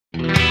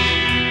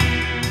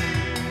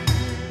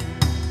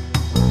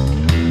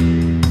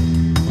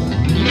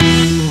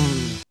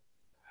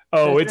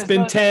Oh, it's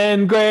been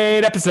 10 great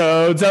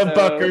episodes of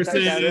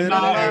Buckerson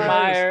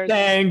Meyers.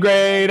 10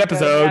 great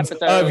episodes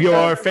of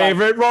your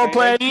favorite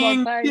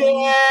role-playing.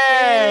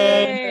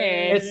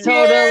 Yay! It's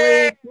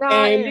totally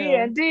not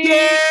D&D.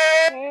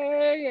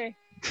 Yay!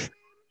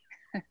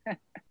 That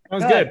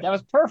was good. That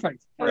was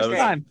perfect. First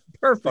time.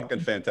 Perfect.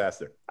 Fucking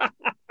fantastic.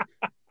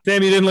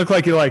 Sam, you didn't look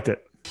like you liked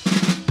it.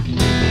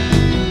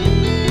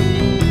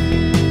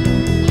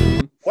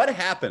 What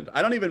happened?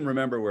 I don't even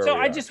remember where So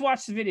I just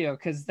watched the video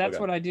because that's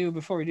what I do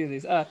before we do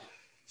these.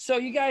 So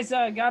you guys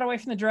got away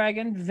from the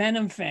dragon,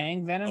 Venom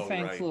Fang. Venom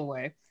Fang flew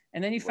away.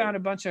 And then you found a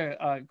bunch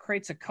of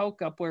crates of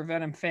Coke up where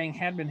Venom Fang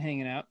had been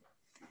hanging out.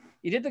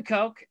 You did the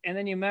Coke, and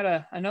then you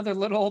met another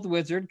little old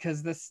wizard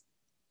because this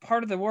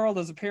part of the world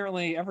is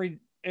apparently every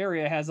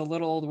area has a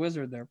little old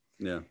wizard there.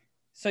 Yeah.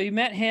 So you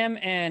met him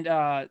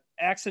and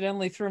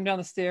accidentally threw him down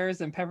the stairs,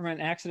 and Peppermint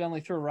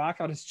accidentally threw a rock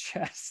out his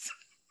chest.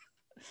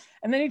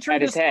 And then he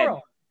turned his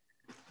squirrel.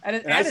 At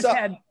his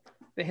head,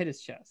 but hit his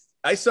chest.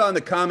 I saw in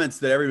the comments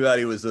that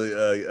everybody was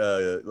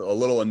a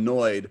little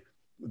annoyed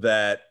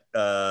that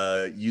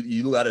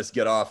you let us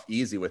get off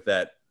easy with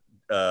that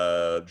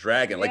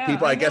dragon. Like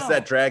people, I guess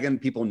that dragon,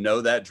 people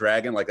know that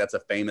dragon. Like that's a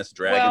famous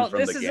dragon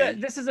from the game.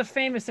 This is a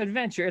famous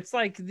adventure. It's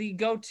like the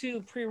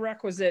go-to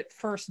prerequisite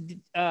first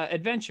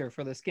adventure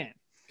for this game.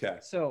 Okay.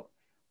 So,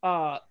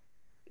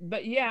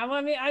 but yeah,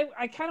 I mean,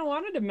 I kind of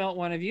wanted to melt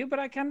one of you, but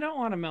I kind of don't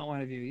want to melt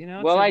one of you. You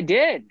know. Well, I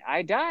did.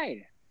 I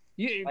died.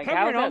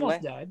 Peppermint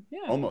almost died.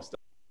 Yeah. Almost.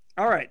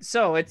 All right.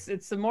 So it's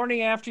the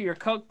morning after your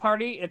Coke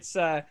party. It's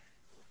you're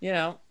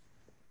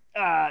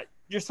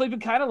sleeping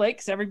kind of late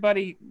because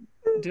everybody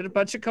did a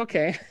bunch of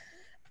cocaine.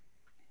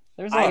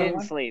 I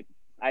didn't sleep.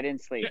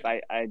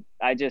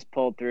 I just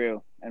pulled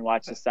through and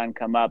watched the sun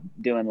come up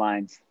doing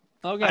lines.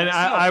 Okay. And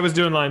I was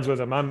doing lines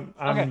with him. I'm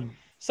okay.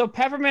 So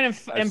Peppermint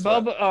and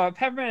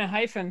Peppermint and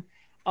Hyphen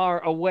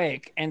are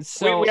awake, and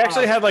so we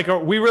actually had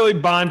we really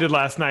bonded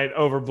last night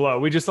over Blow.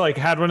 We just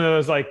had one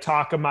of those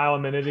talk a mile a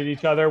minute at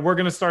each other. We're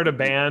gonna start a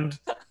band,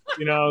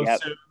 soon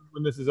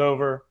when this is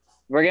over.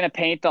 We're gonna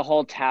paint the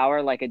whole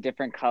tower like a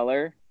different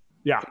color.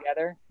 Yeah.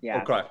 Together.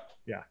 Yeah. Okay.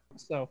 Yeah.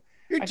 So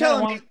you're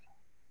telling me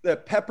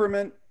that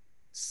Peppermint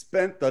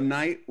spent the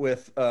night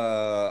with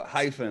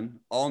Hyphen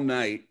all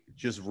night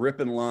just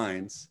ripping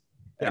lines,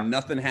 and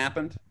nothing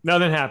happened.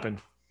 Nothing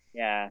happened.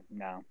 Yeah.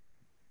 No.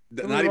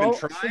 Not even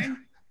trying.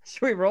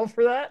 Should we roll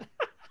for that?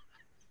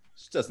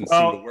 This doesn't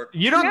seem to work.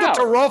 You don't get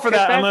to roll for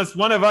that unless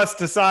one of us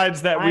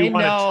decides that we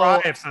want to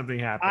try if something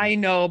happens. I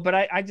know, but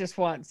I just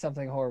want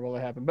something horrible to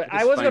happen. But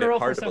I was going to roll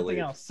for something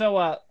else.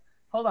 So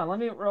hold on. Let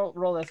me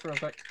roll this real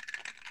quick.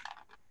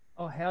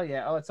 Oh, hell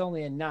yeah. Oh, it's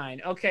only a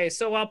 9. Okay,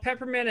 so while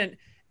Peppermint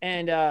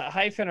and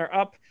Hyphen are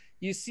up,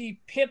 you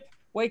see Pip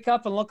wake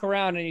up and look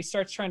around, and he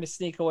starts trying to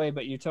sneak away,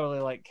 but you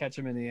totally catch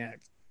him in the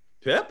act.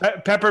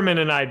 Pip?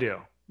 Peppermint and I do.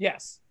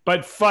 Yes.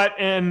 But Futt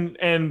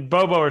and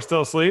Bobo are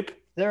still asleep.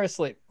 They're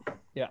asleep.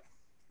 Yeah.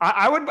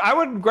 I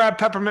would grab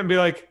Peppermint and be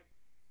like,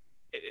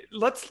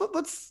 let's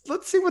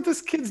see what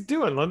this kid's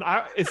doing.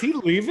 Is he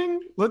leaving?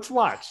 Let's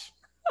watch.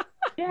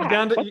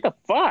 Yeah. What the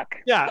fuck?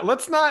 Yeah.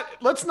 Let's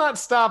not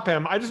stop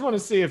him. I just want to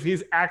see if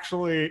he's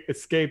actually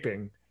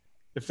escaping.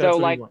 If that's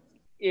what he wants.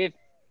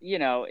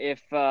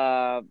 if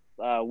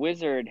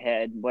Wizard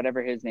Head,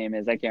 whatever his name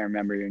is, I can't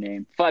remember your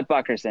name. Futt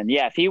Buckerson.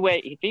 Yeah.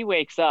 If he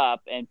wakes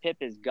up and Pip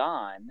is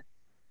gone.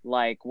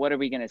 What are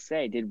we gonna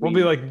say? We'll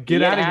be like,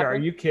 get out of here. Are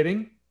you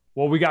kidding?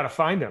 Well, we got to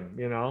find him,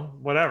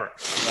 whatever.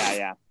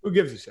 Yeah. Who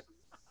gives a shit?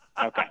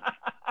 Okay.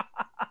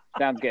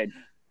 Sounds good.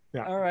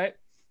 Yeah. All right.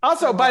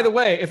 Also, by the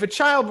way, if a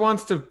child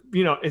wants to,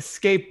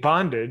 escape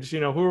bondage,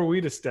 who are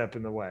we to step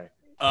in the way?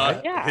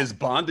 His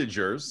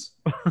bondagers.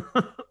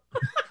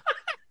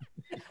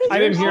 I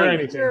didn't hear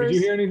anything. Did you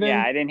hear anything?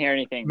 Yeah, I didn't hear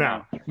anything.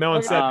 No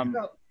one said.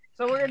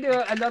 So we're gonna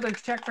do another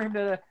check for him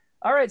to.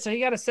 All right, so he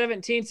got a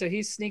 17, so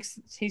he sneaks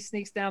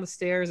down the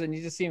stairs, and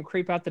you just see him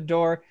creep out the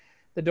door.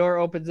 The door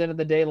opens into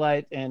the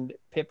daylight, and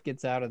Pip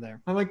gets out of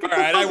there. I'm like, all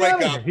right, I wake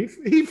up.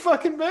 He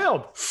fucking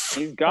bailed.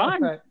 He's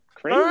gone. Okay.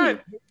 Crazy. All right.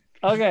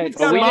 Okay.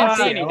 Well, we didn't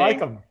see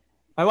anything.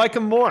 I like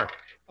him more.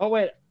 Oh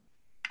wait.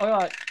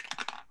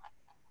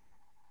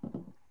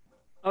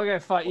 Okay,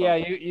 Futt. Yeah,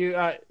 you.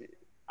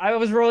 I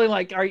was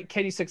rolling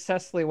can you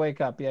successfully wake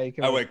up? Yeah, you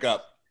can. I wake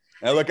up.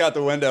 I look out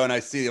the window, and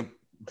I see him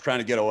trying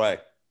to get away.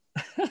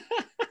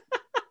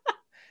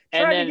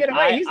 Trying to get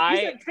away.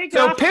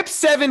 So Pip's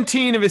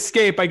 17 of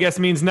escape, I guess,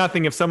 means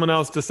nothing if someone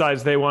else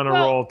decides they want to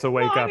roll to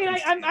wake up.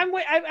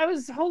 I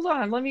was hold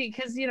on. Let me,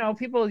 because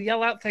people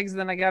yell out things, and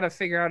then I got to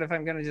figure out if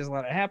I'm gonna just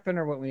let it happen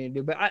or what we need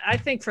to do. But I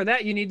think for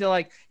that you need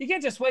to you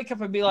can't just wake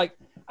up and be like,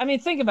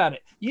 think about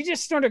it. You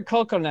just started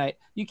Cocoa Night.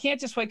 You can't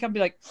just wake up and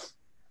be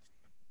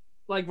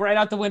like right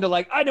out the window,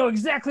 I know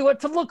exactly what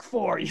to look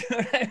for. You know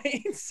what I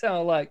mean?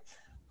 So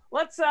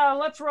let's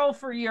roll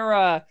for your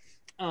All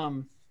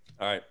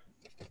right.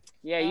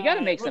 Yeah, you got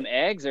to make some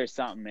eggs or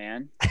something,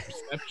 man.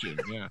 Perception,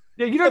 yeah.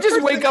 Yeah, you don't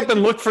just wake up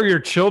and look for your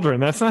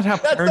children. That's not how.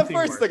 That's the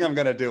first thing I'm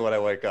gonna do when I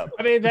wake up.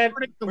 Where's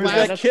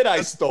that kid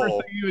I stole? The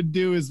first thing you would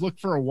do is look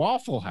for a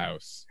Waffle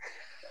House.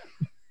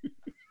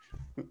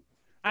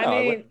 I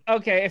mean,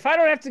 okay, if I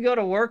don't have to go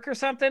to work or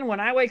something, when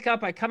I wake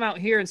up, I come out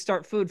here and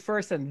start food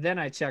first, and then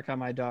I check on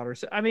my daughter.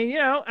 So, I mean,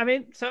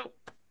 so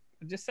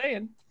I'm just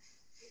saying.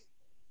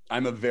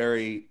 I'm a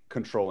very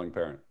controlling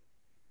parent.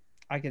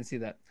 I can see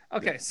that.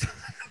 Okay. So,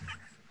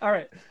 all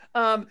right.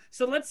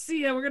 So let's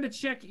see. We're going to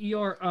check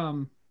your,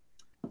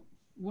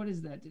 what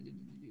is that?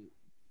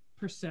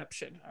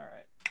 Perception. All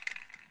right.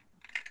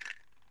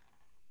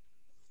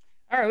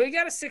 All right. We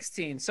got a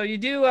 16. So you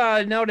do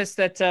notice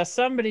that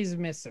somebody's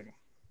missing.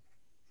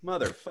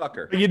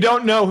 Motherfucker. You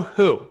don't know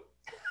who.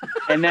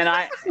 And then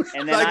I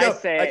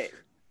say,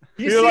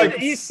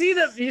 you see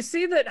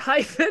that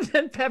Hyphen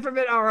and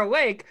Peppermint are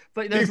awake,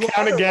 but there's you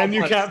count again.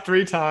 You count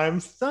 3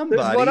 times.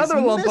 There's one other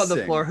lump on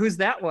the floor. Who's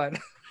that one?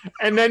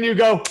 And then you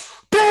go,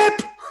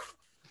 Pip!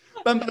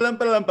 And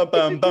we're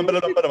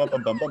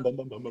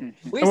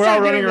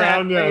all running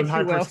around in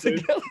hyper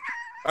speed. All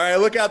right, I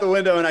look out the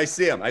window and I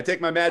see him. I take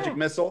my magic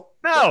missile.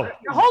 No.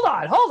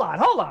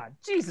 Hold on.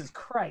 Jesus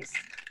Christ.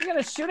 You're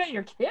going to shoot at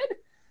your kid?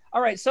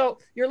 All right, so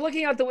you're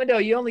looking out the window.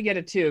 You only get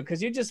a 2 because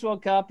you just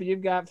woke up and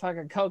you've got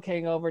fucking coke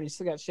hangover and you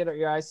still got shit at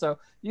your eyes. So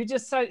you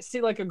just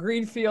see like a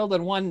green field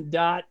and 1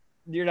 dot.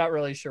 You're not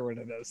really sure what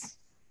it is.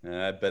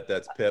 I bet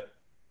that's Pip.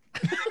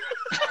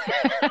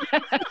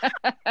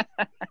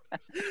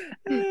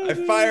 I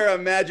fire a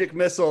magic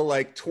missile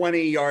like 20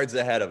 yards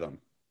ahead of him.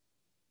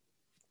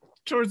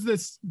 Towards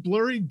this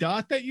blurry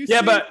dot that you see?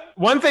 Yeah, but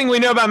one thing we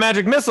know about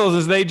magic missiles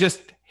is they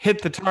just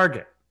hit the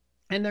target.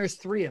 And there's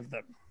 3 of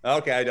them.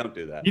 Okay, I don't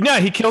do that. You know,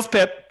 he kills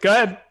Pip. Go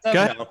ahead.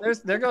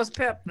 There goes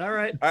Pip. All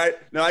right. All right.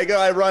 No,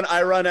 I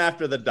run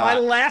after the dot. My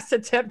last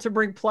attempt to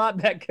bring plot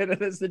back in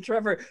is that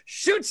Trevor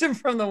shoots him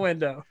from the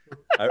window.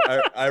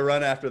 I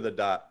run after the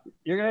dot.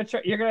 You're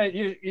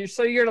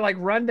gonna like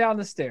run down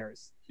the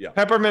stairs. Yeah.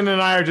 Peppermint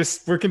and I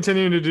we're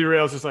continuing to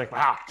derail. It's just like,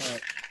 wow.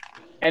 Right.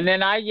 And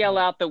then I yell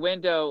out the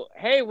window,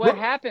 "Hey, what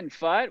happened,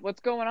 Futt? What's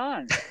going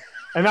on?"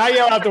 And I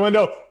yell out the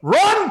window,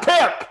 "Run,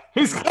 Pip!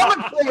 He's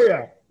coming for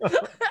you!"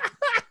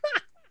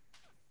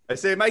 I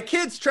say, my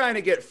kid's trying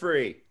to get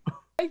free.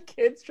 My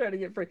kid's trying to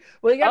get free.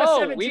 Well, you got a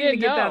 17 to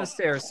get down the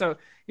stairs. So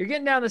you're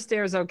getting down the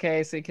stairs,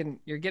 okay? So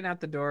you're getting out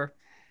the door.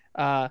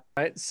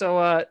 Right.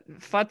 So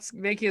Futt's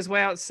making his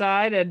way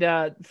outside,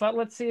 and Futt,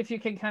 let's see if you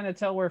can kind of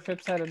tell where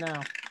Pip's headed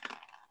now.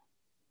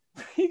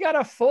 You got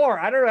a 4.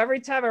 I don't know. Every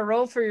time I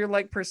roll for your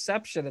like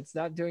perception, it's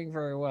not doing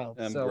very well.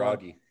 I'm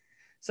groggy.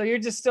 So you're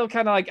just still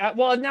kind of like,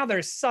 well, now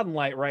there's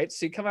sunlight, right?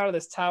 So you come out of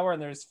this tower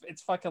and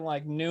it's fucking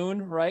like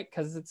noon, right?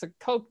 Because it's a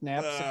coke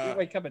nap. So if you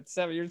wake up at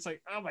 7, you're just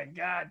like, oh my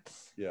God.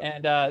 Yeah.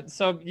 And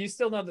so you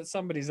still know that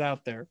somebody's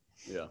out there.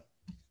 Yeah.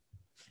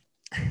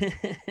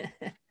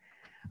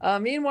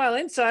 Meanwhile,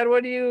 inside,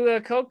 what do you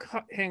coke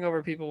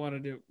hangover people want to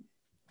do?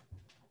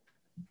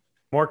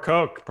 More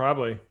coke,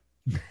 probably.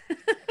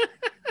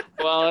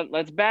 Well,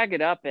 let's bag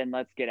it up and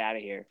let's get out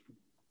of here.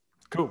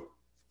 Cool.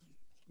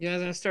 You guys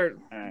gonna start?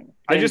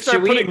 I just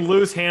start putting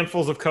loose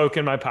handfuls of coke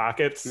in my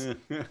pockets.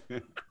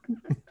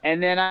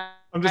 And then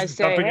I'm just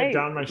dumping it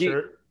down my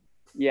shirt.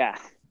 Yeah.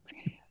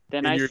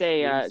 Then I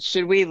say,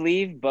 should we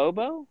leave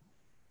Bobo?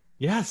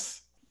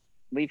 Yes.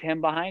 Leave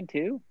him behind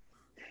too?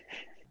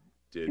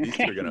 Dude, these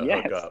 2 are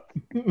gonna hook up.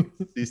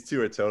 These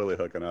 2 are totally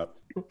hooking up.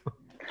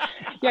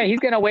 Yeah, he's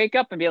gonna wake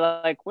up and be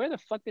like, "Where the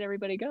fuck did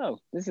everybody go?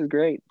 This is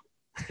great."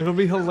 It'll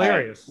be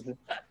hilarious.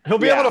 He'll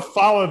be able to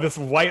follow this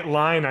white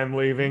line I'm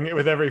leaving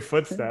with every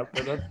footstep,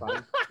 but that's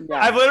fine.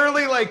 Yeah. I've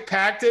literally like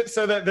packed it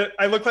so that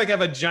I look like I have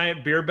a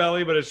giant beer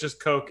belly, but it's just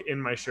coke in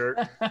my shirt.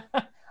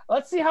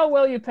 Let's see how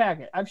well you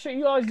pack it. I'm sure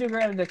you always do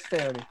great at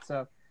dexterity.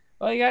 So,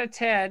 well, you got a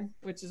 10,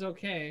 which is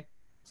okay.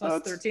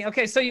 Plus 13.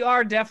 Okay, so you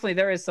are definitely,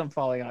 there is some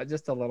falling out,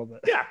 just a little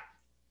bit. Yeah.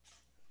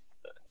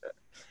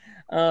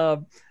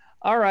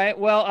 All right.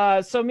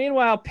 Well, so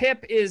meanwhile,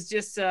 Pip is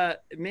just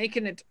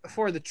making it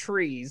for the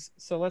trees.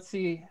 So let's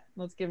see.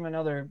 Let's give him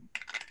another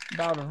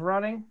bout of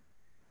running.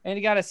 And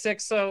he got a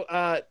 6. So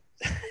yeah,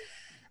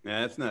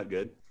 that's not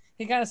good.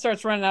 He kind of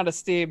starts running out of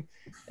steam,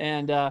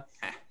 and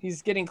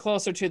he's getting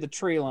closer to the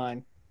tree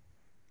line.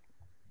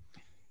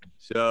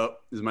 So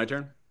is it my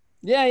turn?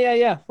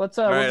 Yeah. Let's.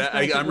 All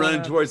right, I'm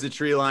running towards the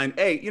tree line.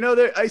 Hey,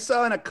 I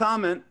saw in a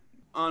comment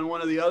on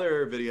one of the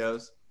other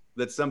videos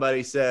that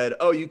somebody said,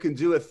 "Oh, you can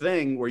do a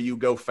thing where you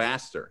go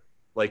faster,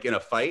 like in a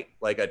fight,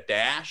 like a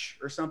dash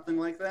or something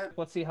like that."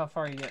 Let's see how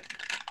far you get.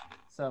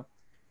 So,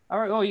 all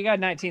right. Oh, you got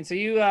 19. So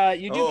you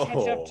do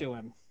catch up to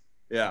him.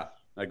 Yeah,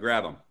 I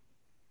grab him.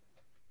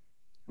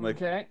 I'm like,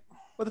 okay.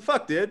 What the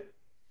fuck, dude?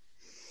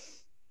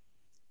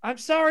 I'm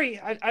sorry.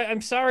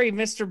 I'm sorry,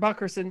 Mr.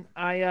 Buckerson.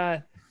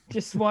 I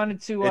just wanted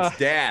to. It's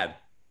Dad.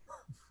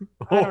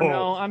 I don't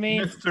know. I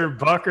mean, Mr.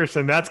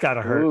 Buckerson, that's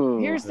gotta hurt.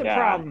 Here's the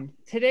problem.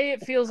 Today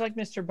it feels like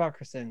Mr.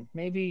 Buckerson.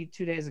 Maybe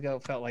 2 days ago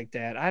it felt like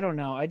Dad. I don't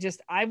know.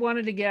 I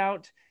wanted to get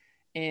out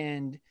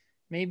and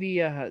maybe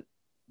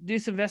do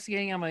some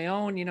investigating on my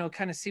own.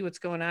 Kind of see what's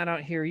going on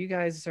out here. You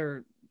guys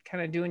are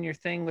kind of doing your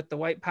thing with the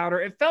white powder.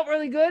 It felt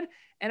really good,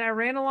 and I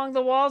ran along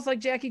the walls like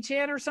Jackie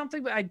Chan or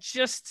something. But I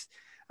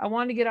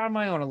wanted to get out on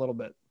my own a little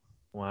bit.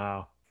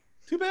 Wow.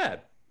 Too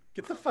bad.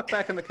 Get the fuck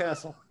back in the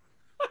castle.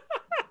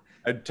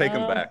 I'd take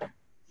him back.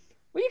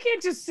 Well, you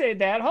can't just say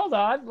that. Hold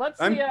on. Let's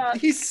see.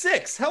 He's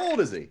 6. How old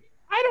is he?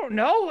 I don't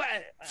know.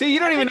 See, you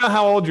don't even know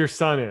how old your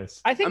son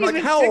is. I think I'm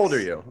like, how old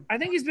are you? I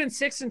think he's been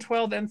 6 and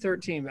 12 and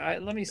 13.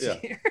 Let me see. Yeah.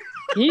 Here.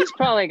 He's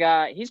probably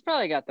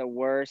got the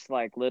worst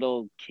like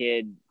little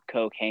kid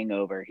coke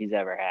hangover he's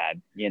ever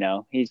had. You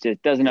know, he's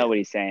just doesn't know what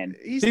he's saying.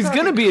 He's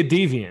going to be a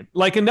deviant.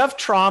 Like enough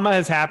trauma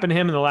has happened to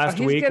him in the last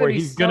week where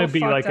he's going to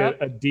be like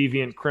a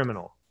deviant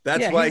criminal.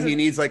 That's why he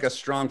needs like a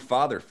strong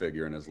father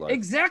figure in his life.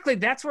 Exactly.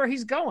 That's where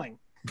he's going.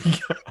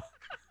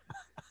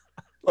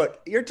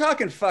 Look, you're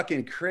talking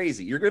fucking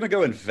crazy. You're going to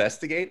go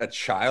investigate a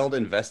child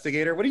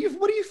investigator? What are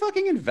you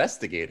fucking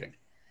investigating?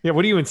 Yeah,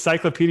 what are you,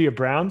 Encyclopedia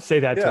Brown?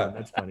 Say that to him.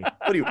 That's funny.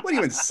 What are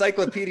you,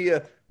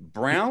 Encyclopedia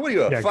Brown? What are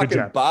you, a fucking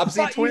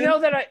Bobsy twin? You know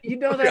that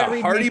I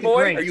read Hardy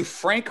Boy? Great. Are you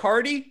Frank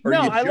Hardy? Or No,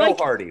 are you I Joe like,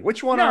 Hardy?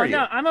 Which one are you?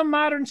 No, I'm a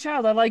modern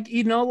child. I like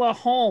Enola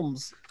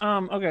Holmes.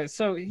 Okay,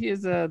 so he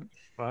is a...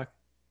 Fuck.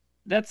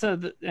 That's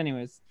a...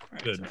 Anyways.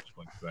 Good.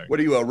 What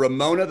are you, a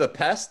Ramona the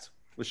Pest?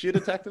 Was she a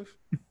detective?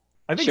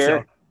 I think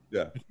so.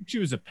 Yeah. I think she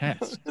was a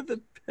pest.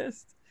 The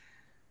pest.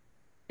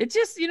 It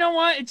just, you know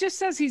what? It just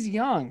says he's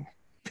young.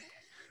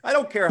 I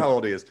don't care how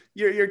old he is.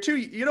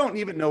 You don't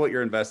even know what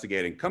you're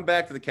investigating. Come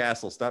back to the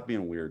castle. Stop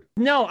being weird.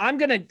 No, I'm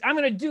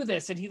gonna do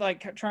this. And he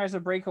like tries to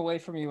break away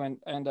from you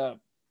and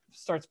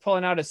starts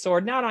pulling out his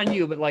sword. Not on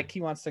you, but like he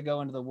wants to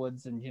go into the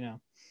woods and, you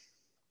know,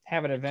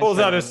 have an adventure. Pulls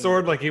out his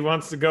sword like he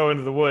wants to go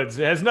into the woods.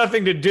 It has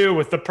nothing to do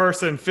with the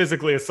person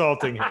physically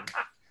assaulting him.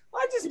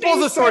 He pulls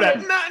the sword out.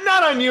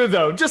 Not on you,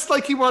 though. Just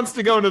like he wants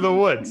to go into the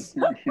woods.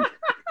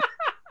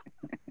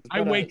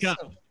 I wake up.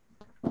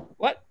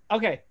 What?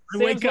 Okay.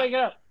 Wake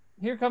up.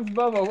 Here comes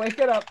Bobo. Wake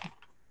it up.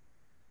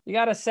 You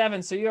got a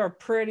 7, so you are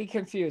pretty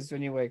confused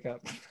when you wake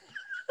up.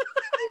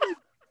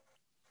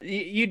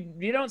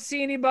 you don't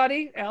see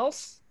anybody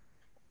else.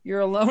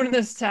 You're alone in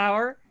this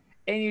tower,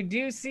 and you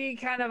do see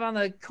kind of on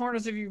the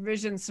corners of your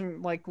vision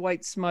some like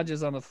white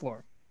smudges on the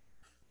floor.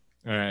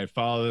 All right,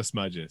 follow the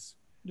smudges.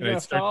 You And I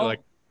start to like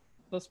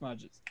the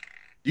smudges.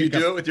 You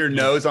do it with your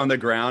nose on the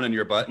ground and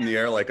your butt in the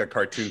air like a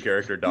cartoon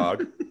character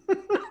dog.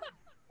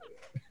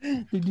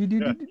 Yeah,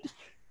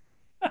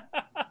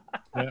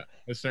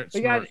 I start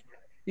You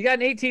got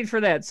an 18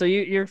 for that. So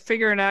you're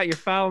figuring out, you're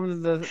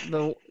following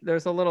the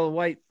there's a little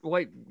white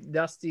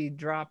dusty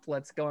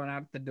droplets going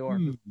out the door.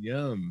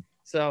 Yum.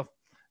 So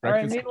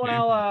Breakfast all right,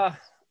 meanwhile,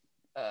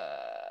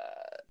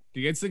 do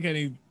you guys think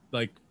any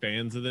like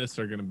fans of this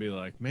are gonna be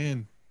like,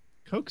 man,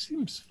 Coke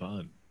seems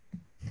fun?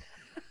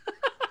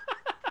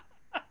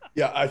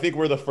 Yeah, I think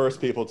we're the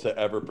first people to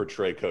ever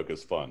portray Coke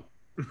as fun.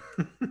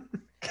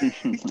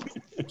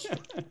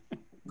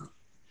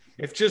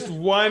 If just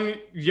one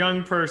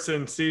young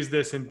person sees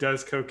this and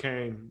does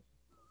cocaine,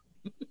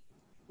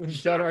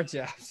 we've done our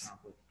jobs.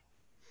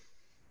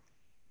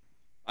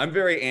 I'm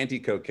very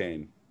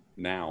anti-cocaine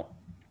now.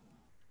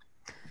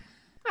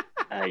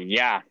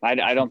 Yeah,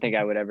 I don't think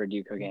I would ever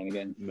do cocaine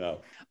again.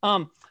 No.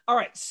 All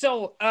right,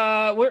 so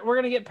we're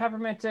gonna get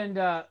Peppermint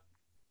and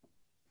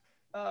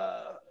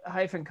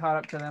Hyphen caught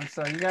up to them.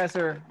 So you guys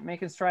are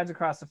making strides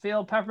across the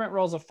field. Peppermint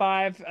rolls a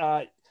 5.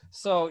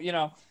 So you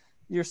know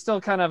you're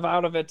still kind of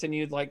out of it, and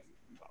you'd like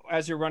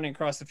as you're running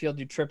across the field,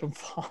 you trip and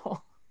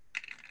fall.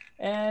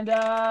 And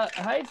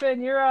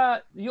Hyphen,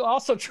 you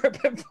also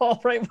trip and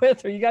fall right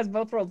with her. You guys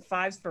both rolled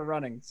 5s for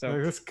running. So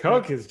this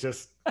Coke is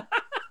just.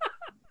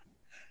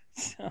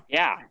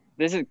 Yeah.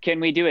 Can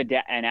we do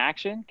an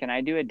action? Can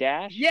I do a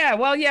dash? Yeah,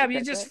 well, yeah, but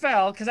you just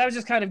fell because I was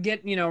just kind of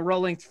getting,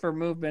 rolling for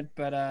movement,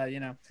 but I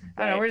don't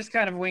know, we're just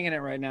kind of winging it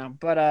right now.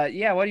 But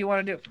yeah, what do you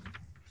want to do?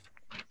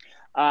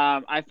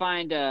 I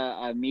find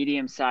a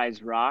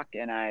medium-sized rock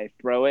and I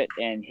throw it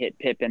and hit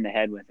Pip in the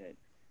head with it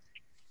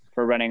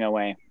for running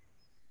away.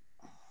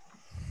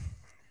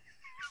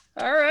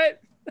 All right.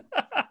 It's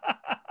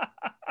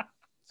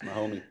my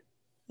homie.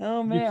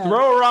 Oh man! You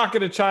throw a rock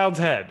at a child's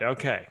head.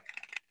 Okay.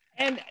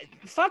 And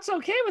Futt's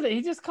okay with it.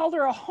 He just called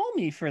her a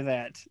homie for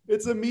that.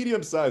 It's a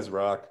medium-sized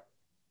rock.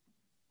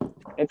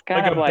 It's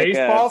kind like of a like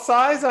baseball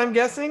size, I'm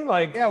guessing.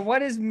 Like yeah,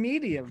 what is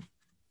medium?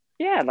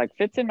 Yeah, like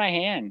fits in my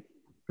hand.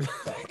 You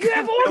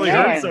have really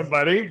hurt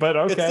somebody, but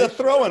okay. It's a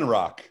throwing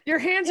rock. Your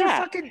hands are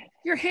fucking.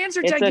 Your hands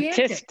are it's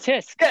gigantic. It's a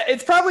tisk. Yeah,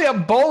 it's probably a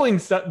bowling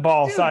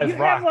ball size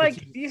rock.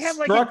 You have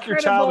like struck your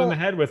child in the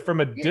head with from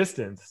a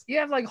distance. You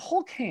have like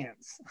Hulk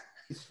hands.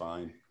 He's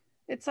fine.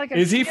 It's like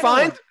is he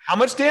fine? How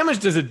much damage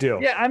does it do?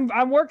 Yeah,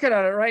 I'm working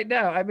on it right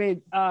now. I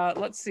mean,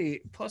 let's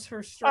see. Plus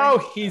her strength.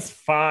 Oh, he's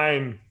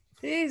fine.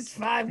 He's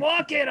fine.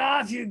 Walk it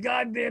off, you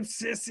goddamn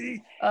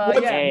sissy.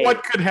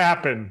 What could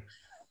happen?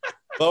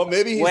 Well,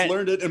 maybe he's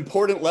learned an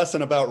important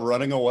lesson about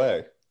running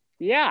away.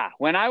 Yeah,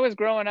 when I was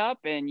growing up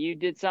and you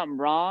did something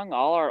wrong,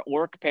 all our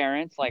orc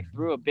parents like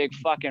threw a big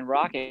fucking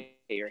rock at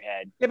your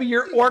head. Yeah, but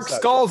your orc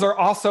skulls are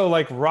also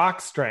like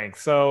rock strength,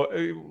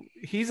 so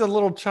he's a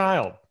little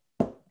child.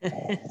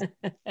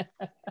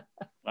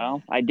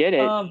 Well, I did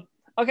it.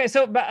 Okay,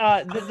 so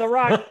the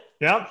rock.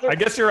 Yeah, I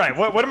guess you're right.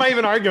 What am I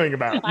even arguing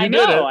about? I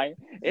know.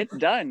 It's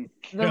done.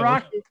 The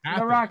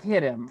rock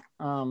hit him.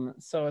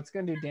 So it's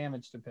gonna do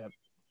damage to Pip.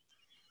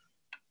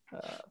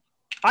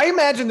 I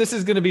imagine this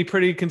is going to be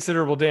pretty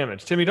considerable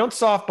damage. Timmy, don't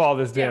softball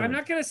this damage. Yeah, I'm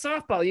not going to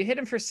softball. You hit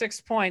him for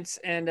 6 points,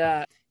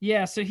 and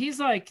yeah, so he's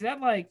like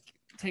that. Like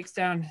takes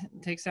down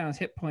his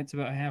hit points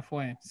about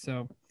halfway.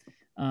 So,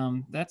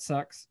 that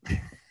sucks.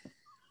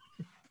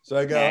 So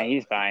I go. Yeah,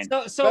 he's fine.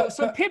 So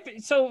Pip.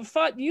 So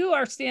Futt, you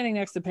are standing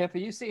next to Pip,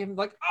 and you see him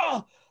like,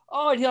 oh,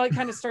 and he like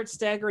kind of starts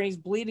staggering. He's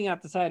bleeding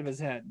out the side of his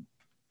head.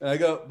 And I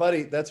go,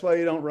 buddy, that's why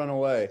you don't run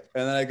away.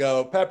 And then I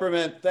go,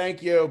 Peppermint,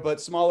 thank you, but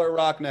smaller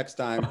rock next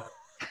time.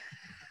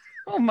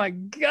 Oh my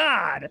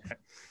God.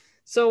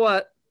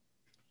 So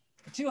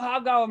 2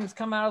 hobgoblins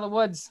come out of the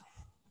woods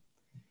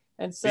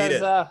and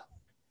says,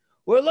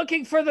 we're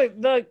looking for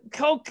the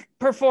Coke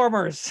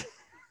performers.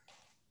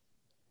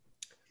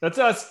 That's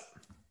us.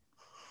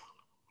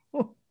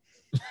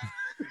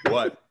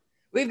 What?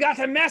 We've got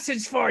a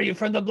message for you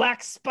from the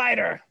Black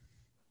Spider.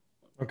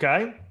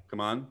 Okay.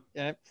 Come on.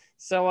 Yeah.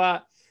 So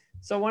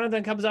one of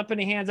them comes up and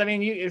he hands. I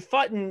mean,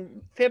 Futt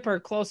and Pip are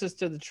closest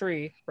to the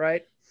tree,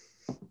 right?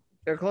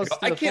 They're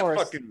closest to the forest. I can't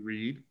fucking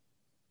read.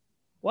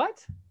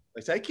 What?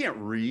 I say I can't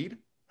read.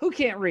 Who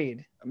can't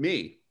read?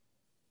 Me.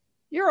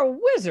 You're a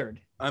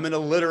wizard. I'm an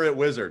illiterate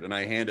wizard, and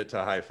I hand it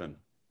to Hyphen.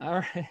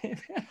 All right.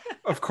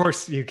 Of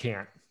course you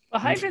can't.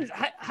 Well, Hyphen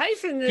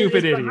Stupid is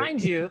idiot.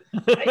 behind you.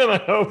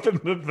 I open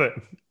the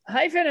thing.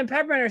 Hyphen and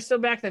Peppermint are still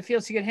back in the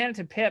field, so you can hand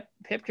it to Pip.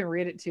 Pip can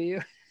read it to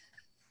you.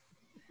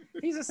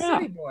 He's a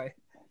city boy.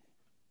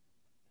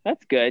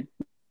 That's good.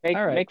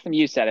 Make some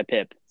use out of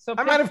Pip. So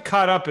I might have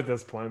caught up at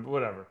this point, but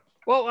whatever.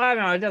 Well, I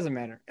don't know. It doesn't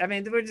matter. I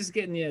mean, we're just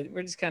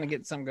kind of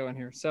getting something going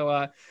here. So,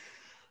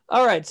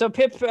 all right. So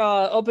Pip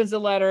opens the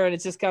letter, and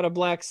it's just got a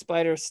black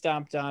spider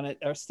stamped on it,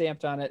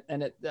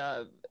 and it,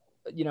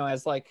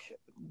 has like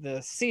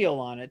the seal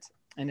on it,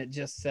 and it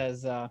just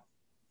says,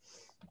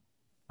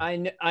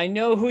 I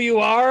know who you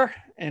are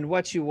and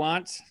what you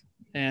want,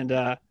 and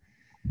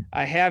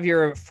I have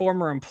your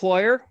former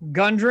employer,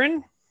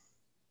 Gundren,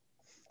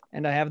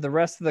 and I have the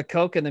rest of the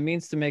coke and the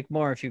means to make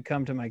more if you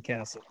come to my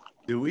castle.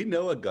 Do we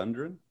know a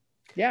Gundren?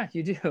 Yeah,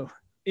 you do.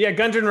 Yeah,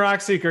 Gundren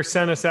Rockseeker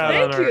sent us out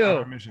on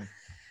our mission.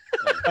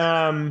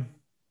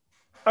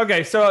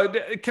 Okay, so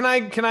can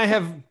I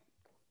have?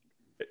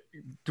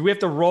 Do we have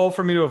to roll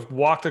for me to have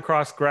walked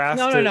across grass?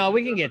 No.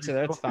 We can get to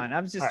that. It's fine. I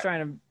was just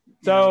trying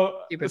to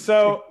keep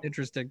it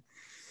interesting.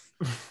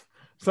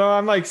 So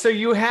I'm like, so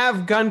you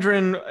have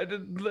Gundren.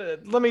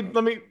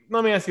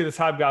 Let me ask you this,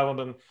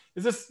 Hobgoblin.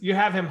 Is this you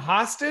have him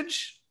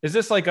hostage? Is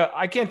this like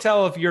I can't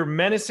tell if you're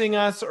menacing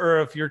us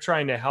or if you're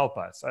trying to help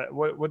us.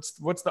 What's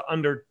the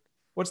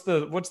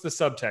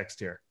subtext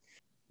here?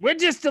 We'll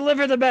just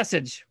deliver the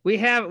message. We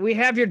have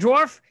your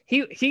dwarf.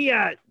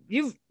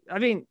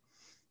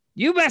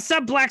 You messed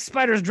up Black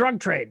Spider's drug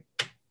trade.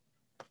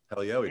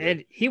 Hell yeah, we did.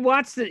 And he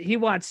wants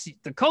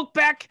the coke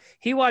back.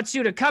 He wants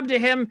you to come to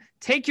him,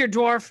 take your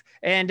dwarf,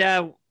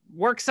 and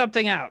work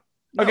something out.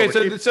 Okay,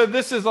 so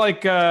this is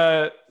like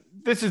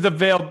this is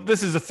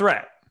a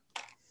threat.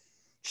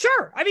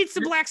 Sure. I mean, it's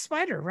the Black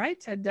Spider, right?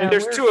 And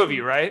there's 2 of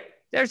you, right?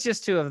 There's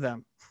just 2 of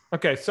them.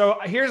 Okay, so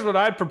here's what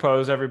I'd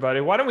propose,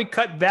 everybody. Why don't we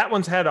cut that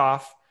one's head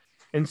off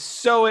and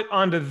sew it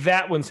onto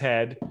that one's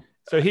head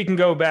so he can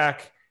go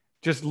back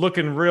just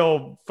looking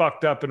real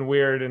fucked up and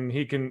weird, and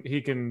he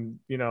can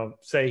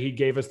say he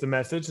gave us the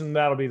message, and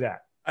that'll be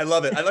that. I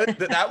love it. I like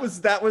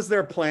that was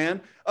their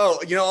plan. Oh,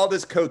 all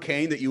this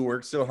cocaine that you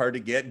worked so hard to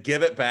get,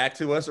 give it back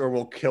to us or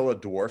we'll kill a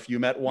dwarf you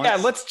met once. Yeah,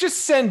 let's just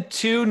send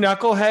 2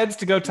 knuckleheads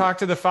to go talk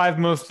to the 5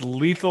 most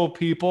lethal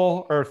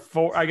people, or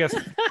 4, I guess.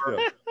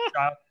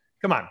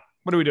 Come on.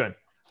 What are we doing?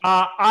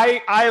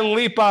 I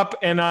leap up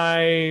and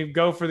I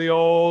go for the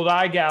old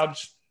eye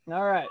gouge.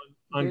 All right.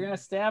 You're going to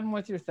stab him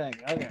with your thing.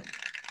 Okay.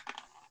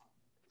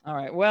 All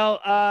right.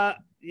 Well,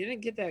 you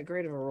didn't get that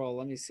great of a roll.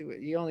 Let me see what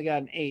you only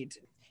got an 8.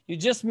 You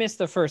just missed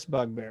the first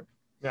bugbear.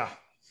 Yeah.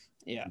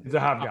 Yeah. It's a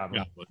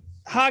hobgoblin.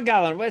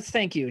 Hobgoblin.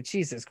 Thank you.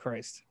 Jesus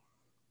Christ.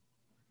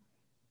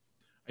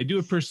 I do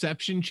a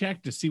perception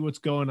check to see what's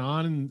going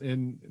on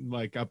and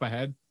like up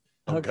ahead.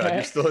 Oh God,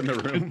 you're still in the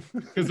room.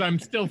 Because I'm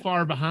still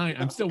far behind.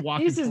 I'm still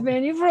walking. Jesus,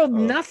 man, you've rolled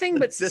nothing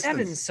but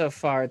 7 so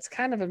far. It's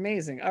kind of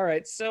amazing. All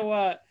right.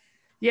 So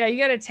yeah, you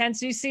got a 10.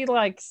 So you see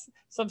like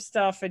some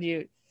stuff, and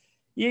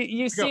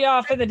you see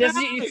off in the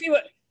distance.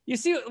 You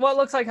see what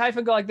looks like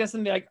Hyphen go like this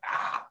and be like,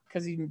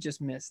 because you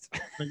just missed.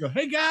 I go,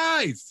 hey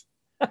guys,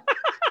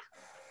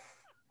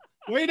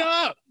 wait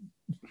up.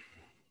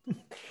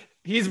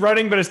 He's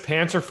running, but his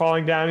pants are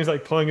falling down. He's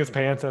like pulling his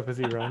pants up as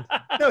he runs.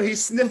 No,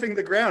 he's sniffing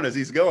the ground as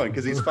he's going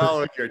because he's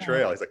following your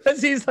trail.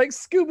 He's like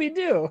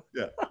Scooby-Doo.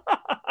 Yeah.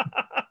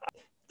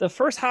 The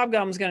first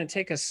hobgoblin's going to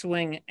take a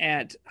swing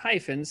at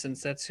Hyphen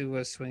since that's who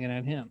was swinging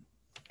at him.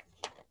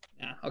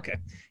 Yeah, okay.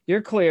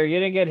 You're clear. You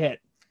didn't get hit.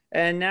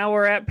 And now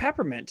we're at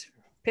Peppermint.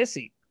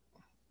 Pissy.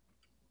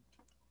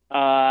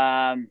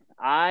 I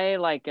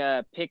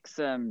pick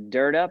some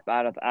dirt up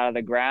out of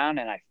the ground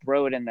and I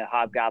throw it in the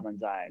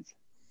hobgoblin's eyes.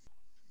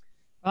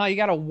 Oh, you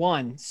got a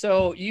 1.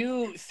 So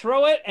you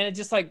throw it and it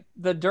just like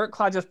the dirt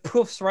cloud just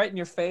poofs right in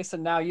your face,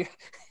 and now you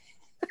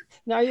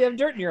have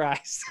dirt in your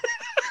eyes.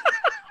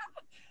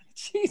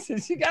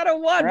 Jesus, you got a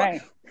 1.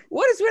 Right.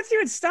 What is with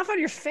you and stuff on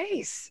your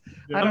face?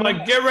 I'm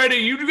like, get ready.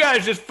 You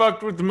guys just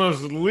fucked with the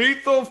most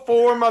lethal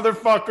 4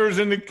 motherfuckers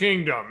in the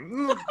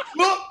kingdom.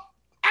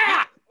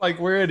 Like,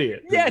 we're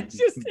idiots. Yeah,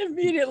 just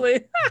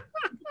immediately.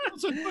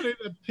 It's so funny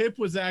that Pip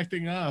was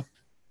acting up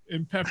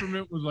and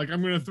Peppermint was like,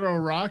 I'm going to throw a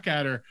rock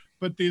at her.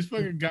 But these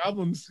fucking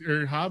goblins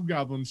or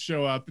hobgoblins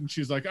show up and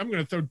she's like, I'm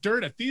going to throw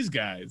dirt at these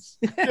guys.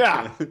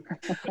 Yeah.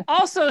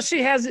 Also,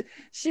 she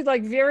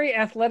like very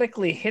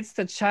athletically hits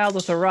the child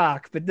with a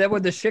rock. But then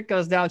when the shit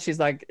goes down, she's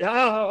like,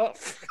 oh.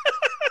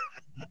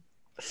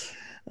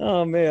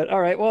 Oh, man.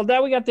 All right. Well,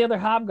 now we got the other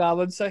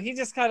hobgoblin. So he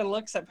just kind of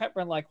looks at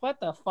Peppermint like,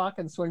 what the fuck?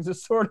 And swings a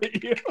sword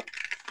at you.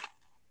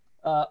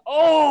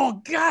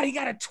 Oh, God. He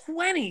got a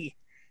 20.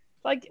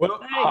 Like,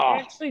 I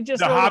actually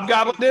just. The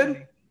hobgoblin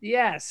did?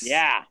 Yes.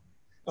 Yeah.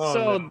 Oh,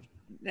 so no.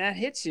 that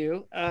hits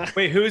you.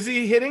 Wait, who is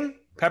he hitting?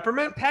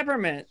 Peppermint?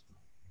 Peppermint.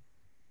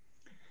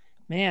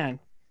 Man.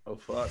 Oh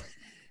fuck!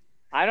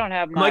 I don't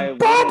have I'm my. like,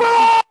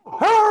 Bobo,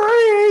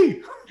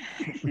 hurry!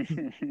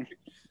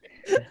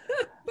 Bobo,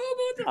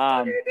 what the fuck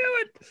are you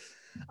doing?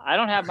 I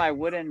don't have my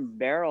wooden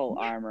barrel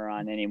armor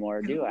on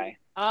anymore, do I?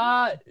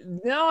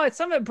 No, it's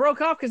something that broke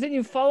off because then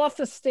you fall off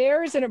the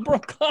stairs and it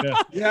broke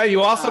off. Yeah,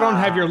 you also don't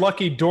have your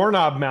lucky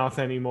doorknob mouth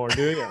anymore,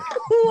 do you?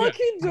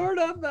 Lucky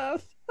doorknob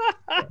mouth.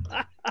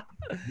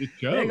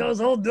 There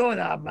goes old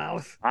doorknob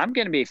mouth. I'm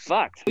gonna be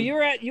fucked. You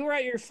were at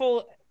your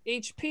full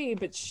HP,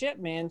 but shit,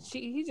 man,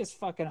 he just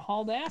fucking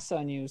hauled ass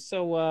on you.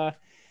 So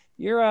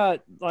you're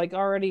like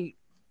already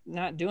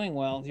not doing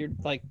well. You're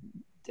like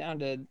down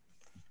to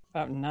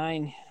about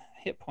 9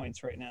 hit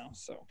points right now.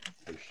 So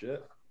Oh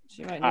shit!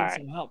 you might need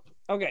some help.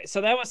 Okay,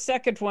 so that was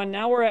second one.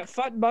 Now we're at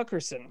Futt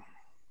Buckerson.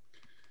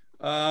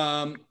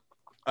 I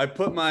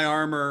put my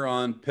armor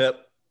on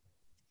Pip.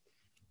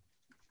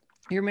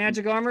 Your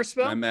magic armor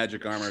spell? My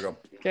magic armor. Go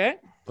Okay.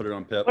 put it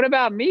on Pip. What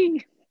about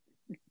me?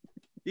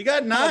 You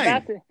got Oh,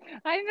 9.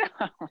 I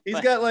know. He's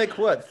got like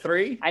what,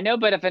 3? I know,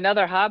 but if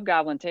another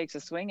hobgoblin takes a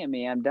swing at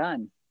me, I'm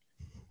done.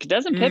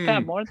 Doesn't Pip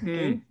have more than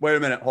 3? Wait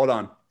a minute. Hold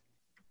on.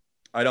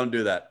 I don't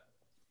do that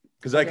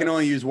because I can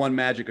only use 1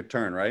 magic a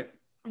turn, right?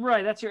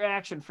 Right, that's your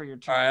action for your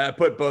turn. All right, I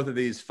put both of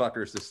these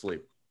fuckers to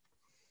sleep.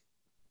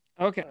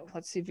 Okay,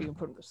 let's see if you can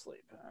put him to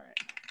sleep. All right.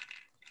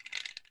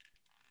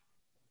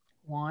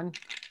 1.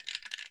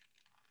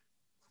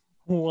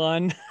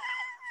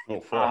 Oh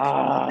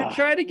fuck! You're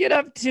trying to get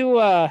up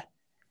to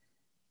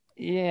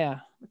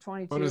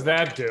 22. What does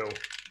that do?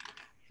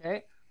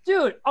 Okay.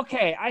 Dude,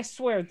 okay, I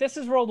swear this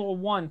is rolled a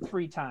 1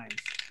 3 times.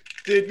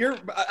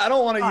 Dude, I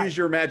don't want to use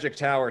your magic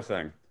tower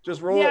thing.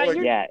 Just roll it like.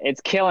 Yeah,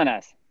 it's killing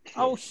us.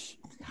 Oh,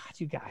 God,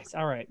 you guys.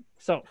 All right.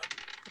 So,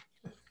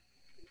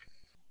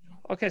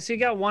 okay, so you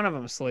got one of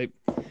them asleep.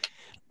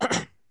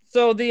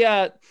 So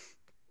the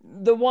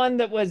one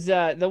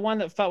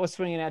that Futt was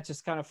swinging at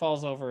just kind of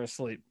falls over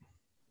asleep.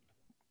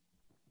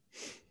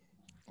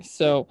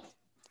 So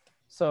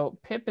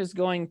Pip is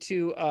going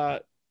to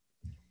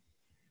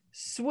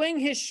swing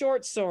his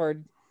short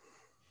sword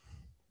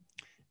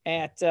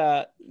at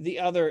the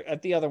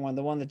other one,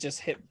 the one that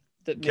just hit.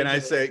 Can I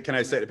say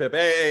to Pip,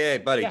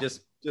 hey, buddy, Yeah.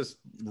 just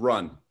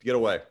run, get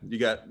away. You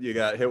got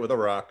hit with a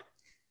rock.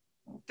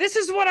 This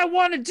is what I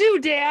want to do,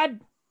 Dad.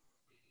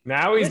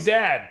 Now he's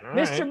dead. All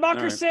Mr. right.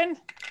 Buckerson.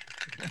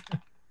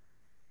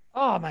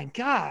 Oh my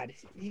God,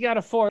 he got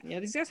a 4. Yeah,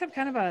 these guys have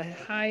kind of a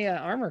high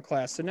armor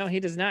class, so no, he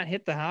does not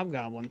hit the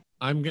hobgoblin.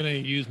 I'm gonna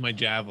use my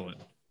javelin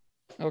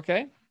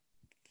Okay,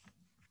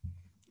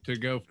 to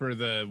go for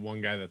the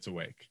one guy that's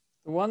awake.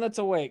 the one that's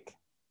awake.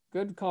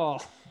 Good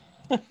call.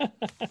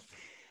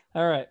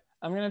 All right,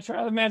 I'm gonna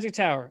try the magic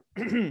tower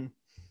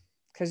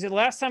because the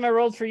last time I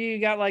rolled for you, you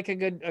got like a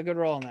good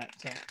roll on that.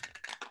 So.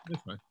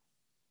 That's fine.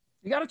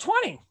 You got a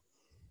 20.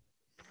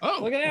 Oh,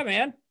 Look at that,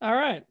 man. All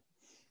right,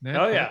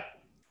 Oh yeah.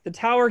 the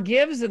tower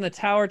gives and the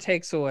tower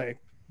takes away.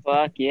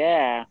 Fuck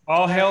yeah.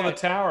 All hail the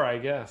tower, I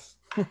guess.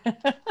 All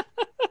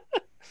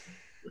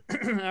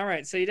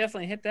right, so you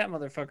definitely hit that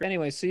motherfucker.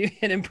 Anyway, so you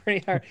hit him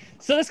pretty hard.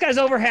 So this guy's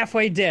over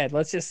halfway dead.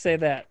 Let's just say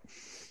that.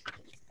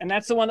 And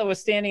that's the one that was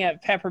standing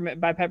at Peppermint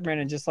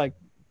and just like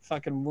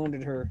fucking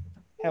wounded her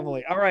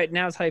heavily. All right,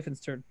 now it's Hyphen's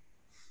turn.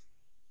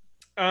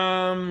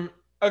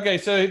 Okay,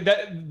 so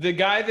the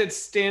guy that's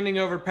standing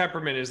over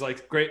Peppermint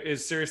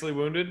is seriously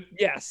wounded.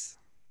 Yes.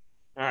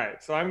 All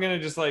right, so I'm gonna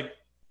just like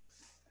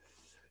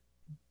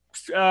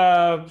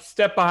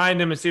step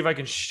behind him and see if I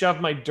can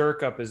shove my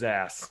dirk up his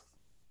ass.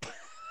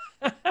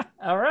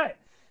 All right.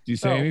 do you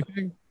say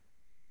anything?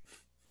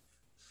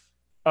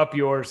 Up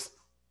yours.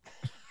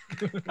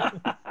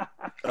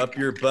 Up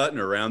your butt and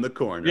around the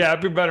corner. Yeah,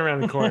 up your butt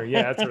around the corner.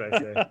 Yeah, that's what I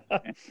say. All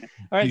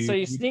right, so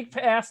you sneak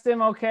past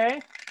him, okay?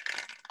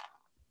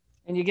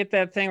 And you get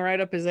that thing right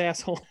up his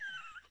asshole.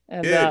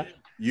 And Dude,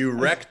 you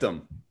wrecked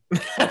him.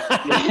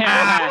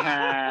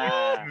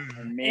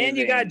 and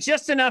you got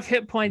just enough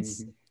hit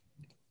points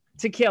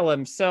to kill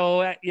him.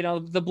 So,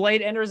 the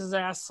blade enters his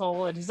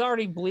asshole, and he's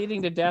already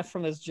bleeding to death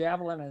from this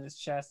javelin in his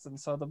chest. And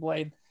so the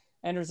blade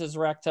enters his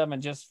rectum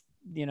and just,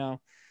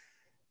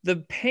 the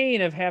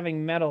pain of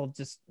having metal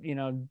just,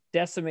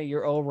 decimate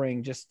your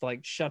O-ring just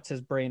like shuts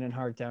his brain and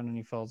heart down and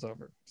he falls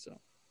over. So,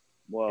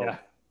 whoa. Yeah.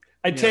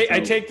 I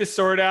take the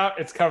sword out.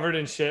 It's covered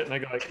in shit. And I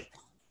go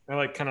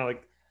kind of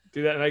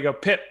do that. And I go,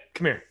 Pip,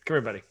 come here,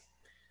 buddy.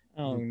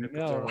 Oh,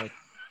 no.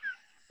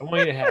 I want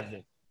you to have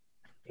this.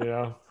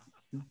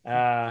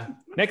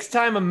 Next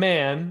time a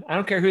man, I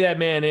don't care who that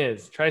man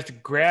is, tries to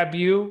grab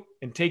you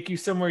and take you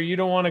somewhere you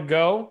don't want to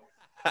go,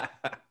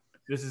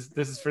 this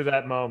is for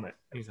that moment.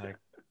 He's like,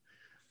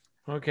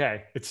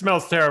 okay, it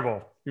smells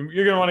terrible.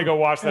 You're gonna want to go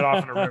wash that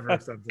off in a river or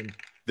something.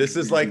 This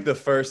is like the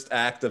first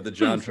act of the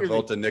John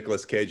Travolta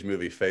Nicolas Cage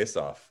movie Face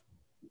Off.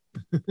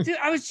 Dude,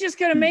 I was just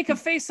gonna make a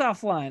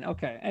face-off line.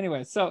 Okay,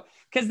 anyway, so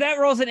because that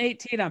rolls an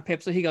 18 on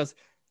Pip, so he goes,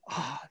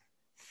 "Oh,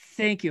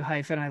 thank you,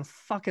 Hyphen. I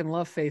fucking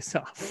love Face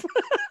Off."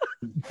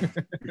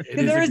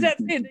 There is that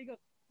thing.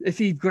 If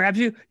he grabs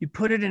you, you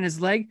put it in his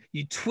leg,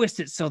 you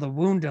twist it so the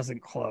wound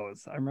doesn't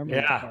close. I remember.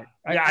 Yeah, that part.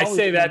 I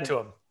say that to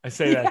him. I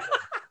say that.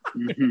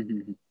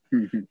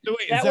 So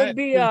wait, would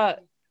be that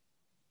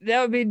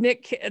would be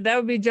Nick. That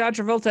would be John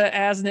Travolta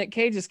as Nick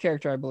Cage's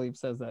character, I believe,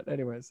 says that.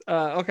 Anyways,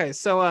 okay,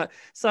 so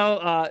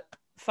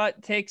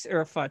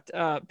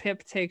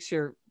Pip takes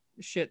your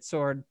shit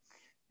sword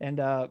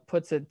and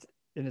puts it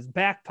in his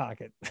back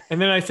pocket. And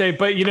then I say,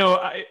 but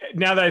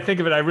now that I think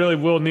of it, I really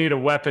will need a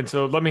weapon.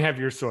 So let me have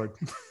your sword.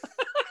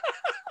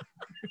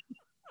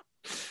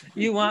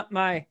 You want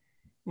my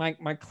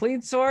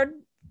clean sword?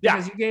 Yeah.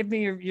 Because you gave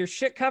me your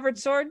shit covered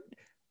sword.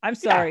 I'm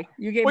sorry.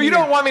 Yeah. You gave. Well, me you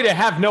don't want me to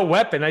have no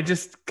weapon.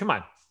 Come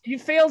on. You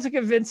failed to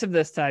convince him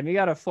this time. You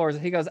got a 4.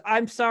 He goes,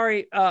 I'm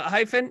sorry,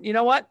 Hyphen. You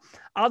know what?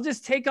 I'll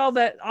just take all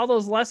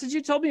those lessons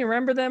you told me,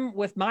 remember them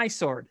with my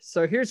sword.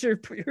 So here's your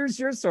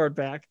sword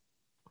back.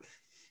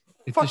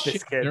 It's Fuck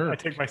this kid. I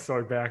take my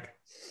sword back.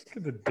 Look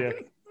at the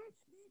dick.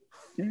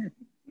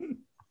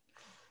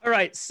 All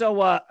right. So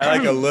I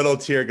like a little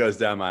tear goes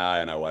down my eye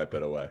and I wipe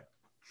it away.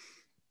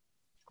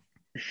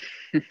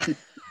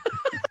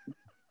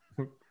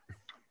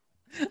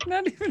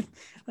 Not even.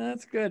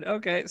 That's good.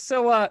 Okay.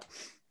 So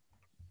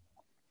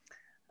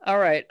all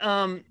right.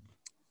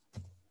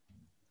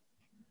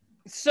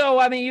 So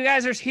I mean, you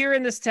guys are here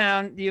in this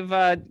town. You've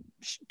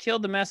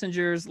killed the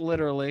messengers,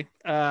 literally.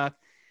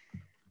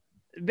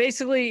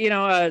 Basically,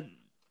 so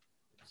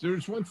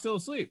there's one still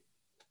asleep.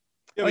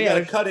 Yeah, we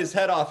gotta cut his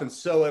head off and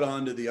sew it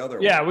onto the other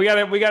one. Yeah, we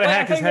gotta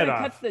hack his head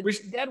off. Cut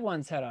the dead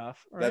one's head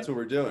off. Right? That's what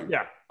we're doing.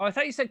 Yeah. Oh, I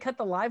thought you said cut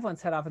the live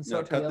one's head off and sew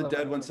it to cut the the other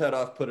dead one's head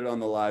off, put it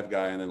on the live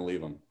guy, and then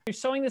leave him. You're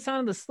sewing this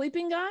on the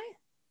sleeping guy?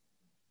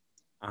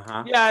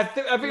 Yeah,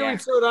 I figure we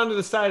throw it onto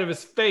the side of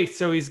his face,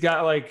 so he's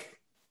got like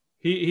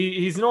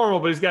he's normal,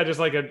 but he's got just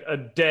like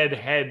a dead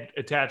head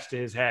attached to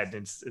his head.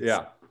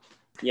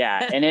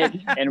 Yeah,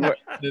 and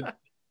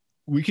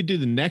we could do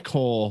the neck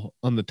hole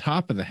on the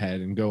top of the head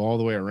and go all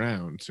the way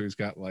around. So he's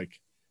got like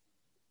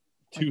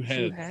two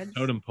heads,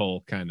 totem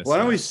pole kind of. Why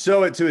don't we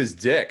sew it to his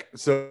dick?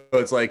 So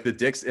it's like the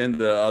dick's in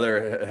the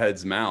other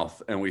head's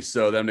mouth, and we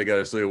sew them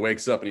together. So he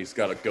wakes up and he's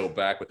got to go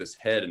back with his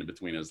head in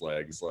between his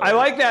legs. I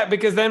like that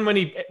because then when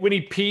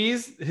he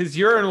pees, his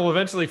urine will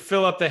eventually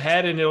fill up the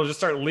head, and it'll just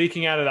start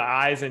leaking out of the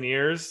eyes and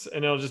ears,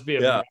 and it'll just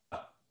be I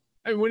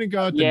wouldn't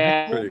go.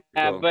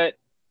 But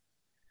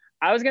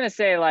I was gonna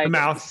say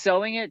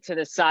sewing it to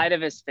the side of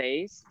his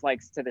face,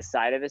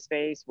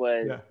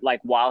 was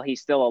like while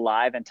he's still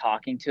alive and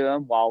talking to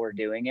him while we're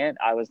doing it.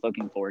 I was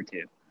looking forward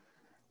to.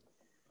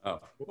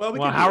 Oh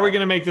well, how are we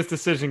gonna make this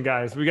decision,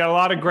 guys? We got a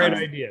lot of great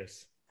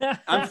ideas.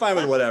 I'm fine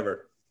with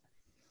whatever.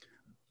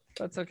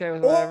 That's okay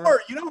with whatever.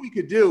 Or what we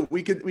could do?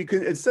 We could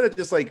instead of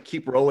just like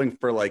keep rolling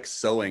for like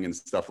sewing and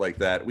stuff like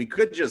that, we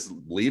could just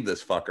leave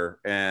this fucker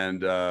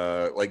and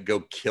like go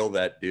kill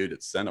that dude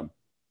that sent him.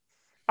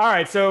 All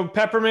right, so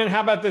Peppermint, how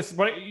about this?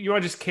 You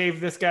want to just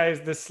cave this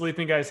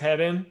sleeping guy's head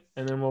in,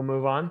 and then we'll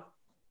move on?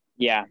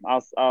 Yeah,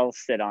 I'll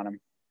sit on him.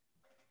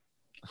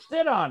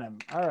 Sit on him.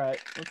 All right,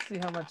 let's see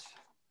how much.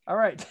 All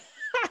right,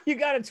 you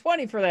got a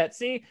 20 for that.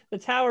 See, the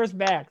tower's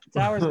back. The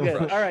tower's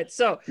good. All right,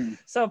 so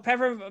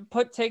Peppermint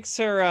takes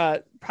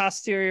her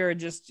posterior and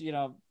just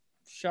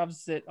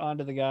shoves it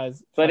onto the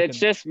guy's. But it's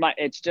just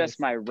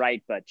my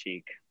right butt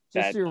cheek.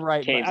 Just your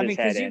right butt. I mean,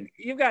 because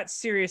you've got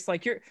serious,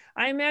 like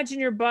I imagine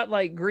your butt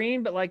like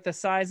green, but like the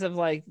size of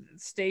like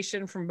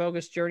Station from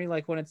Bogus Journey,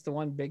 like when it's the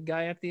one big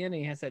guy at the end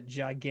and he has that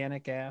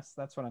gigantic ass.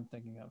 That's what I'm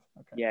thinking of.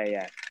 Okay.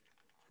 Yeah.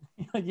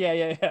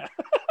 Yeah.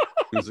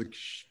 He's like,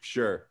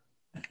 sure.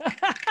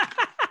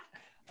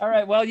 All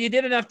right. Well, you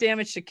did enough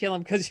damage to kill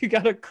him because you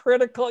got a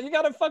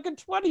fucking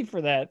 20 for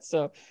that.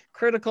 So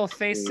critical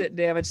face hit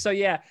damage. So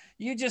yeah,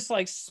 you just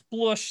like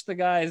splush the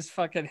guy's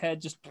fucking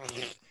head just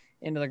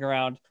into the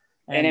ground.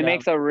 And it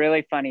makes a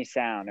really funny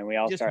sound, and we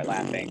all start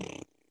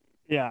laughing.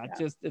 Yeah,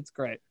 it's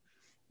great.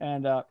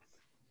 And the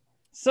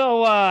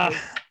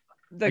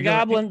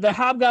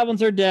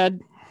hobgoblins are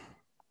dead.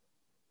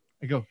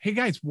 I go, hey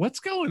guys, what's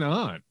going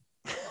on?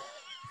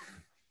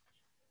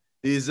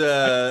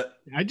 I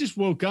just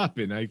woke up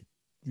and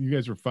you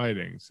guys were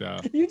fighting. So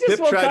you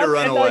just Pip tried to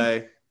run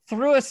away,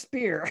 threw a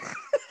spear,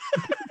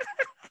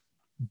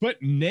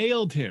 but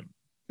nailed him.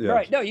 Yeah.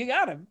 Right. No, you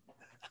got him.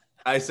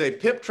 I say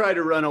Pip tried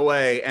to run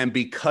away, and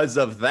because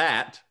of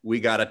that,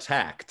 we got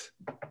attacked.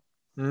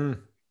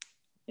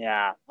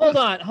 Yeah. Hold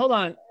on.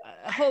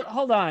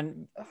 Hold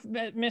on,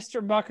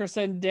 Mr.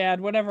 Buckerson, Dad,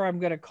 whatever I'm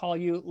gonna call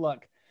you.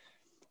 Look,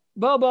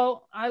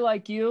 Bobo, I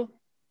like you,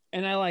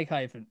 and I like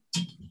Hyphen,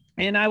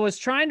 and I was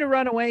trying to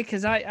run away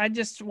because I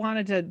just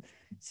wanted to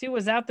see what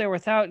was out there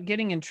without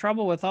getting in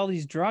trouble with all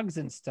these drugs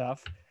and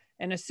stuff.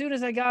 And as soon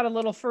as I got a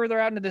little further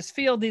out into this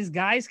field, these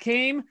guys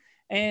came.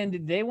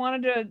 And they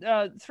wanted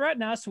to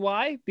threaten us.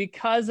 Why?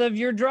 Because of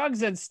your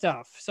drugs and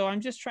stuff. So I'm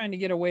just trying to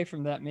get away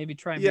from that. Maybe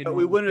try and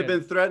we wouldn't have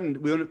been threatened.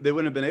 They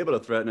wouldn't have been able to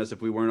threaten us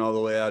if we weren't all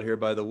the way out here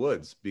by the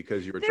woods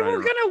because you were trying to. They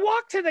were going to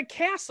walk to the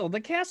castle.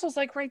 The castle's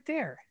like right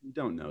there. You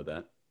don't know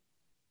that.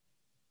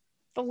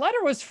 The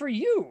letter was for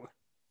you.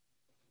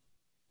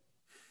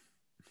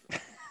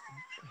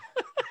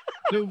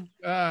 So,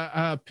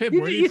 Pip,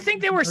 do you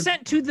think they were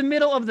sent to the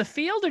middle of the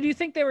field, or do you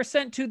think they were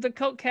sent to the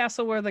Coke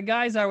Castle where the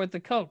guys are with the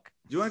Coke?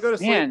 Do you want to go to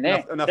sleep? Man,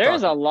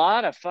 there's a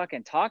lot of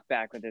fucking talk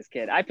back with this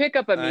kid. I pick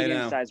up a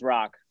medium-sized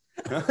rock.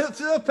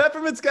 So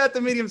Peppermint's got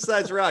the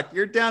medium-sized rock.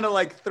 You're down to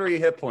like 3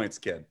 hit points,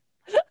 kid.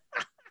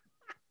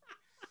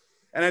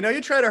 And I know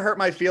you try to hurt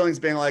my feelings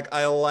being like,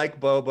 I like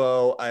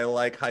Bobo, I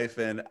like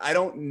Hyphen. I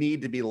don't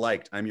need to be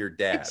liked. I'm your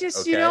dad. It's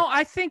just, okay?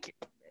 I think,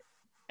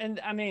 and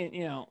I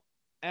mean,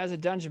 as a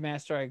dungeon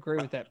master, I agree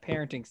with that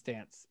parenting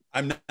stance.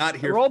 I'm not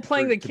here role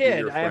playing the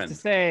kid. I have to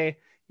say,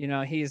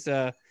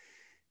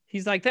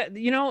 he's like that.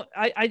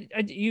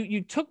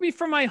 You took me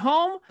from my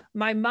home.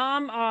 My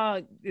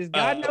mom is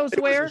God knows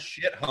where. Was a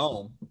shit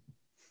home.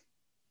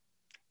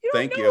 You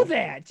don't know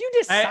that. You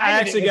decided. I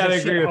actually got to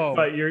agree with home.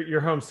 But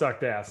your home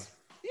sucked ass.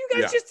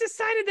 You guys just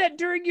decided that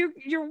during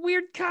your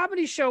weird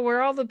comedy show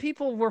where all the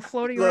people were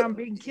floating around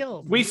being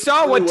killed. We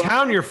saw what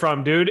town you're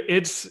from, dude.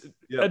 It's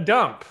a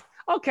dump.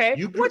 Okay.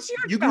 You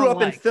grew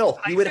up in filth.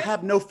 You would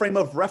have no frame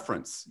of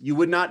reference. You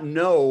would not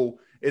know.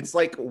 It's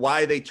like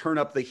why they turn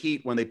up the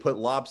heat when they put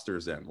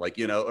lobsters in, like,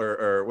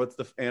 or what's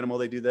the animal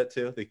they do that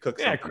to? They cook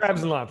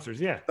crabs and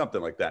lobsters,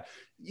 something like that.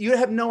 You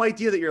have no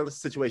idea that your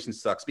situation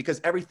sucks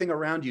because everything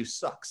around you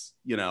sucks.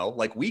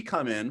 Like we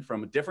come in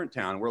from a different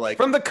town. We're like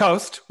from the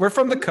coast. We're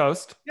from the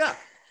coast. Yeah,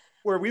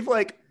 where we've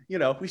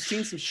we've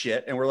seen some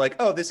shit and we're like,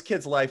 oh, this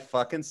kid's life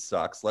fucking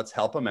sucks. Let's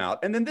help him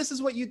out. And then this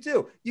is what you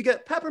do. You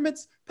get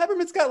Peppermint's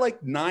got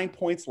like 9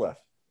 points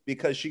left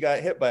because she got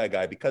hit by a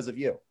guy because of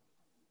you.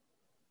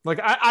 Like,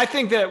 I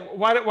think that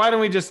why don't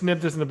we just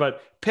nip this in the bud?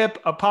 Pip,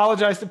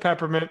 apologize to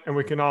Peppermint and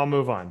we can all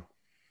move on.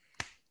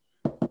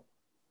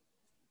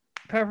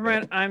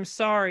 Peppermint, I'm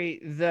sorry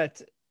that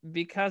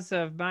because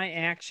of my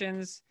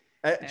actions.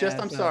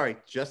 I'm sorry.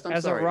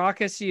 As a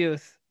raucous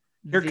youth.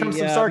 Here comes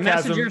some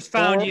sarcasm. Messengers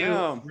found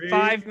you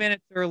 5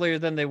 minutes earlier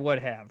than they would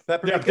have.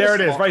 Peppermint, there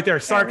it is, right there.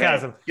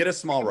 Sarcasm. Get a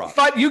small rock.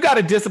 But you got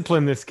to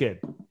discipline this kid.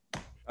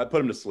 I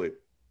put him to sleep.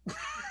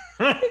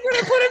 You're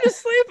gonna put him to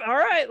sleep. All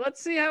right,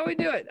 let's see how we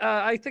do it.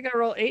 I think I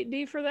roll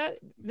 8D for that.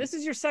 This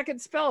is your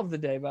second spell of the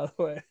day, by the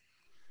way.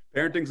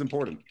 Parenting's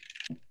important.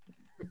 All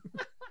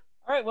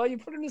right, well, you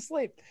put him to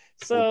sleep.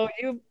 So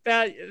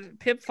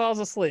Pip falls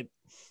asleep.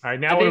 All right,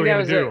 now what are we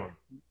gonna do?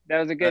 That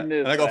was a good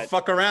move. And I go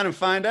fuck around and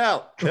find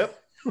out. Pip.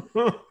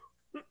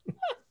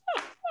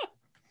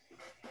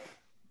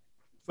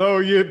 So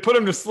you put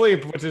him to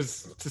sleep, which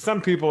is to some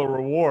people a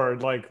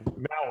reward. Like,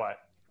 now what?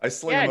 I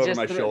sling him over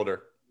my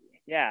shoulder.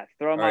 Yeah,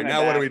 throw him on. All right, now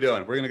back. what are we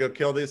doing? We're gonna go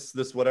kill this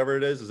whatever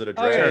it is. Is it a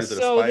dragon? Is it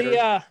a spider?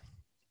 So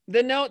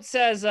the note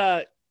says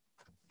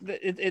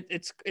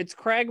it's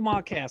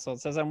Cragmaw Castle.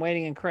 It says I'm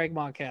waiting in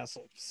Cragmaw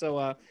Castle.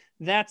 So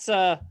that's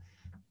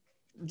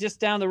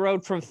just down the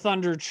road from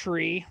Thunder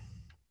Tree.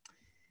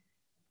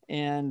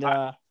 And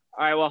all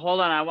right, well, hold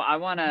on. I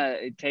want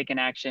to take an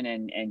action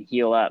and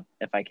heal up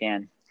if I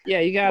can. Yeah,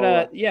 you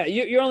gotta. Yeah,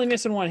 you're only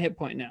missing 1 hit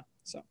point now.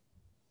 So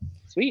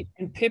sweet.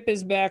 And Pip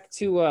is back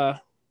to.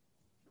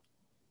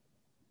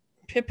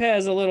 Pip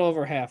has a little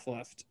over half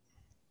left.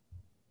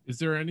 Is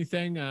there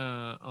anything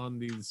on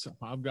these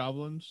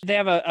hobgoblins? They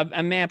have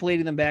a map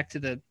leading them back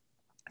to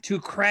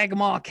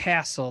Cragmaw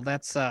Castle.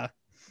 That's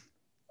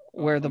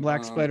where the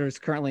Black Spider is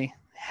currently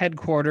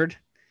headquartered.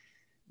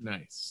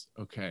 Nice.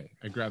 Okay,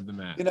 I grabbed the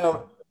map.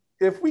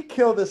 If we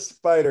kill this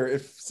spider,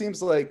 it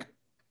seems like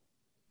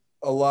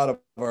a lot of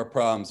our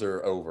problems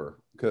are over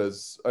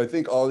because I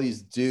think all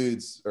these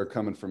dudes are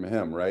coming from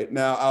him right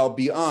now. I'll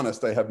be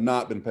honest, I have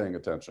not been paying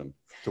attention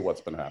to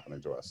what's been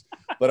happening to us,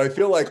 but I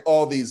feel like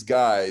all these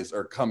guys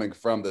are coming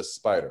from this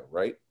spider,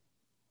 right?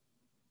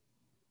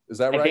 Is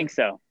that right? I think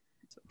so.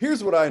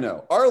 Here's what I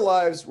know. Our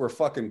lives were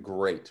fucking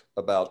great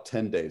about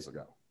 10 days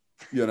ago.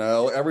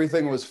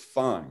 Everything was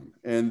fine.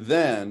 And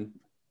then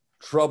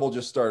trouble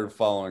just started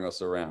following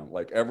us around.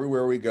 Like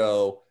everywhere we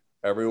go,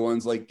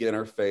 everyone's like in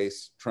our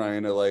face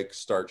trying to like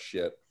start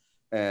shit.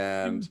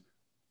 And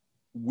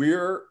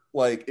we're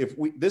like,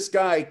 this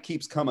guy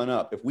keeps coming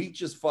up, if we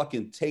just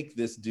fucking take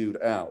this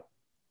dude out,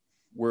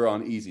 we're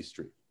on easy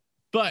street.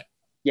 But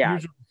Yeah.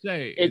 Here's what I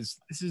say is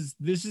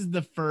this is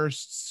the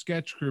first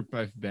sketch group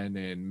I've been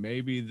in.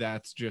 Maybe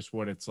that's just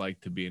what it's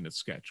like to be in a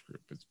sketch group.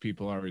 It's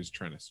people are always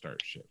trying to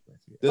start shit with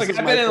you. Like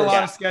I've been in a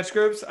lot of sketch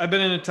groups. I've been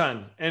in a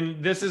ton.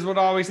 And this is what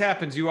always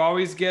happens. You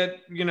always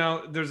get,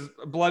 there's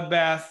a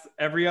bloodbath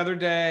every other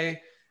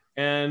day,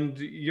 and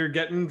you're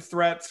getting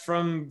threats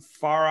from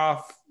far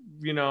off,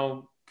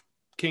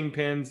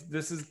 kingpins.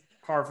 This is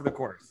par for the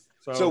course.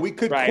 So we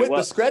could quit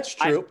the sketch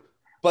troupe,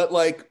 but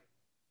like,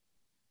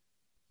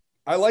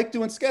 I like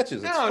doing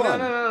sketches. It's fun.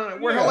 No.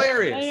 We're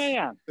hilarious.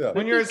 Yeah.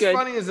 When you're as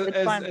funny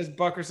as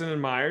Buckerson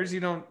and Meyers, you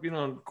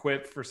don't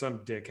quit for some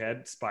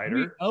dickhead spider.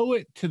 We owe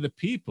it to the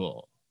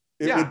people.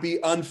 It would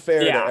be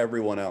unfair to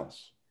everyone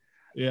else.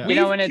 Yeah.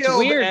 And it's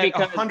weird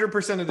because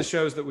 100% of the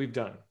shows that we've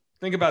done.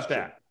 Think about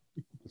that.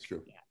 That's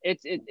true.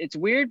 It's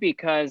weird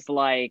because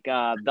like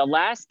the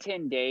last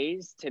 10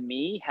 days to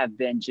me have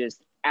been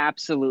just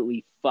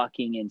absolutely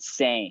fucking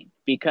insane,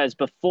 because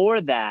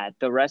before that,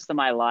 the rest of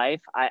my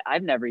life,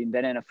 I've never even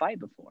been in a fight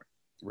before.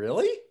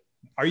 Really?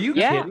 Are you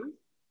kidding?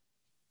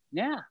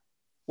 Yeah.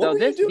 So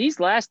these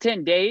last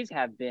 10 days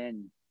have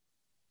been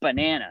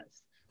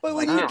bananas. But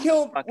when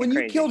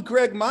you killed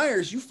Greg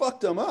Myers, you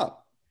fucked him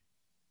up.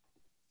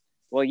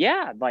 Well,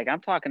 yeah, like I'm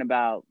talking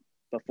about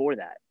before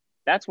that.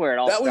 That's where it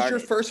all started. That was your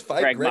first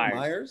fight, Greg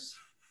Myers?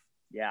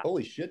 Yeah.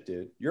 Holy shit,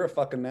 dude. You're a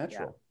fucking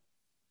natural.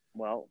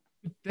 Yeah. Well,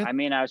 I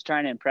mean, I was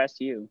trying to impress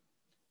you.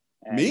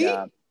 And, me?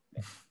 Yeah.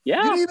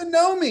 You didn't even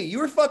know me. You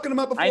were fucking him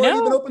up before I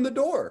even opened the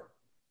door.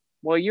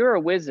 Well, you're a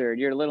wizard.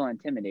 You're a little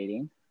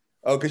intimidating.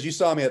 Oh, because you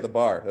saw me at the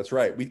bar. That's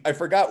right. I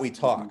forgot we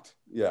talked.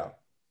 Yeah.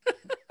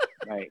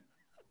 Right.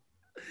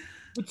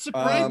 What's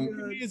surprising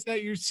to me is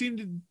that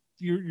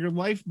your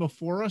life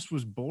before us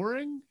was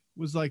boring,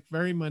 was like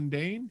very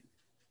mundane.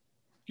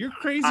 You're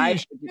crazy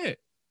as shit.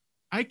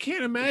 I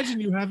can't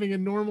imagine you having a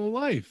normal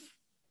life.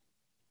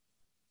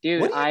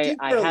 Dude, I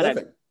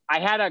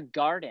had a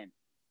garden.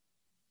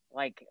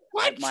 Like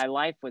my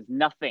life was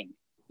nothing.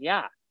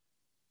 Yeah.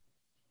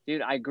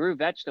 Dude, I grew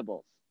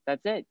vegetables.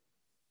 That's it.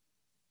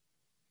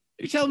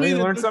 You tell me you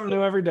learn something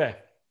new every day.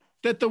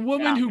 That the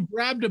woman who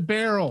grabbed a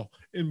barrel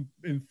and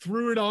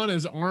threw it on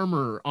as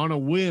armor on a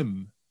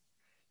whim.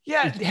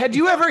 Yeah.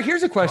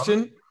 Here's a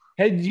question.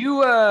 Had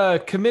you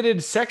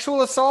committed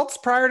sexual assaults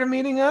prior to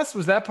meeting us?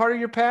 Was that part of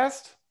your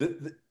past?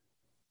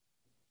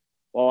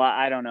 Well,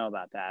 I don't know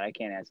about that. I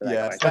can't answer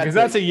that question. Because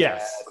that's a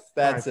yes.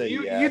 That's a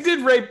yes. You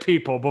did rape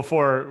people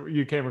before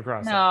you came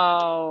across them.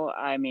 No,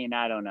 I mean,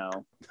 I don't know.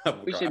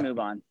 We should move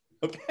on.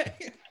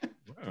 Okay.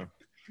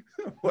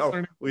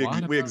 Well,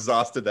 we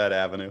exhausted that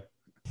avenue.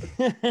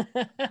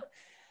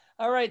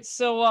 All right.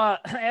 So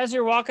as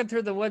you're walking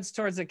through the woods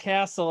towards the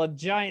castle, a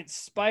giant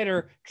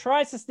spider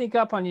tries to sneak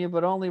up on you,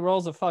 but only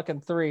rolls a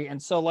fucking 3.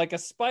 And so like a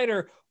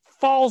spider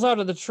falls out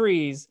of the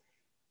trees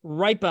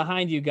right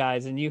behind you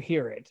guys, and you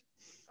hear it.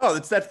 Oh,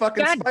 it's that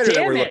fucking spider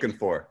that we're looking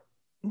for.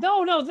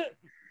 No.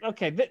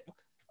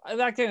 I'm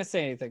not going to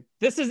say anything.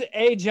 This is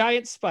a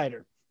giant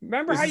spider.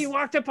 Remember how you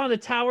walked up on the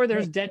tower?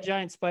 There's dead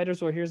giant spiders.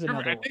 Well, here's another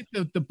one. I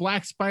think the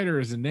black spider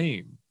is a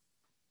name.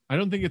 I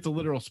don't think it's a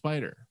literal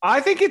spider. I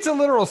think it's a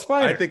literal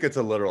spider. I think it's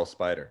a literal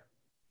spider.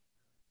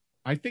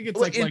 I think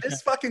it's in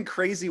this fucking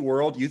crazy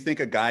world, you think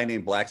a guy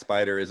named Black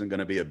Spider isn't going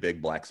to be a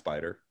big black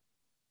spider?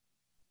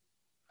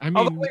 I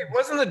mean, wait,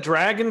 wasn't the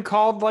dragon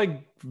called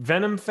like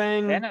Venom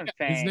Fang? Venom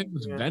Fang. His name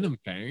was Venom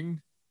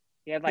Fang.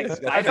 He had, like,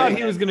 I thought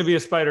he was going to be a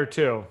spider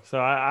too, so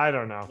I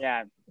don't know.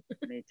 Yeah,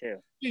 me too.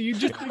 Yeah, you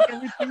just think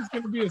everything's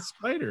going to be a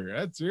spider.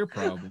 That's your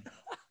problem.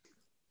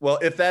 Well,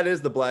 if that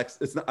is the black,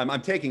 it's not.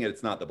 I'm taking it.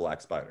 It's not the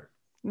black spider.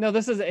 No,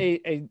 this is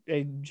a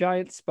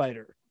giant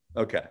spider.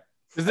 Okay.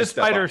 Does this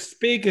spider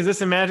speak? Is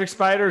this a magic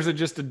spider, or is it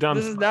just a dumb?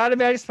 This is not a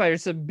magic spider.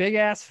 It's a big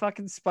ass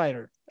fucking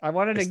spider. I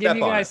wanted to give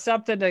you guys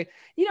something to,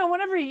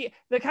 whenever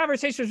the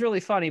conversation was really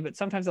funny, but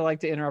sometimes I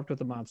like to interrupt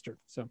with a monster.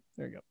 So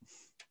there you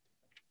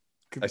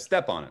go. I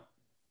step on it.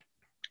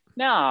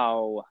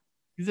 No.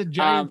 He's a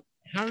giant.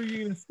 How are you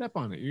going to step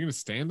on it? You're going to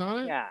stand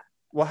on it? Yeah.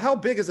 Well, how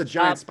big is a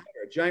giant spider?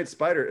 A giant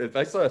spider. If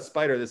I saw a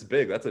spider this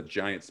big, that's a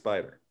giant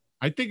spider.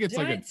 I think it's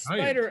giant like a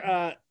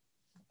spider.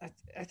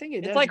 I think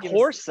it's like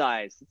horse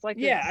size. It's like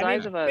the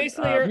size of a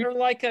basically, or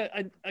like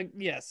a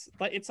yes,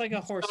 like it's like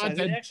a horse size.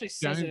 It actually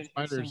says it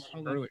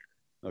earlier.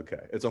 Okay,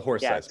 it's a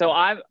horse size. So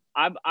I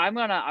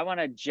want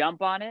to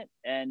jump on it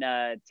and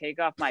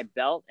take off my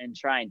belt and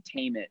try and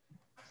tame it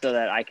so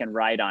that I can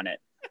ride on it.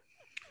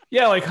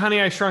 Yeah, like Honey,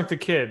 I Shrunk the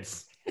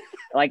Kids.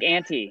 Like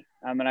Auntie.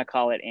 I'm gonna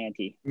call it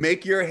Auntie.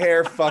 Make your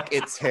hair fuck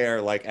its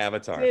hair like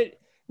Avatar.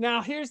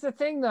 Now, here's the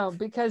thing, though,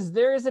 because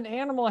there is an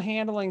animal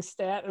handling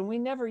stat, and we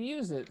never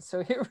use it.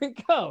 So here we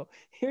go.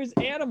 Here's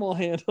animal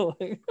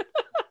handling.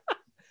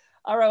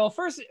 All right. Well,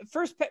 first,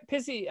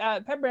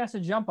 Pepper has to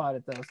jump on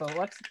it, though. So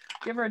let's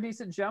give her a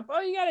decent jump. Oh,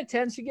 you got a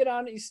 10. So you get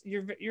on it.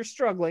 You're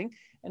struggling,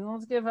 and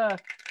let's give an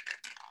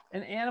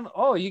animal.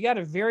 Oh, you got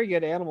a very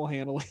good animal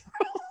handling.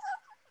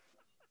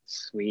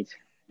 Sweet.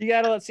 You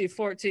got to, let's see,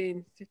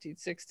 14, 15,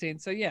 16.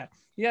 So yeah,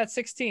 you got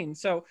 16.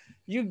 So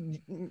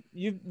you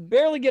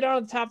barely get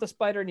on the top of the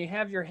spider, and you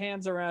have your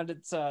hands around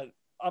its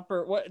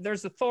upper. What?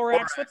 There's the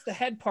thorax. What's the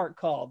head part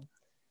called?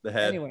 The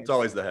head. Anyways. It's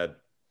always the head.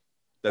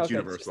 That's okay,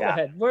 universal. The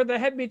head. Where the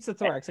head meets the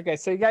thorax. Okay,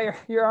 so you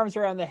got your arms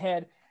around the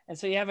head, and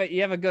so you have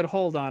a good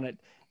hold on it.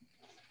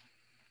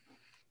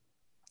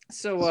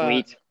 So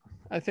sweet.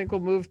 I think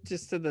we'll move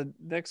just to the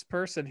next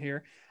person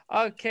here.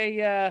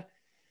 Okay.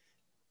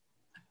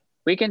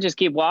 We can just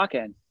keep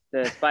walking.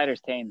 The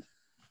spider's tamed.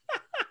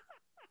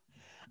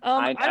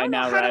 I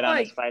now ride on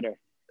a spider.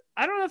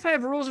 I don't know if I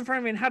have rules in front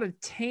of me on how to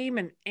tame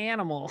an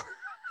animal,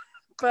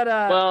 but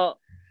well,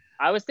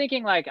 I was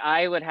thinking like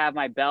I would have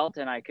my belt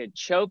and I could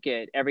choke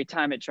it every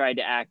time it tried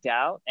to act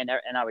out, and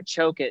I would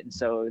choke it, and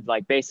so it would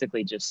like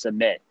basically just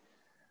submit.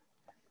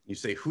 You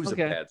say, "Who's a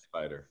bad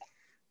spider?"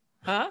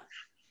 Huh?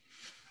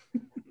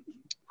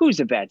 Who's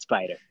a bad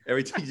spider?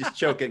 Every time you just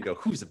choke it and go,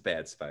 "Who's a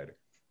bad spider?"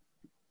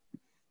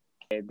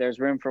 Okay, there's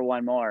room for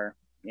one more.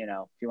 You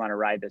know, if you want to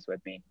ride this with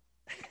me.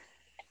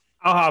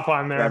 I'll hop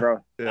on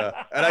there.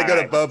 Yeah. And I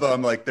go to Bobo.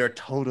 I'm like, they're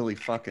totally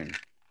fucking.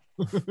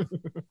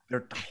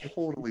 They're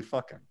totally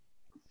fucking.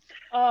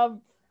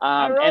 And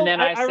then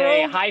I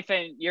say,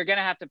 Hyphen, you're going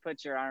to have to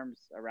put your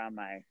arms around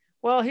my.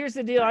 Well, here's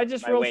the deal. I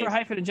just rolled for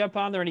Hyphen to jump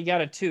on there and he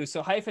got a 2.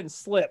 So Hyphen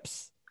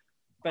slips.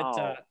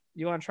 But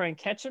you want to try and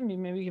catch him?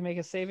 Maybe you can make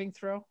a saving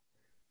throw?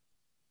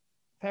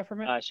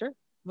 Peppermint? Sure.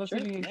 Let's see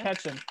if you can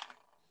catch him.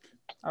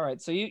 All right.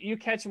 So you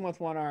catch him with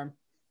one arm.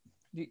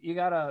 You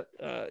got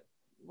a.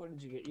 What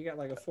did you get? You got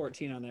like a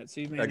 14 on that.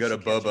 So I go to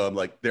Bobo. I'm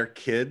like, their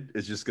kid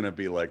is just gonna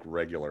be like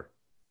regular.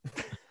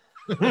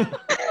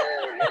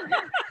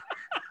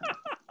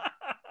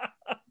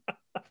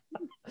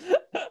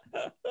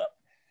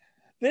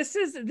 This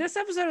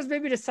episode has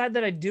made me decide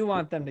that I do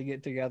want them to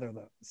get together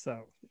though.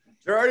 So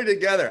they're already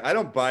together. I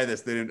don't buy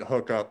this. They didn't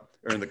hook up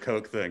or in the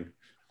Coke thing.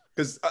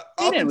 Because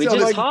we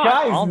just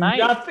talked all night.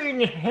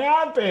 Nothing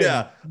happened.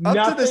 Yeah,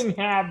 nothing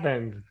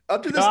happened.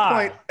 Up to this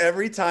point,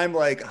 every time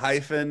like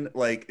Hyphen,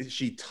 like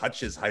she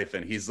touches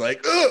Hyphen, he's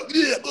like,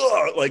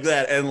 like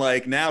that, and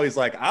like now he's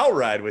like, I'll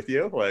ride with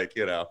you, like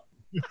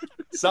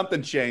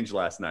something changed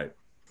last night.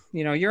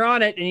 You're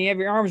on it and you have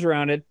your arms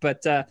around it,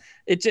 but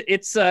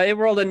it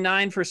rolled a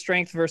 9 for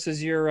strength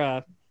versus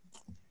your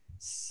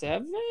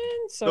 7,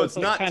 so it's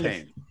like not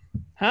tamed.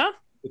 Huh?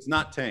 It's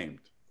not tamed.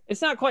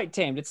 It's not quite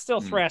tamed. It's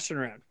still thrashing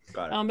around.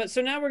 But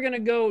so now we're gonna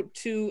go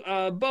to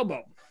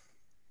Bobo.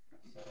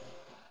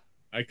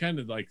 I kind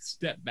of like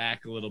step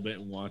back a little bit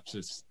and watch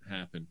this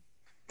happen.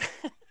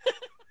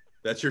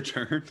 That's your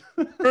turn.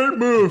 Great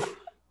move.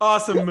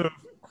 Awesome move.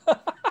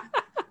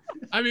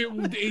 I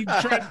mean,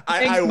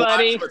 I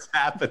watch what's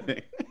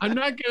happening. I'm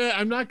not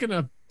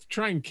gonna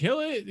try and kill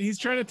it. He's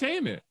trying to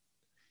tame it.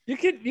 You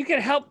could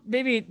help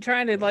maybe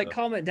trying to like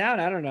calm it down.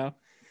 I don't know.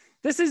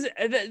 This is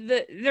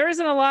there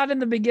isn't a lot in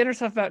the beginner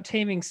stuff about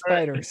taming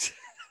spiders.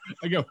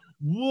 I go,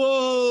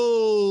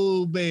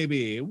 whoa,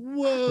 baby,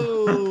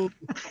 whoa,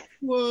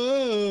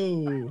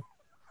 whoa,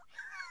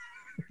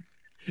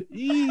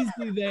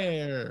 easy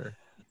there.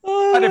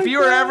 But if you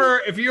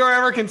were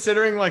ever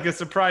considering like a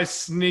surprise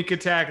sneak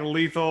attack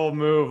lethal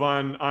move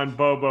on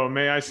Bobo,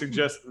 may I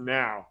suggest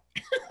now?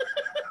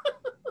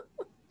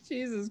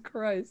 Jesus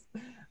Christ!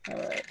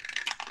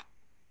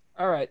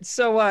 All right.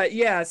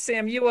 So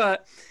Sam,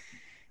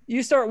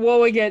 you start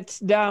wowing it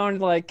down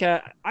like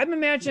I'm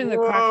imagining the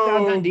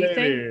Crocodile Dundee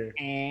thing,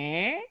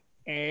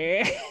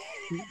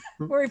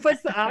 where he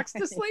puts the ox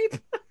to sleep.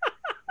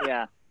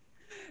 Yeah.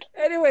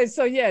 Anyway,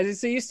 so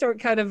you start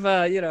kind of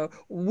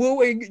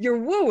wooing. You're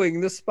wooing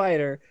the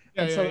spider,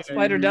 the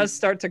spider does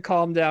start to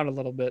calm down a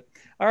little bit.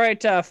 All right,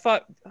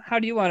 Futt, how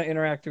do you want to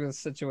interact with this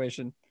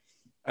situation?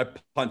 I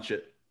punch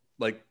it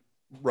like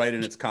right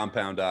in its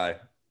compound eye,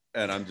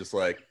 and I'm just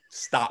like,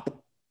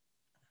 stop.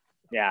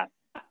 Yeah.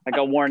 Like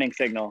a warning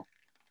signal.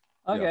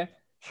 Okay.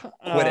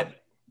 Quit it.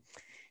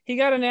 He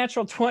got a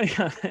natural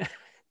 20 on it.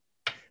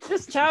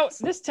 This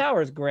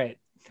tower is great.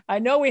 I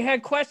know we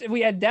had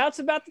doubts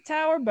about the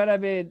tower, but I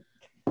mean,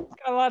 it's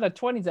got a lot of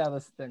 20s out of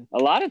this thing. A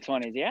lot of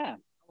 20s, yeah.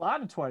 A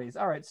lot of 20s.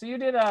 All right, so you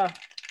did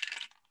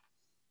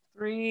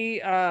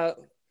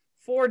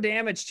 4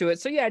 damage to it.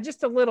 So yeah,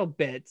 just a little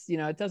bit.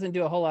 It doesn't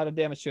do a whole lot of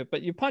damage to it,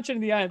 but you punch it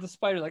in the eye of the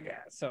spider like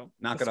so.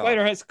 The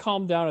spider has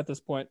calmed down at this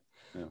point.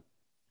 Yeah.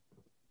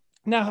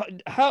 Now,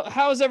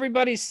 how's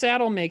everybody's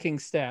saddle making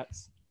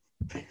stats?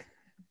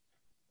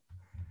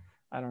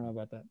 I don't know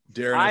about that.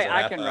 Darren,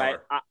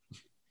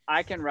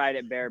 I can ride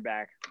it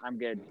bareback. I'm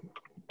good.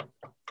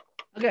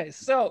 Okay,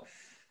 so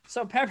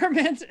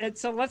Peppermint.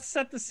 So let's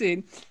set the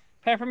scene.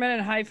 Peppermint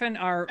and Hyphen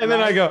are. And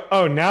then I go,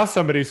 oh, now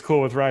somebody's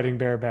cool with riding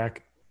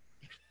bareback.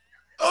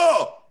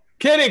 Oh,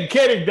 kidding.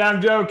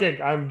 I'm joking.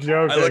 I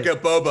look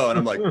at Bobo and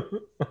I'm like,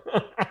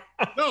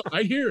 no,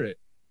 I hear it.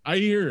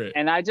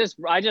 And I just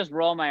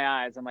roll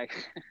my eyes. I'm like,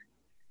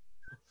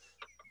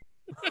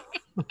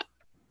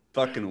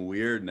 fucking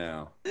weird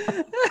now.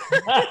 Yeah,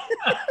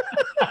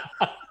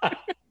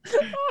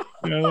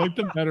 I like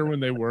them better when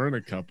they weren't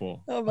a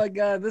couple. Oh my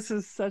god, this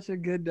is such a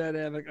good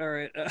dynamic. All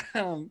right,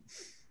 I'm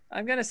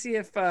gonna see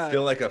if I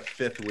feel like a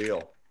fifth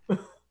wheel.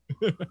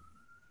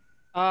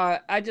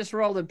 I just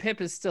rolled and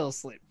Pip is still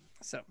asleep,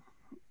 so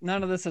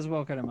none of this has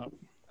woken him up.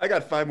 I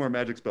got 5 more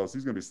magic spells.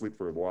 He's gonna be asleep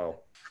for a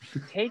while.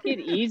 Take it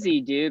easy,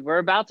 dude. We're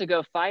about to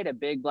go fight a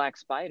big black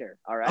spider.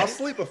 All right. I'll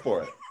sleep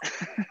before it.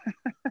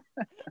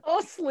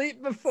 I'll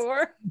sleep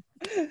before.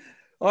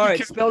 All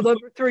right, spell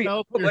number 3.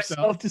 Put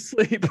myself to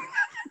sleep.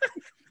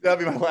 That'll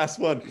be my last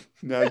one.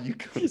 Now you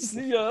go.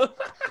 See ya.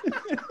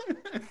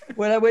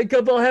 When I wake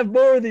up, I'll have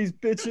more of these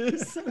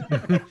bitches.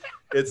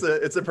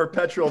 It's a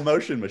perpetual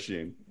motion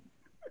machine.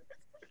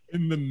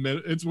 In the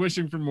middle, it's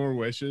wishing for more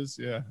wishes.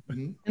 Yeah.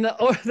 And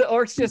the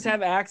orcs just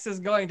have axes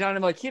going down.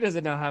 I'm like, he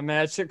doesn't know how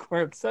magic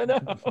works. I know.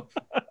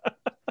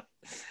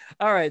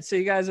 All right, so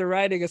you guys are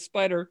riding a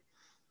spider,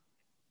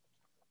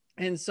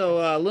 and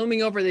so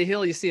looming over the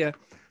hill, you see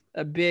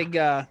a big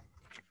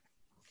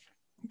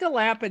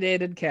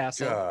dilapidated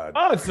castle. God.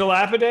 Oh, it's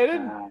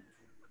dilapidated.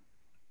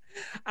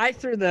 I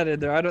threw that in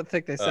there. I don't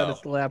think they said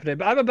it's dilapidated,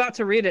 but I'm about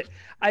to read it.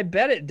 I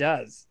bet it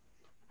does.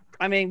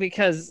 I mean,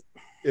 because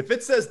if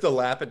it says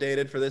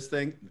dilapidated for this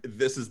thing,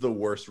 this is the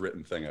worst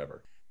written thing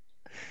ever.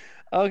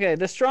 Okay,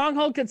 the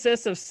stronghold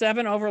consists of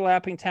 7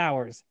 overlapping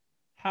towers.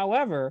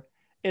 However,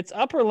 its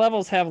upper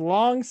levels have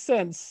long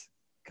since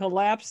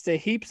collapsed to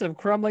heaps of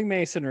crumbling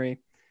masonry.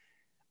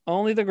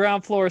 Only the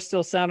ground floor is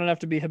still sound enough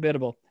to be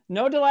habitable.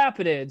 No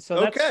dilapidated.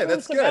 So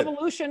that's some good.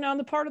 evolution on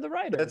the part of the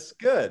writer. That's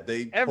good.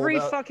 Every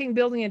fucking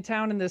building in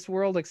town in this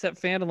world except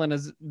Phandalin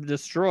is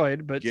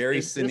destroyed. But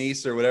Gary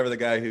Sinise or whatever the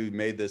guy who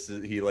made this,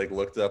 he like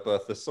looked up a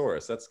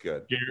thesaurus. That's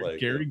good.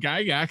 Gary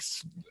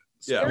Gygax.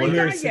 Yeah.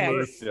 Gary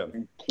Gygax.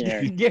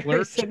 Gary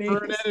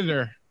Sinise.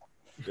 Editor.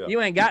 Yeah.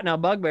 You ain't got no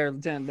bugbear,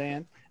 Lieutenant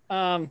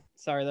Dan.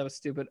 Sorry, that was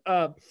stupid.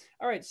 All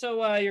right,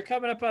 so you're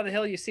coming up on the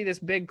hill. You see this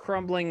big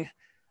crumbling.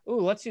 Ooh,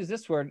 let's use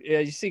this word.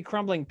 You see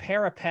crumbling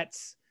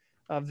parapets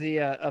of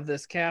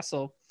this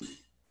castle,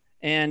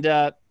 and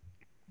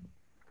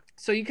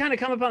so you kind of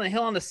come up on the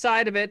hill on the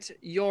side of it.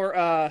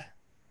 You're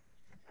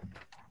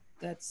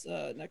that's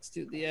next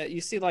to the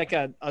you see like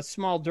a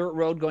small dirt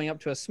road going up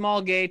to a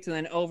small gate, and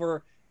then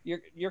over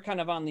you're kind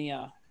of on the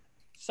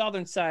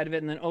southern side of it,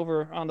 and then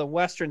over on the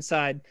western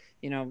side,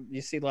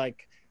 you see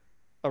like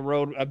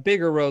a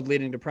bigger road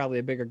leading to probably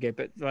a bigger gate.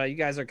 But you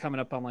guys are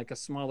coming up on like a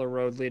smaller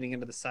road leading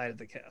into the side of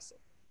the castle.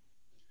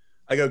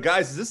 I go,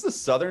 guys, is this the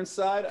southern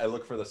side? I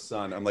look for the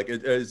sun. I'm like,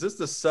 is this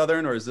the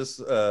southern, or is this,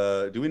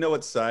 do we know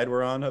what side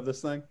we're on of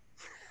this thing?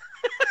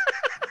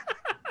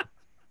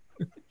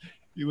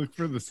 You look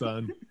for the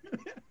sun.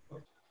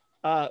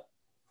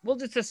 We'll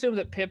just assume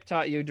that Pip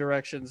taught you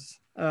directions.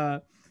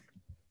 There's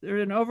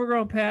an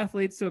overgrown path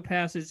leads to a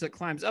passage that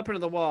climbs up into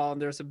the wall,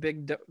 and there's a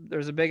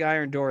big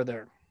iron door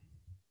there.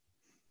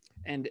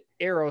 And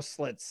arrow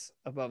slits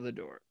above the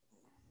door.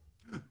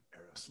 Arrow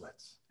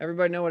slits.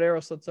 Everybody know what arrow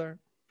slits are?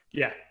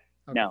 Yeah.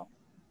 Okay.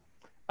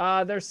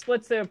 No. There's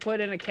slits they have put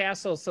in a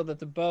castle so that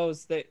the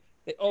bows they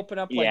open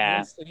up like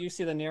this. So you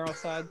see the narrow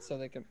side, so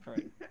they can.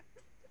 Right.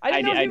 I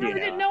didn't know if you really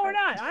didn't know or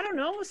not. I don't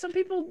know. Some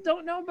people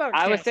don't know about.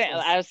 I was saying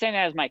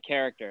that as my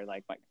character,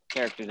 like my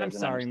character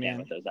doesn't understand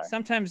what those are.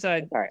 Sometimes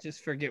I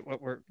just forget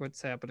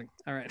what's happening.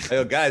 All right. I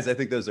go, guys, I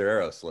think those are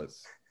arrow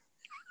slits.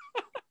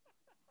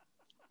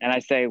 And I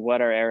say,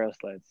 what are arrow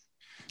slits?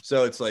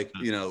 So it's like,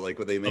 like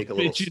when they make a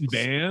little bitchin'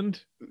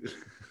 band.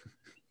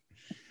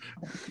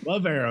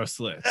 Love arrow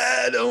slits.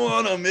 I don't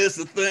want to miss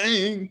a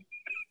thing.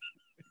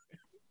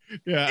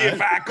 Yeah.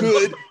 If I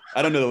could,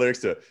 I don't know the lyrics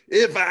to it.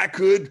 If I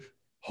could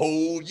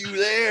hold you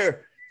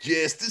there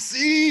just to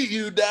see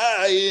you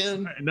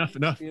dying. Right,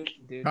 enough.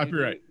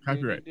 Copyright.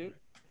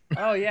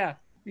 Oh yeah.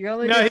 You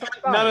only no,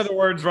 none of the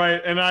words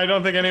right, and I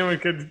don't think anyone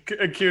could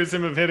accuse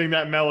him of hitting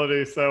that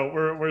melody, so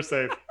we're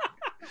safe.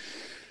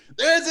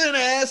 There's an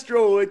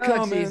asteroid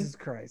coming. Jesus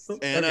Christ.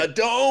 And I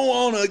don't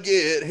want to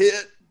get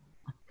hit.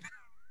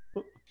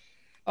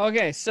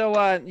 Okay,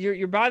 so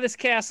you're by this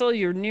castle.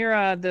 You're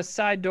near the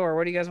side door.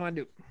 What do you guys want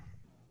to do?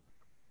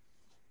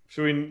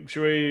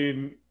 Should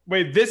we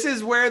wait? This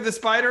is where the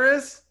spider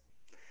is.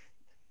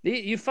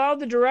 You followed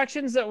the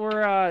directions that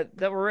were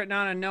written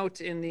on a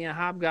note in the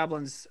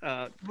hobgoblin's.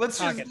 Let's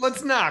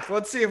knock.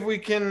 Let's see if we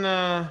can.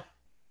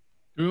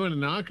 Do we want to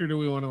knock, or do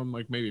we want to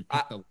like maybe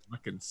pick the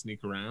lock and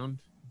sneak around?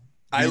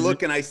 I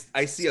look and I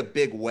see a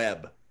big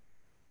web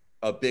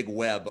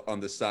on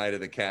the side of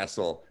the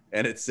castle,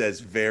 and it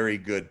says "Very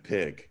good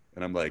pig,"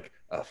 and I'm like,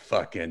 a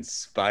fucking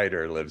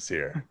spider lives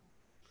here.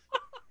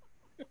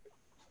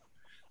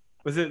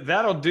 Was it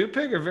That'll Do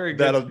Pig or Very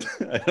Good?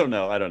 I don't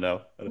know.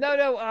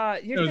 No.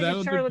 You're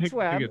thinking Charlotte's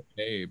Web.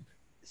 Babe.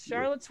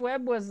 Charlotte's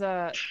Web was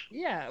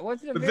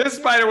What's it? This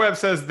spider web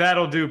says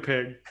 "That'll Do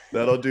Pig."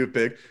 That'll do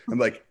pig. I'm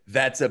like,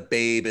 that's a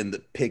Babe in the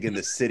Pig in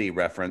the City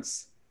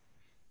reference.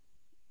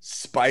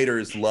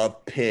 Spiders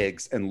love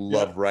pigs and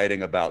love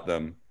writing about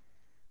them.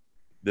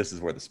 This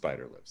is where the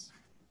spider lives.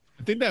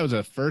 I think that was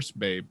a first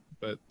Babe,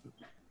 but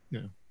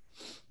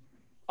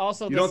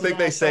Also, you don't think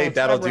they say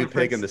 "That'll Do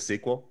Pig" in the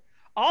sequel?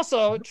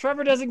 Also,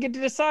 Trevor doesn't get to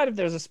decide if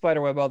there's a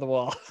spider web on the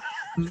wall.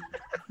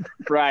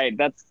 Right.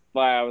 That's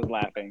why I was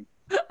laughing.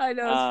 I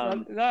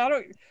know. No, I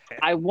don't.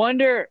 I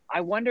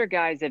wonder,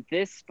 guys, if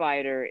this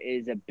spider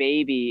is a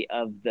baby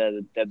of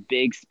the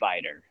big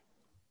spider.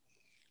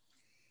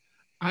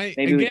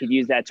 Maybe we could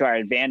use that to our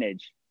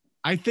advantage.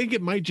 I think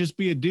it might just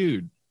be a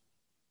dude.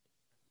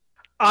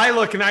 I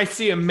look and I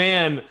see a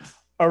man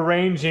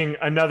arranging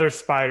another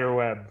spider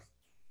web.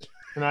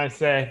 And I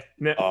say,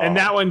 and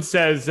that one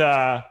says,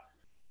 I'm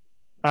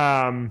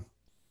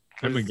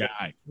a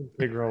guy.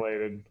 Pig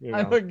related. You know.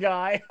 I'm a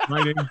guy.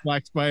 My name's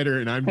Black Spider,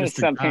 and I'm just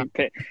something.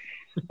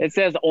 It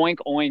says oink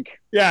oink.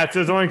 Yeah, it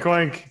says oink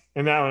oink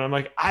in that one. I'm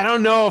like, I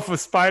don't know if a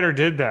spider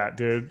did that,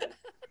 dude.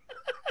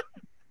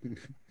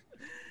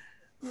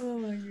 Oh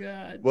my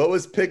god. What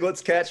was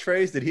Piglet's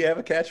catchphrase? Did he have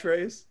a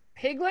catchphrase?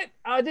 Piglet?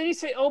 Did he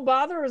say "oh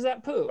bother" or is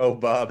that poo? Oh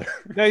bother.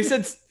 No, he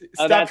said,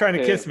 "Stop trying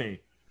to kiss me."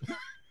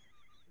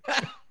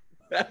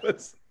 That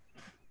was.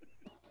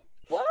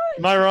 What?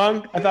 Am I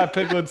wrong? I thought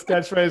Piglet's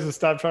catchphrase was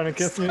 "Stop trying to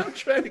kiss me." Stop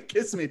trying to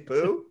kiss me,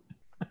 Pooh.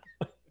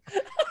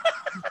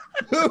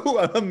 Pooh,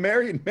 I'm a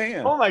married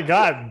man. Oh my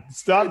god!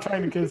 Stop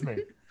trying to kiss me.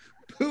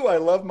 Pooh, I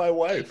love my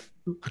wife.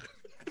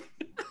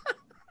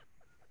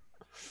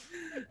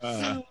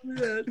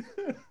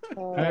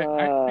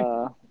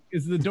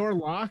 Is the door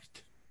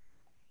locked?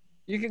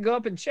 You can go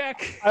up and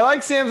check. I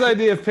like Sam's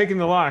idea of picking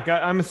the lock.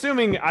 I'm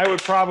assuming I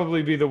would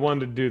probably be the one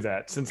to do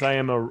that since I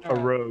am a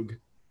rogue.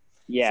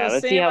 Yeah, So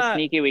let's see how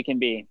sneaky we can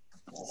be.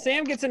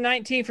 Sam gets a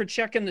 19 for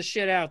checking the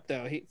shit out,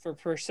 though, for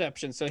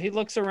perception. So he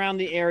looks around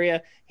the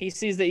area. He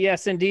sees that,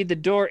 yes, indeed, the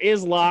door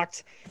is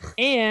locked.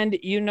 And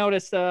you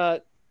notice...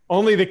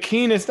 Only the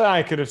keenest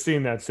eye could have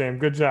seen that, Sam.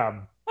 Good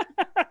job.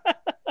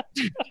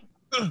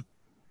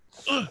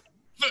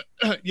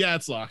 Yeah,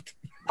 it's locked.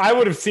 I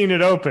would have seen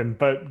it open,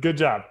 but good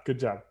job. Good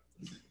job.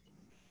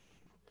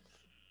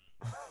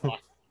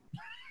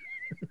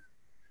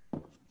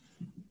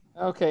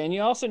 Okay, and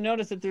you also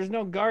notice that there's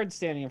no guard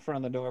standing in front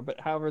of the door, but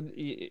however,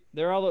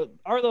 there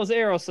are those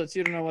arrow slits.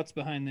 You don't know what's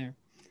behind there.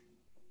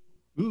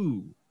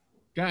 Ooh,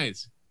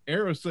 guys,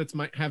 arrow slits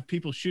might have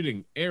people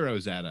shooting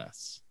arrows at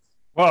us.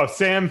 Whoa,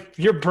 Sam,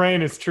 your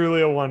brain is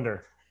truly a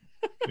wonder.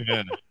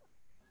 Yeah.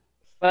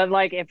 But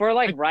like, if we're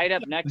like right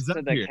up next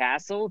to the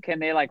castle, can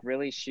they like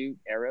really shoot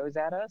arrows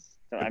at us?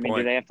 So I mean,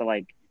 do they have to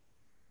like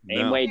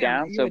aim way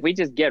down? So if we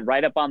just get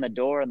right up on the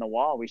door and the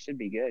wall, we should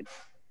be good.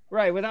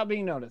 Right, without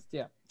being noticed.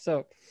 Yeah.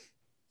 So,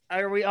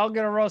 are we all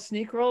gonna roll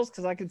sneak rolls?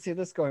 Because I can see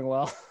this going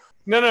well.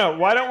 No.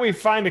 Why don't we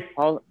find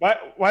why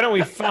don't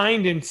we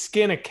find and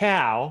skin a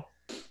cow,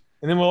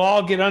 and then we'll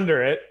all get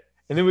under it,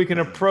 and then we can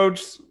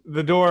approach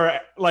the door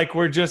like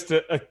we're just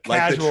a casual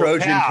like the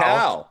Trojan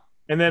cow.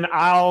 And then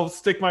I'll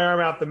stick my arm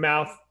out the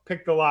mouth,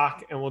 pick the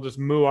lock, and we'll just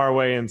moo our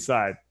way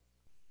inside.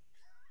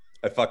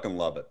 I fucking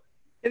love it.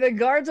 And the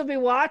guards will be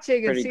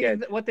watching and see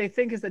good. what they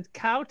think is the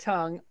cow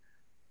tongue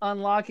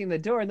unlocking the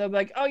door, and they'll be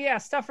like, "Oh yeah,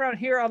 stuff around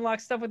here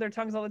unlocks stuff with their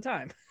tongues all the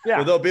time." Yeah,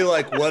 well, they'll be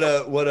like, "What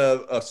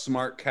a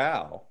smart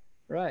cow!"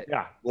 Right.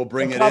 Yeah, we'll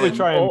bring it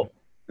in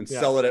and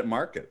sell it at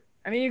market.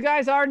 I mean, you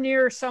guys are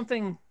near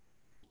something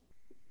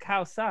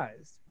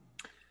cow-sized.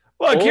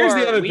 Look, here's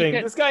the other thing.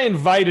 This guy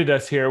invited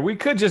us here. We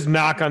could just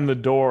knock on the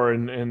door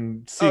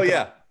and see. Oh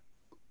yeah,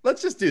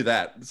 let's just do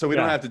that, so we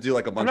don't have to do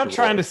like a bunch. I'm not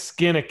trying to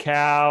skin a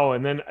cow,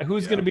 and then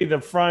who's going to be the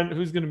front,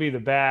 who's going to be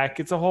the back.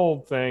 It's a whole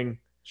thing.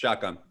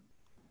 Shotgun.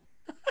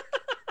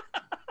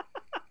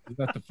 Is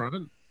that the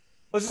front?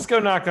 Let's just go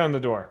knock on the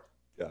door.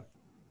 Yeah.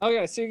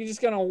 Okay, so you're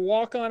just going to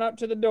walk on up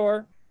to the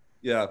door.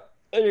 Yeah.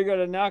 And you're going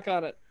to knock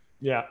on it.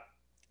 Yeah.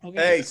 Okay.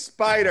 Hey,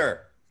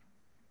 Spider.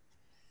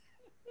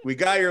 We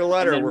got your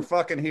letter. We're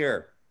fucking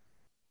here.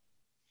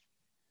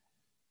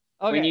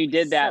 Okay. When you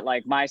did that,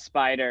 like my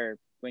spider,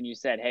 when you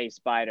said, "Hey,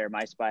 Spider,"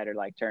 my spider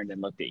like turned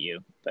and looked at you.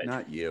 But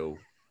not you.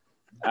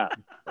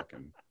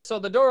 So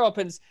the door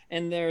opens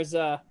and there's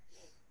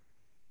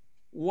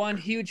one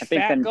huge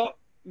fat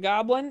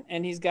goblin,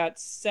 and he's got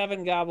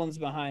 7 goblins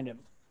behind him.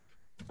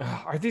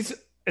 Is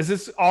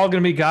this all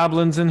going to be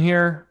goblins in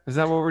here? Is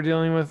that what we're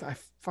dealing with? I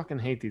fucking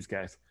hate these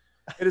guys.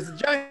 It is a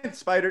giant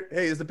spider.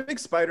 Hey, is the big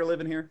spider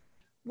living here?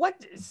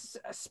 What?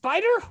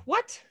 Spider?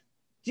 What?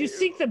 Do you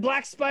seek the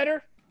black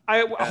spider?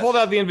 I hold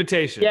out the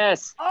invitation.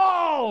 Yes.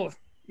 Oh,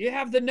 you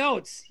have the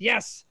notes.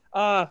 Yes.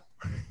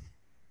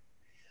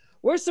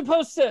 We're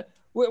supposed to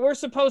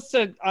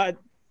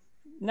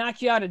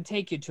knock you out and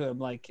take you to him,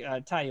 like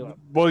tie you up.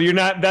 Well, you're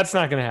not. That's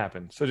not going to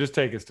happen. So just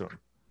take us to him.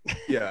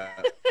 Yeah.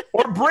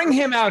 Or bring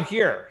him out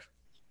here.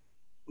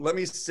 Let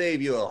me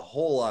save you a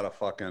whole lot of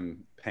fucking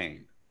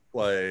pain.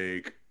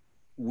 Like,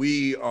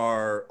 we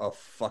are a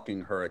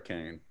fucking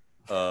hurricane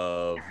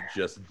of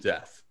just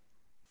death.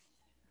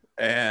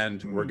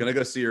 And we're going to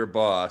go see your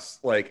boss.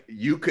 Like,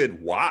 you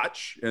could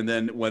watch, and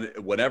then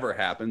whatever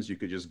happens, you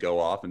could just go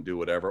off and do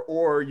whatever.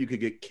 Or you could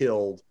get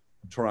killed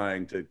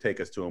trying to take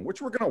us to him,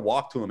 which we're going to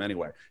walk to him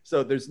anyway.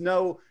 So there's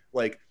no,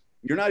 like,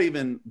 you're not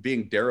even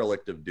being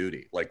derelict of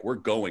duty. Like, we're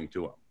going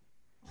to him.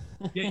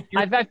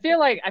 I feel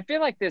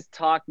like this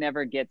talk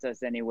never gets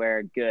us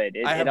anywhere good.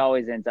 It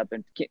always ends up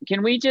in.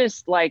 Can we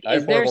just like?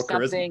 Is there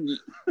something?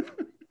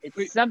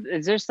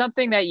 Is there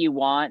something that you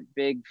want,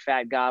 big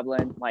fat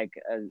goblin, like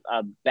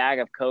a bag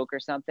of Coke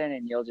or something,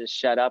 and you'll just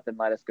shut up and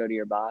let us go to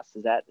your boss?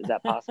 Is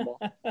that possible?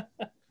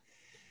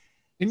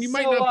 And you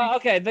might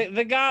not be... okay.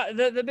 The guy,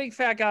 the big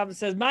fat goblin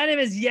says, "My name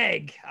is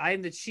Yeg. I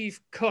am the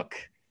chief cook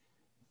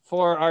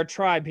for our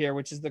tribe here,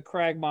 which is the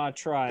Cragmaw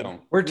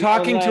tribe." We're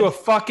talking to a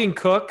fucking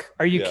cook.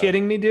 Are you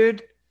kidding me,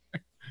 dude?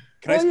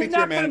 Can I speak to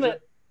your manager?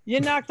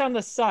 You knocked on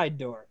the side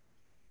door.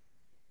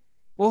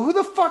 Well, who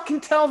the fuck can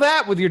tell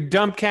that with your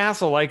dumb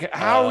castle? Like,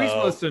 how are we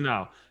supposed to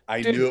know?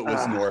 I knew it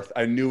was north.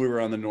 I knew we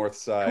were on the north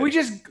side. We're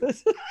just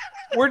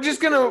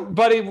gonna,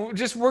 buddy.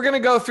 We're gonna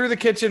go through the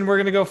kitchen. We're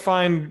gonna go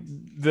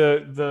find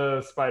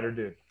the spider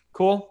dude.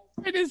 Cool.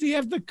 Why does he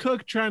have the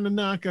cook trying to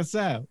knock us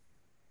out?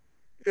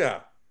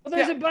 Yeah. Well,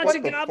 there's a bunch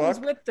of goblins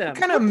with them. What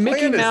kind of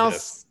Mickey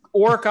Mouse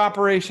orc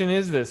operation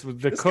is this?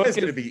 With the cook is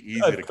gonna be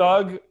easy a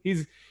thug.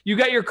 You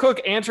got your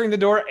cook answering the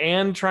door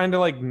and trying to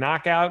like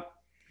knock out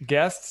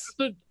guests.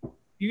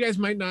 You guys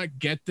might not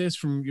get this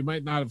from. You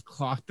might not have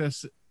clocked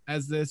this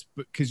as this,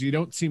 but because you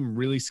don't seem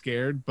really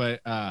scared.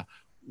 But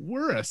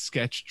we're a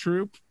sketch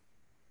troupe.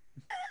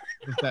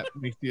 If that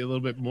makes you a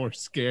little bit more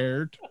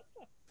scared.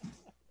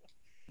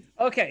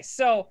 Okay,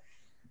 so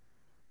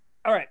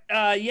all right.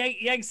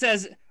 Yeg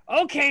says,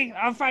 "Okay,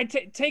 I'm fine.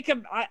 Take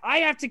him. I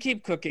have to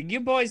keep cooking.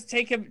 You boys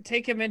take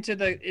him into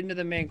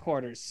the main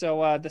quarters."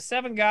 So the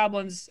 7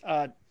 goblins,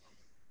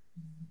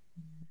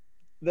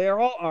 they are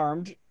all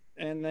armed,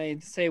 and they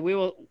say,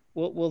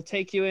 "We'll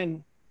take you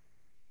in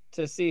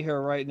to see her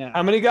right now."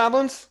 How many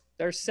goblins?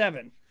 There's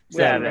 7.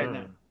 7 right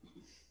now.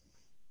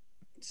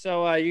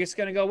 So you just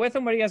gonna go with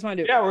them? What do you guys want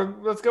to do? Yeah,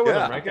 let's go with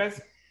them, right, guys?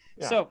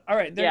 Yeah. So all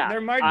right,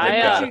 they're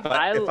marching.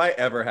 If I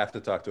ever have to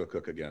talk to a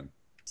cook again.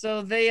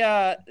 So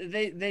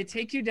they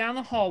take you down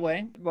the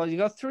hallway. Well, you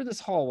go through this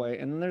hallway,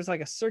 and then there's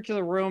like a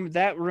circular room.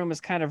 That room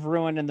is kind of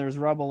ruined, and there's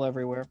rubble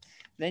everywhere.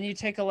 Then you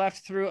take a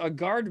left through a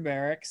guard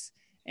barracks,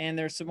 and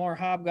there's some more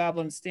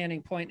hobgoblins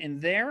standing point in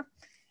there.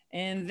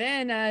 And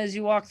then as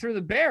you walk through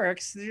the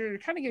barracks, you're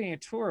kind of getting a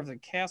tour of the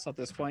castle at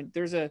this point.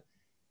 There's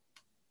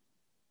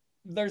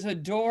a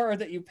door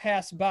that you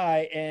pass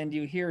by, and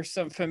you hear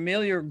some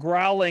familiar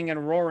growling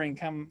and roaring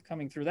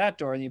coming through that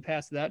door, and you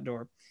pass that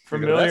door.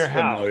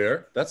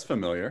 Familiar? That's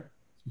familiar.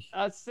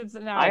 It's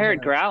an owl I heard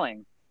bear.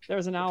 growling.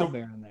 There's an owl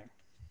bear in there.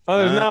 Oh,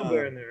 there's an owl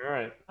bear in there. All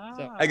right.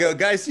 So, I go,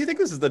 guys, do you think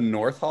this is the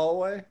north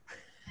hallway?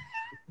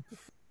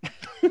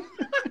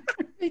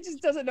 he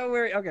just doesn't know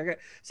where. Okay.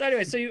 So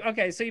anyway, so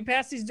you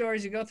pass these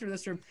doors, you go through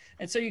this room,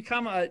 and so you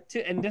come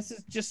to, and this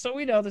is just so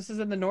we know, this is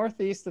in the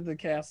northeast of the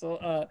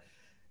castle.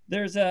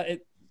 There's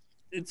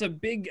it's a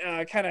big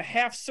kind of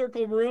half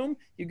circle room.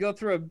 You go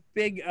through a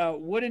big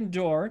wooden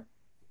door,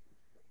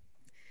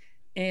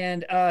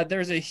 and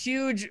there's a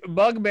huge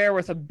bugbear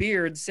with a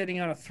beard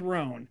sitting on a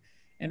throne,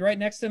 and right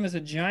next to him is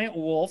a giant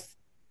wolf.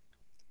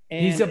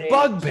 And he's a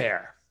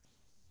bugbear.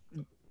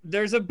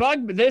 There's a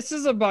bug. This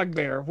is a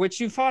bugbear, which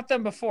you fought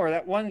them before.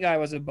 That one guy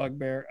was a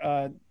bugbear.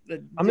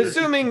 I'm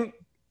assuming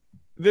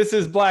this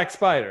is Black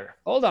Spider.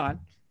 Hold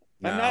on,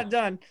 No. I'm not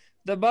done.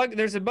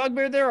 There's a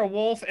bugbear there, a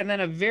wolf, and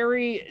then a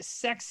very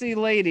sexy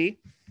lady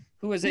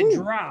who is a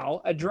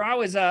drow. A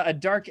drow is a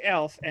dark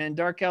elf, and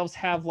dark elves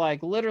have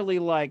literally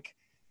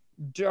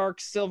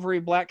dark silvery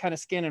black kind of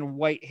skin and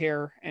white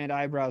hair and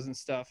eyebrows and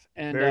stuff.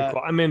 And very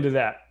cool. I'm into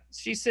that.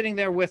 She's sitting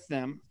there with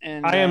them,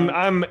 and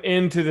I'm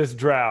into this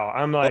drow.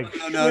 I'm like,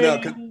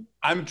 no.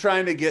 I'm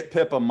trying to get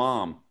Pip a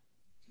mom.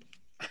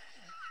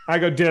 I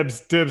go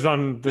dibs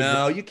on the.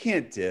 No, you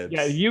can't dibs.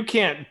 Yeah, you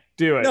can't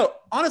do it. No,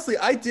 honestly,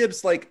 I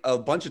dibs a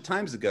bunch of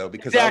times ago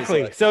because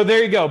exactly. So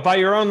there you go. By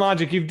your own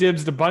logic, you've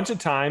dibsed a bunch of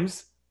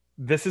times.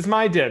 This is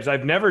my dibs.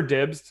 I've never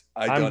dibsed.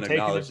 I don't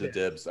acknowledge the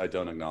dibs. I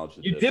don't acknowledge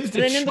the dibs. You dibsed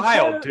a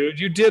child, dude.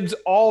 You dibs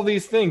all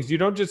these things. You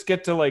don't just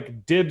get to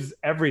dibs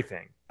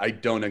everything. I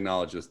don't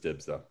acknowledge this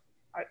dibs though.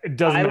 It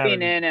doesn't matter. I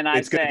lean in and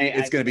I say,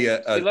 it's going to be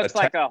a. She looks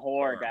like a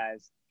whore,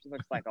 guys. She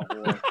looks like a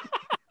whore.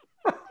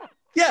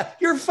 Yeah,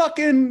 you're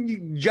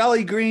fucking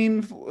jolly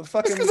green. Fucking.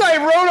 Just because I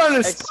wrote on a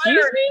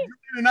Excuse me?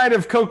 a night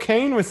of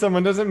cocaine with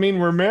someone doesn't mean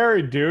we're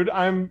married, dude.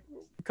 Come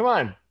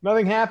on,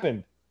 nothing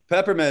happened.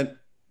 Peppermint.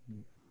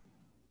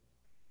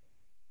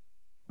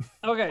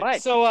 okay.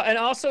 What? So and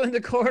also in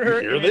the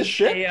corner, You hear this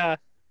shit?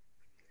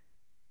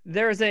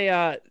 There's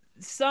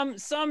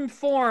some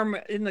form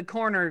in the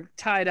corner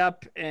tied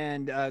up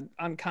and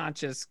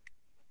unconscious.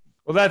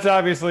 Well, that's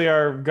obviously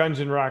our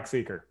Gungeon Rock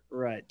Seeker.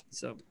 Right.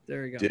 So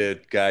there you go.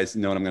 Dude, guys,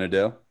 you know what I'm gonna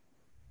do?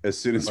 As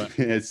soon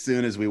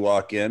as we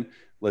walk in,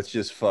 let's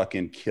just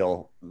fucking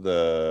kill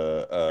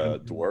the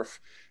dwarf.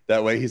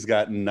 That way he's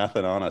got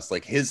nothing on us.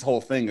 His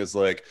whole thing is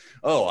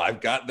oh,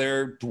 I've got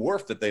their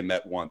dwarf that they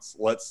met once.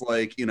 Let's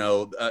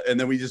and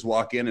then we just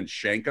walk in and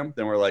shank him.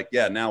 Then we're like,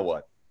 yeah, now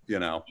what?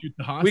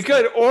 We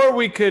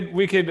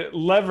could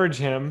leverage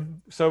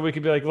him. So we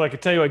could be like, look, I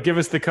tell you what, give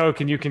us the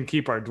coke and you can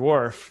keep our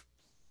dwarf.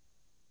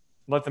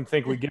 Let them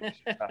think we give a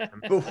shit about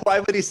him. But why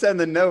would he send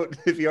the note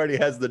if he already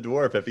has the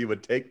dwarf? If he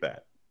would take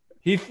that,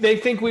 they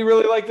think we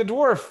really like the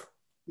dwarf.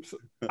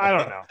 I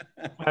don't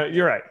know.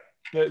 You're right.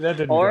 That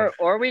didn't. Or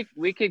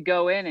we could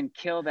go in and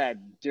kill that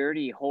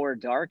dirty whore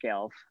dark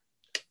elf.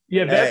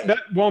 Yeah, that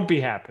won't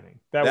be happening.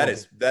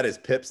 That is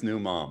Pip's new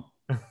mom.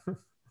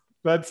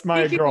 That's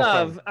my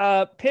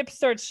girlfriend. Pip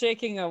starts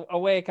shaking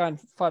awake on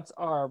Futt's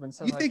arm and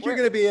says, "You think you're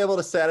going to be able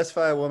to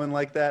satisfy a woman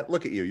like that?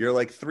 Look at you. You're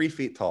like 3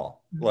 feet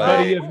tall.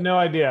 Buddy, you have no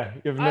idea.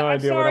 You have no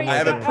idea what I'm I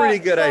have a pretty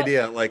good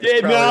idea. Like,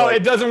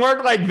 it doesn't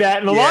work like that,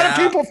 and a lot of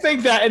people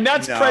think that, and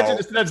that's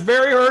prejudice. That's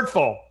very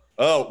hurtful.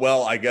 Oh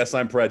well, I guess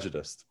I'm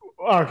prejudiced.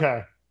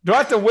 Okay. Do I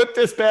have to whip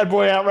this bad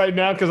boy out right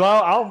now? Because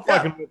I'll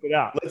fucking whip it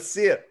out. Let's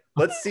see it.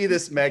 Let's see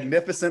this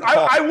magnificent.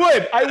 I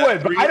would,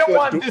 but I don't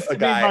want this to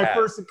be my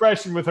first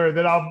impression with her.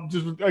 That I'll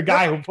just a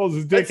guy who pulls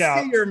his dick out.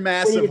 Let's see your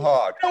massive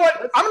hog. You know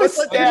what? I'm gonna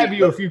stab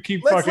you if you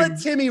keep let's fucking.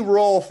 Let Timmy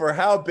roll for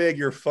how big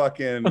your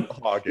fucking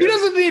hog is. He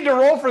doesn't need to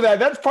roll for that.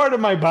 That's part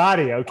of my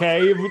body.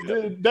 Okay,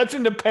 that's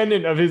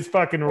independent of his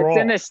fucking roll.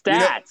 It's in the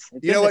stats.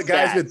 You know what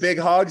guys with big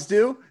hogs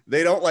do?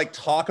 They don't like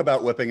talk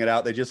about whipping it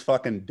out. They just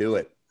fucking do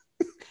it.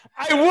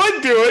 I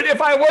would do it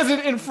if I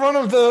wasn't in front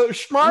of the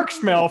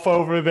schmarksmelf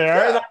over there.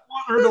 Yeah. And I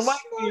want her to like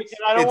me. And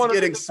I don't want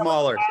getting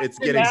smaller. It's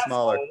getting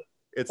smaller.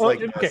 It's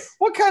like okay.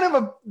 What kind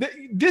of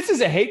this is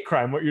a hate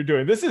crime? What you're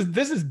doing? This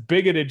is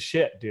bigoted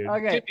shit, dude.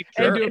 Okay,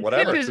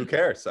 whatever. Who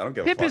cares? I don't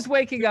give a fuck. Pip is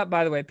waking up.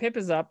 By the way, Pip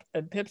is up,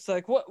 and Pip's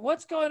like,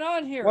 "What's going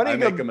on here?" I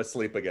make him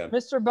asleep again,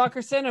 Mr.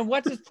 Buckerson. And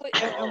what's his play?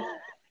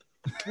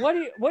 What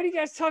do you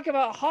guys talk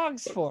about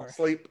hogs for?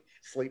 Sleep.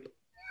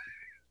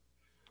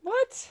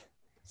 What?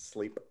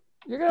 Sleep.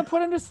 You're gonna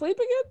put him to sleep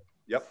again?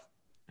 Yep.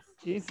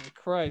 Jesus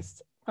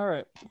Christ. All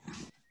right.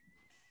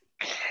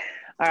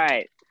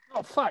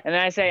 Oh fuck. And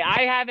then I say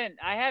I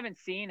haven't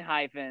seen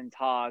Hyphen's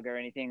hog or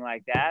anything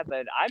like that,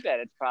 but I bet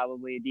it's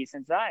probably a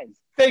decent size.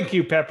 Thank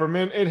you,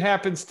 Peppermint. It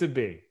happens to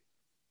be.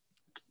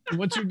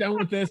 Once you're done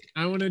with this,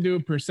 I want to do a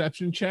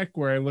perception check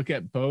where I look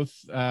at both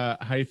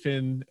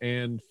Hyphen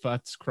and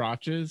Futt's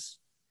crotches.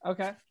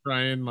 Okay. Try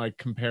and like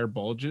compare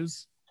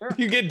bulges. Sure.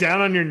 You get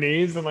down on your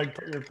knees and like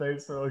put your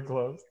face really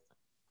close.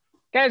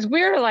 Guys,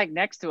 we're like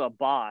next to a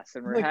boss,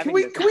 and we're like,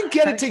 having. Can we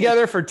get it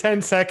together for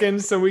 10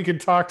 seconds so we can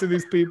talk to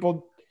these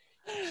people?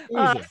 See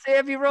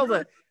if you rolled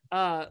it.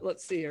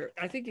 Let's see here.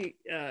 I think you.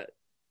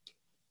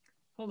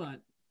 Hold on.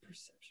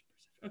 Perception.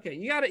 Okay,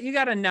 you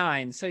got a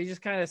 9. So you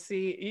just kind of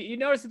see. You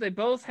notice that they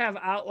both have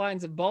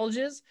outlines of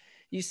bulges.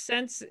 You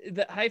sense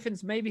that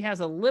Hyphen's maybe has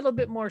a little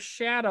bit more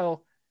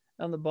shadow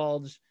on the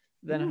bulge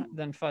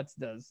than Futt's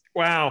does.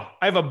 Wow,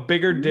 I have a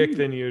bigger dick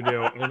than you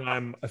do, and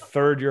I'm a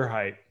third your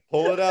height.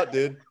 Pull it out,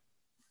 dude.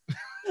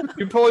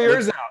 You pull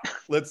yours out.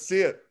 Let's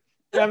see it.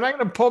 Yeah, I'm not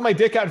gonna pull my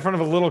dick out in front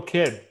of a little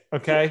kid.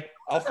 Okay.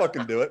 I'll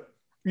fucking do it.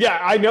 Yeah,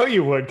 I know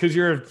you would because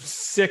you're a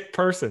sick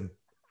person.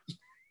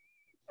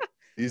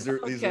 These are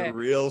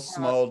real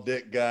small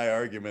dick guy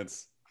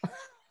arguments.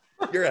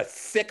 You're a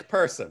sick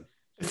person.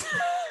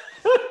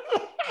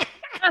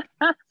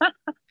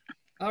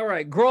 All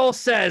right, Grohl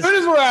says. As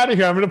soon as we're out of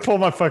here, I'm gonna pull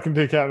my fucking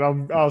dick out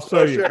and I'll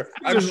show you. Sure.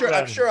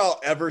 I'm sure I'll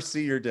ever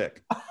see your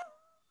dick.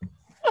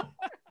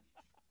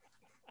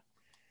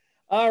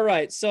 All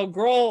right, so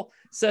Grohl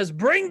says,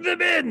 "Bring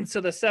them in." So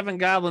the 7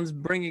 goblins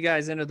bring you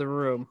guys into the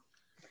room.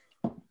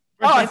 Oh,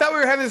 I thought we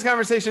were having this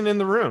conversation in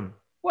the room.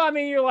 Well, I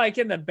mean, you're like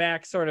in the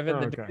back, sort of in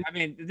the. Okay. I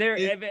mean,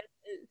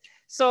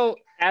 so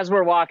as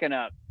we're walking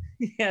up,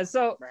 yeah.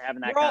 So we're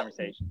having that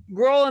conversation.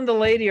 Grohl and the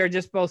lady are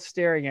just both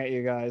staring at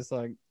you guys,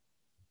 like,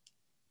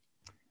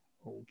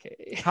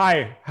 okay.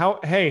 Hi. How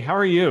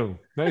are you?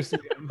 Nice to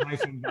meet you.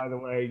 Hyphen, by the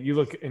way. You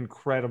look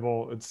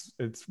incredible. It's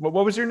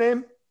what was your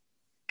name?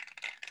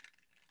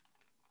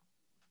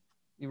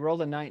 You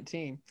rolled a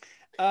 19.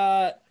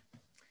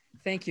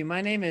 Thank you. My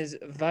name is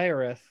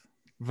Virith.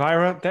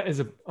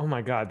 Vyra, oh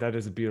my God, that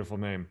is a beautiful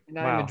name. And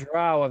I'm a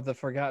drow of the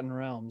Forgotten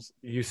Realms.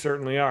 You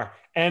certainly are.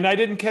 And I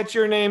didn't catch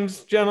your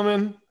names,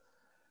 gentlemen.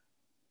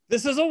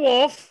 This is a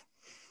wolf.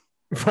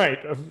 Right.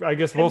 I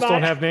guess wolves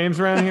don't have names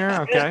around here.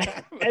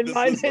 Okay. And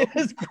my name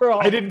is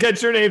Grohl. I didn't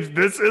catch your names.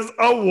 This is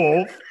a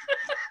wolf.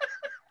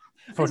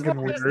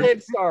 Fucking weird.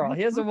 Named Starl.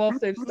 He has a wolf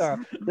named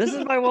Starl. This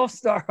is my wolf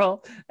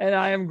Starl, and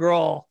I am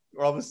Grohl.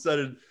 All of a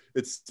sudden,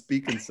 it's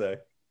speak and say.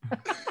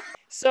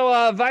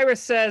 So Virus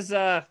says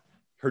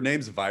her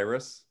name's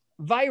Virus.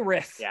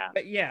 Virus. Yeah.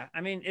 But yeah, I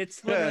mean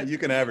it's you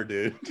can have her,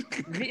 dude.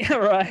 Yeah,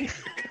 right.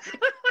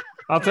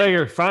 I'll take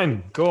her.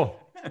 Fine. Cool.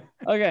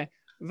 Okay.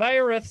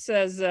 Virus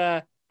says,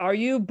 are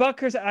you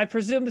Buckerson? I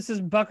presume this is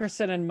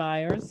Buckerson and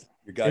Myers.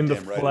 You're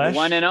goddamn right. Flesh?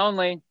 One and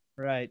only.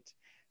 Right.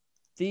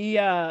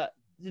 The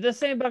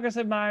same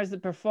Buckerson Myers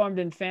that performed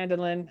in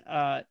Phandalin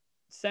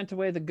sent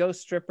away the ghost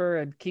stripper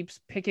and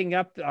keeps picking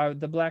up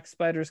the Black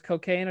Spider's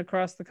cocaine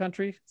across the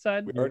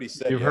countryside. We already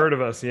said you've heard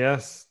of us,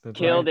 yes.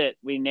 Killed it.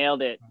 We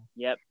nailed it.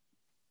 Yep.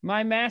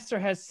 My master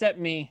has set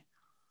me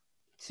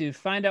to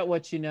find out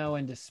what you know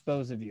and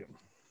dispose of you.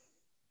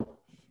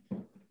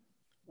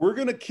 We're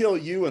gonna kill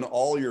you and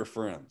all your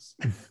friends.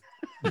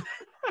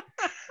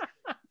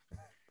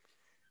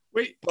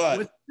 Wait,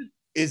 but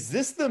is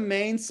this the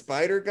main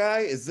spider guy?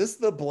 Is this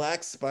the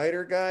Black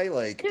Spider guy?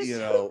 Like,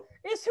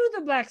 Is who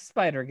the Black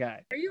Spider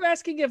guy? Are you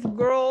asking if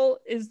Grohl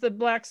is the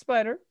Black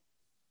Spider?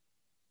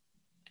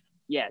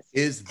 Yes.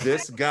 Is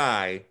this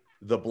guy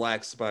the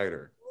Black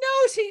Spider?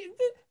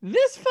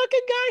 this fucking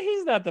guy,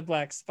 he's not the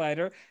black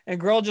spider. And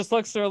girl just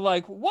looks at her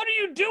like, what are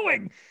you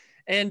doing?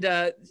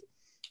 And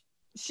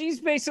she's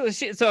basically,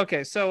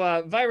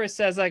 so Virus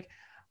says like,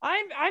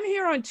 I'm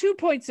here on 2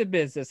 points of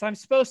business. I'm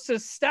supposed to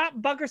stop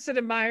Buckerson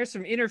and Meyers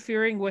from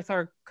interfering with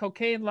our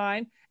cocaine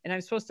line, and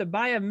I'm supposed to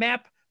buy a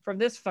map from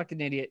this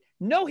fucking idiot.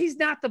 No, he's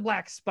not the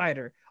black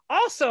spider.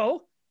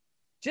 Also,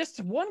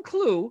 just one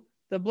clue,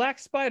 the black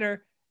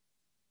spider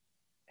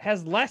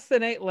has less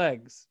than 8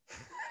 legs.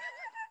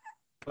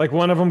 Like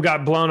one of them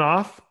got blown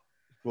off?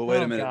 Well,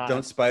 wait a minute. God.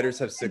 Don't spiders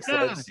have 6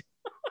 legs?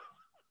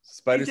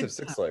 Spiders have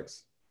 6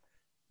 legs.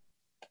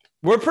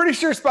 We're pretty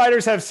sure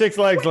spiders have 6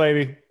 legs,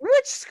 lady.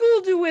 Which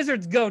school do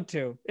wizards go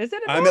to? Is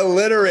it? I'm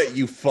illiterate,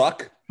 you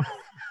fuck.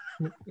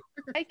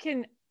 I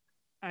can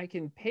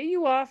pay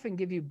you off and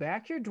give you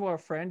back your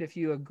dwarf friend if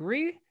you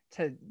agree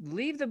to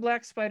leave the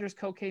black spider's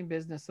cocaine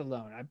business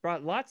alone. I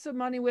brought lots of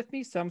money with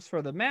me. Some's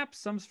for the map,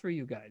 some's for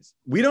you guys.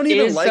 We don't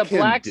even like him,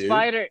 black dude.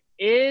 Spider,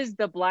 is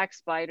the black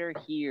spider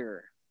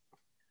here?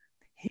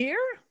 Here?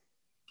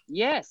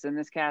 Yes, in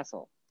this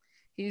castle.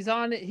 He's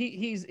on.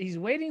 He's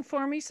waiting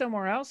for me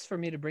somewhere else for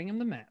me to bring him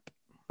the map.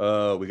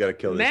 We got to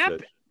kill this map.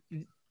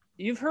 bitch.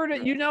 You've heard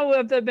it. You know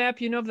of the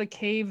map. You know of the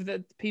cave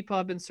that people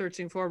have been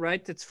searching for,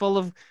 right? It's full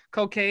of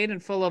cocaine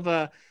and full of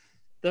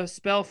the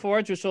spell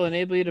forge, which will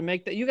enable you to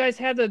make that. You guys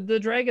had the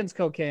dragon's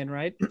cocaine,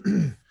 right?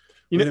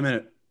 Wait a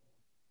minute.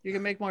 You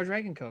can make more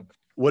dragon coke.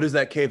 What is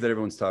that cave that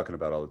everyone's talking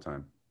about all the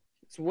time?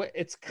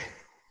 It's.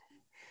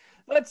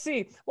 Let's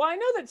see. Well, I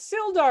know that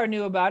Sildar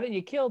knew about it and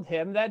you killed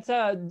him. That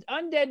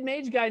undead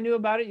mage guy knew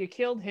about it. You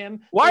killed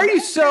him. Why are you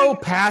so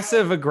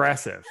passive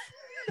aggressive?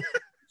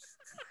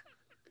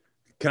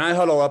 Can I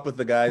huddle up with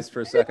the guys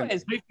for a second?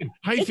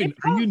 Hyphen,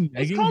 are you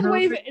it's called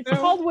Wave. It's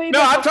called Wave.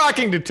 No, I'm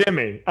talking to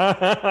Timmy.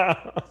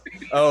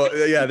 Oh,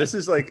 yeah. This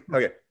is like,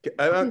 okay.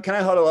 Can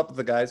I huddle up with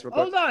the guys real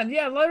quick? Hold on.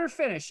 Yeah, let her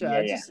finish. She's All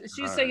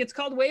saying right. it's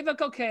called Wave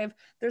Echo Cave.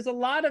 There's a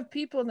lot of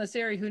people in this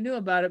area who knew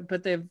about it,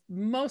 but they've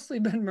mostly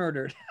been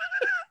murdered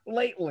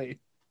lately.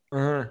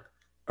 All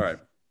right.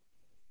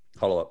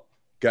 Huddle up.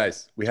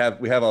 Guys, we have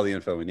all the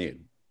info we need.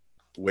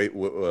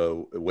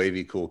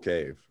 Wavy Cool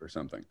Cave or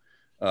something.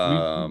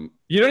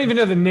 You don't even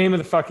know the name of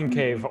the fucking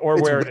cave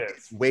or where it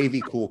is.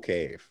 Wavy Cool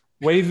Cave.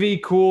 Wavy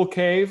Cool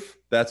Cave.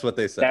 That's what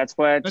they said. That's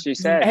what she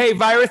said. Hey,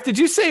 Virus, did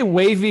you say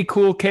Wavy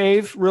Cool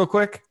Cave real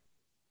quick?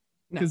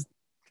 No.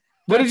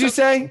 What did you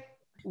say?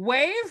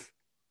 Wave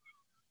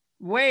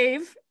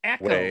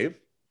Echo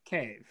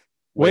Cave.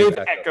 Wave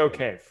Echo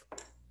Cave.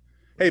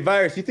 Hey,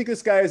 Virus, you think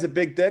this guy is a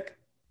big dick?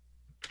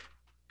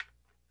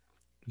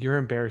 You're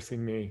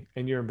embarrassing me,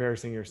 and you're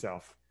embarrassing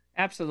yourself.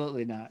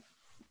 Absolutely not.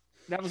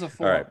 That was a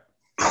 4. All right.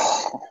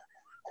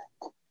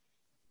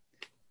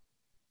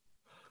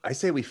 I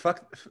say we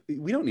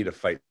don't need to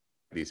fight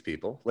these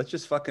people. Let's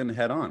just fucking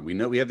head on. We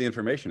know we have the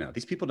information now.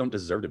 These people don't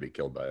deserve to be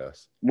killed by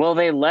us. Will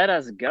they let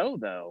us go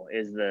though?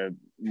 Is the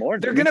more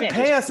they're going to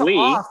pay us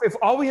off. If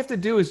all we have to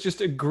do is just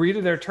agree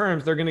to their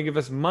terms, they're going to give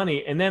us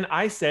money. And then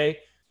I say,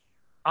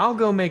 I'll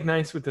go make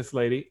nice with this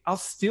lady. I'll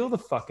steal the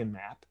fucking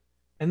map.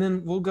 And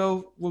then we'll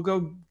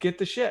go get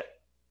the shit.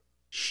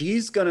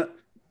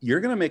 You're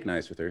going to make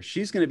nice with her.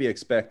 She's going to be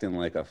expecting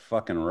like a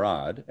fucking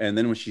rod. And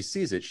then when she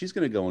sees it, she's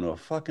going to go into a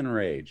fucking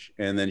rage.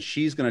 And then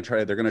they're going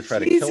to try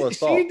to kill us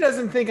all. She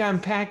doesn't think I'm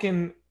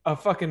packing a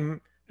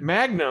fucking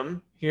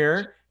Magnum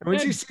here. And when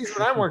she sees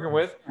what I'm working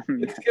with,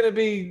 it's going to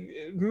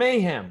be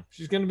mayhem.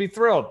 She's going to be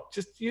thrilled.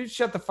 Just you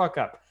shut the fuck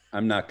up.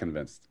 I'm not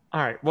convinced.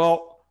 All right.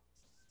 Well,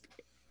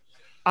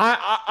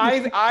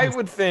 I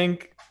would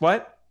think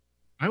what?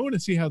 I want to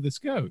see how this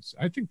goes.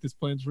 I think this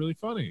plan's really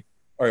funny.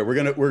 All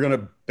right, we're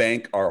gonna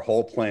bank our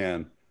whole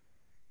plan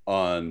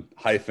on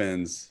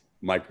Hyphen's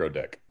micro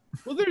dick.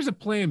 Well, there's a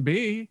plan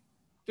B.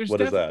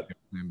 What is that? A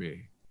plan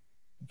B.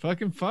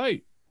 Fucking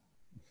fight.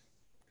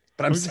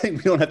 But I'm saying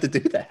we don't have to do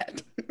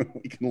that.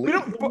 We can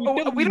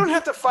leave. We don't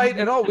have to fight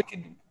at all. We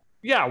can.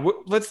 Yeah,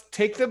 let's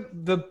take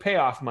the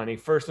payoff money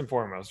first and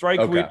foremost, right?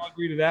 Can we all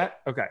agree to that?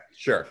 Okay.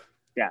 Sure.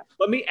 Yeah.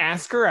 Let me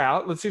ask her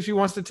out. Let's see if she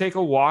wants to take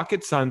a walk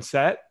at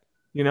sunset.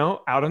 You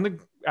know, out on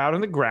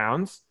the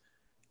grounds.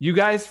 You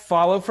guys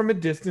follow from a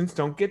distance.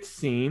 Don't get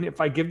seen.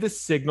 If I give the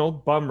signal,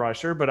 bum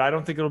rush her, but I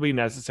don't think it'll be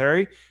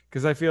necessary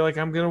because I feel like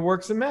I'm gonna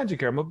work some magic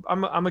here.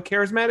 I'm a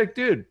charismatic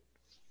dude.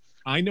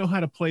 I know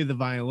how to play the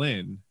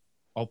violin.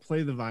 I'll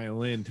play the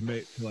violin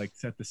to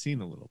set the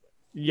scene a little bit.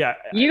 Yeah,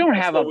 you don't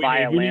have a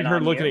violin. We need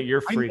her looking at your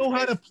free. I know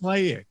how to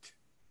play it.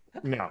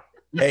 No.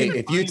 Hey,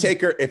 if you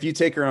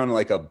take her on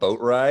like a boat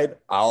ride,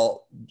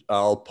 I'll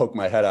poke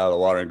my head out of the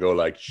water and go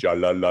like sha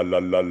la la la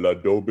la la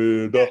do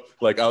be da.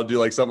 Like I'll do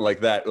like something like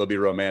that. It'll be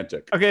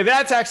romantic. Okay,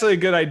 that's actually a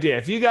good idea.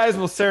 If you guys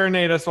will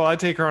serenade us while I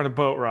take her on a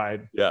boat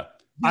ride, yeah,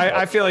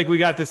 I feel like we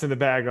got this in the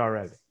bag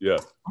already. Yeah,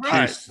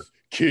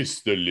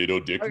 kiss the little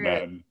dick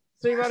man.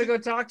 So you want to go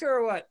talk to her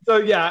or what? So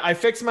yeah, I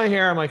fix my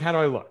hair. I'm like, how do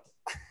I look?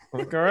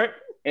 Look all right.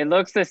 It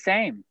looks the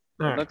same.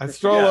 All right. I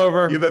stroll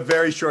over. You have a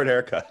very short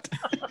haircut.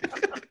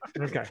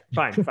 Okay,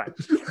 fine.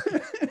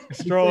 I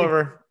stroll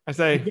over. I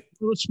say, a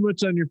little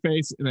schmutz on your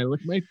face, and I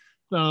lick my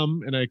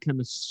thumb and I kind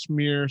of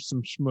smear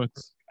some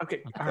schmutz.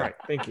 Okay. All right.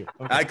 Thank you.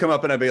 Okay. I come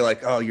up and I'd be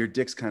like, "Oh, your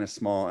dick's kind of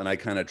small," and I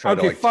kind of try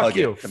to like fuck tug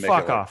you. it to make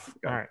Fuck it off.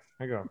 Like, all right.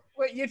 I go.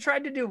 Wait, you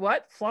tried to do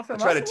what? Fluff it I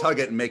up? try to tug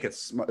it and make it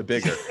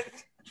bigger.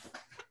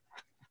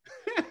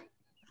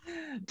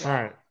 All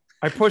right.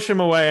 I push him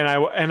away and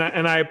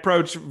I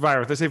approach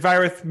Virith. I say,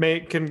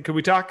 Virith, can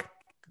we talk?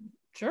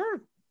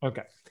 Sure.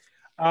 Okay.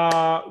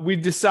 We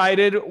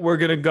decided we're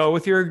gonna go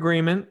with your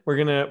agreement. We're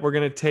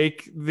gonna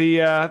take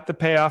the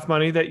payoff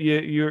money that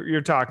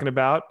you're talking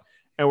about,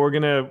 and we're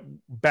gonna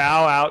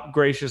bow out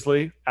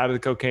graciously out of the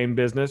cocaine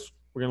business.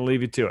 We're gonna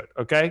leave you to it.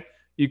 Okay.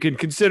 You can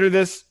consider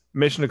this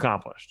mission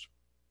accomplished.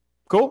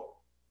 Cool.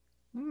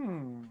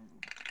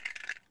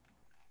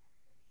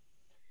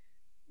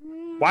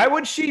 Why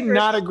would she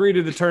not agree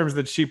to the terms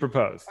that she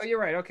proposed? Oh, you're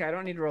right. Okay, I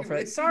don't need to roll for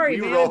that. Sorry,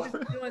 man.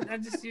 I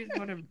just used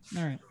whatever.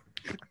 All right.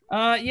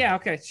 Yeah.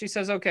 Okay. She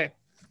says okay.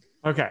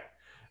 Okay.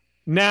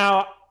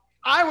 Now,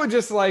 I would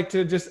just like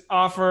to just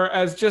offer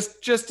as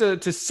just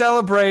to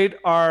celebrate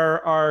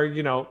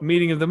our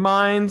meeting of the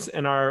minds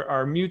and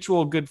our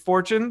mutual good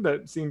fortune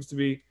that seems to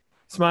be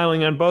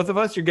smiling on both of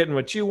us. You're getting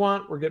what you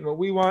want. We're getting what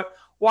we want.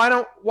 Why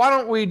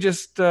don't we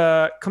just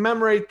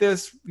commemorate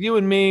this, you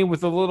and me,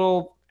 with a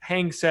little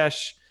hang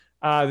sesh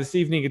this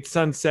evening at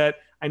sunset?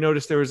 I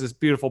noticed there was this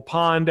beautiful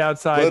pond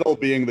outside. Little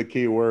being the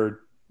key word.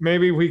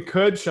 Maybe we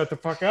could shut the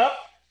fuck up.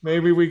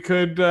 Maybe we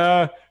could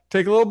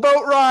take a little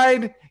boat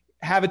ride,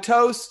 have a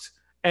toast,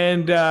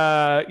 and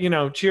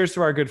cheers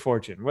to our good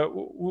fortune.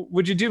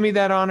 Would you do me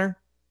that honor?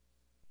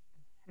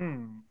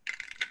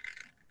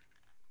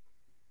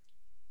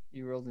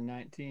 You rolled a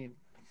 19.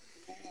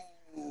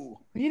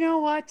 You know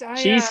what?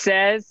 She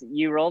says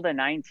you rolled a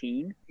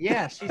 19.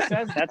 Yeah, she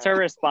says that's her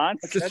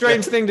response. It's a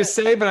strange thing to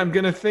say, but I'm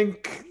gonna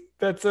think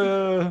that's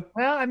a.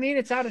 Well, I mean,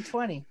 it's out of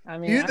 20. I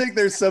mean, Do you think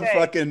there's some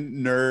fucking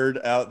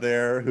nerd out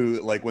there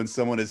who, like, when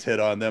someone has hit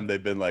on them,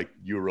 they've been like,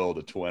 "You rolled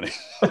a 20."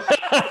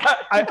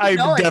 I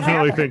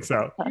definitely think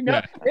so.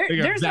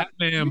 There's that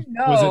man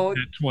was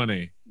at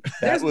 20.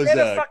 That was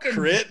a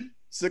crit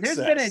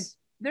success.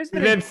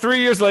 And then 3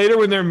 years later,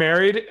 when they're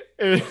married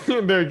and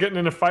they're getting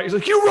in a fight, he's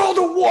like, "You rolled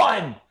a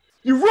 1.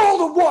 You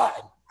rolled a 1.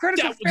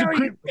 Critical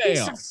failure, you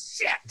piece of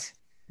shit."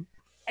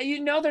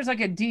 There's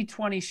like a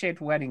D20 shaped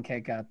wedding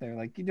cake out there.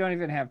 Like, you don't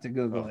even have to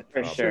Google it.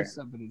 For sure.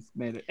 Somebody's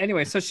made it.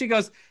 Anyway, so she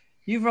goes,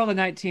 "You've rolled a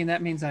 19.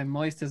 That means I'm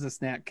moist as a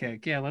snack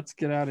cake." Yeah, let's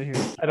get out of here.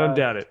 I don't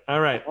doubt it.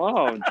 All right.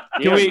 Oh,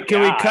 can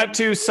we cut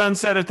to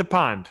sunset at the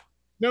pond?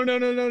 No.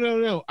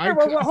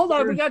 Hold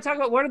on. We got to talk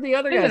about what are the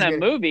other guys. In a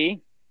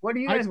movie. What do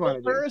you guys want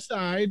to do? I put her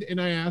aside and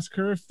I ask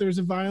her if there's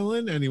a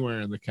violin anywhere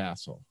in the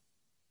castle.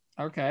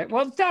 Okay.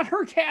 Well, it's not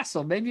her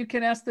castle. Maybe you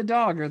can ask the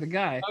dog or the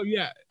guy. Oh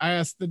yeah, I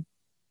asked the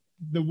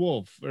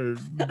wolf or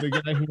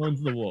the guy who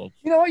owns the wolf.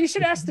 You know what? You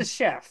should ask the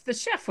chef. The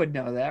chef would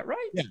know that,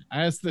 right? Yeah,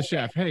 I asked the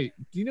chef. Hey,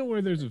 do you know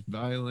where there's a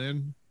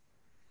violin?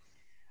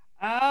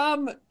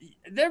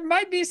 There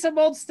might be some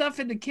old stuff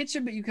in the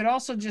kitchen, but you could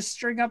also just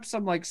string up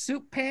some like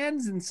soup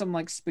pans and some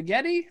like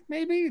spaghetti,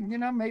 maybe.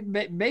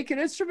 Make an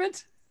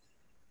instrument.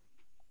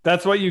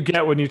 That's what you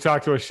get when you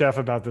talk to a chef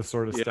about this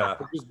sort of stuff.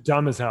 They're just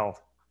dumb as hell.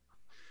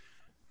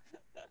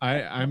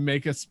 I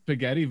make a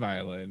spaghetti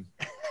violin.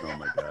 Oh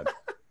my god!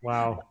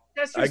 Wow.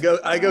 I go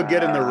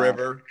get in the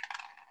river.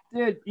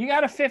 Dude, you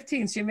got a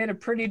 15, so you made a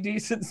pretty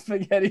decent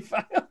spaghetti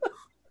violin.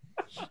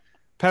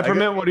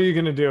 Peppermint, what are you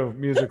gonna do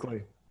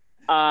musically?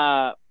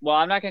 Well,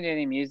 I'm not gonna do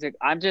any music.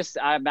 I'm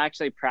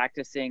actually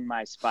practicing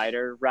my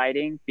spider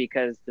riding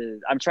because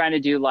I'm trying to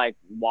do like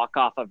walk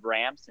off of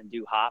ramps and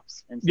do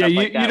hops and stuff.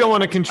 Yeah, you don't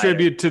want to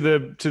contribute to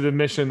the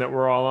mission that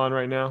we're all on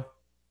right now.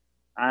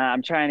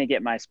 I'm trying to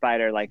get my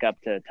spider like up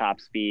to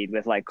top speed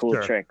with like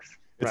cool tricks.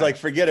 It's like,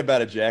 forget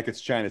about it, Jack. It's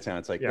Chinatown.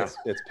 It's like it's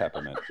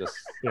Peppermint. Just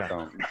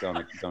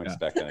don't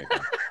expect anything.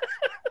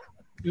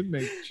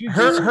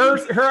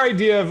 Her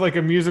idea of like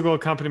a musical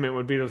accompaniment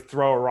would be to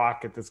throw a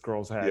rock at this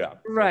girl's head. Yeah.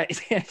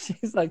 Right. Yeah.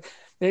 She's like,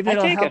 maybe I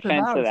it'll take help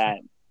offense to that.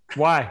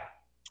 Why?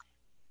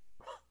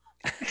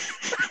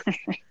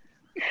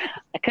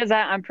 Because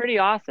I'm pretty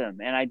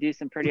awesome and I do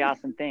some pretty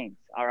awesome things.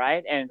 All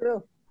right. And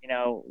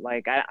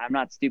like I'm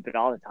not stupid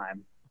all the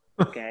time.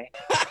 Okay.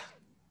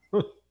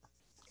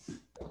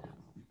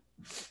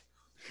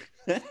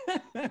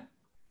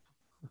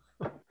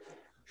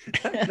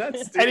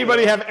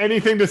 Anybody have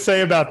anything to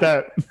say about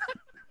that?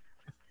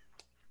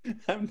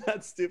 I'm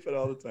not stupid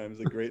all the time is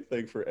a great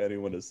thing for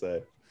anyone to say.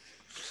 It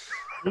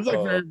was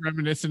like very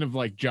reminiscent of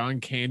like John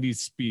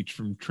Candy's speech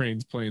from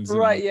Trains, Planes, and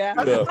Right, yeah.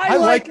 I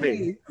like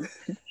me.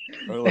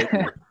 I like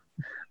me.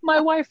 My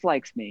wife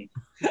likes me.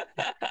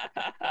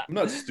 I'm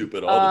not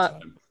stupid all the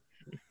time.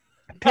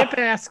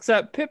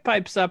 Pip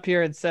pipes up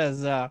here and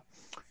says,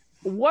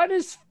 what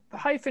is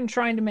Hyphen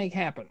trying to make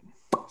happen?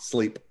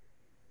 Sleep.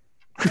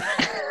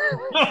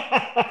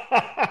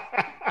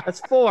 That's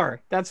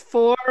 4. That's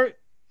 4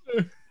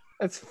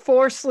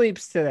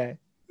 sleeps today.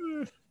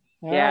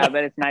 Yeah,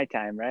 but it's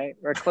nighttime, right?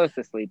 We're close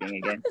to sleeping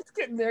again. It's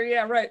getting there.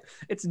 Yeah, right.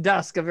 It's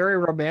dusk, a very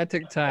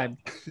romantic time.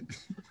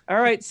 All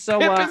right, so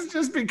it's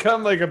just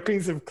become like a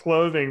piece of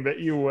clothing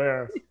that you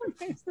wear.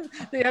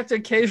 They have to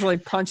occasionally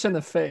punch in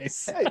the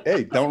face.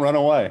 Hey, don't run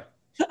away.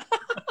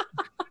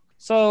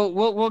 So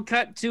we'll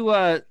cut to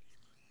a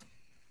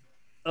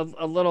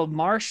little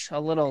marsh, a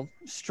little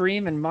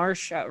stream and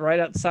marsh right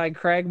outside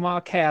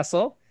Cragmaw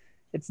Castle.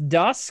 It's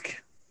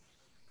dusk.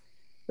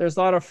 There's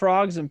a lot of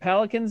frogs and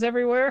pelicans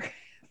everywhere.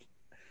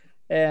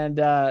 And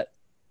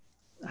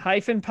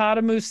Hyphen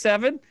Potamu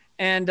 7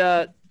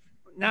 and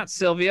not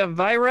Sylvia,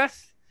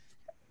 Vireth.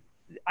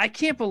 I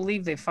can't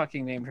believe they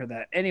fucking named her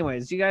that.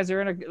 Anyways, you guys are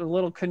in a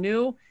little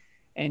canoe,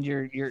 and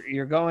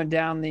you're going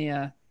down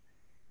the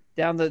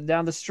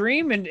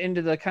stream and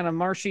into the kind of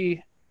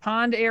marshy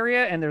pond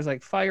area, and there's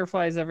like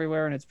fireflies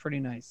everywhere, and it's pretty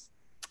nice.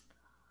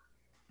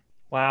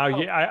 Wow,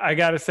 I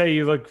gotta say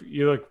you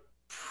look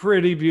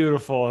pretty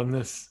beautiful in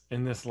this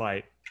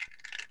light.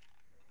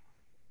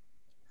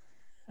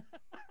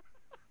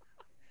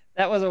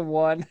 That was a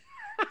 1.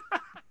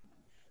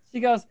 She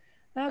goes,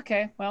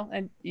 okay, well,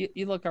 and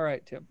you look all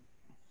right too.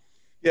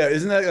 Yeah,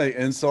 isn't that like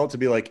an insult to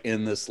be like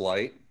in this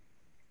light?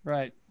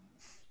 Right.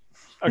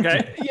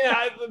 Okay.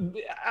 Yeah,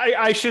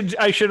 I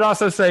should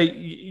also say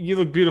you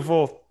look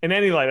beautiful in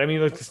any light. I mean,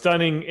 you look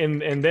stunning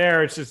in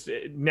there. It's just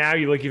now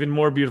you look even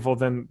more beautiful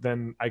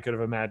than I could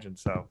have imagined.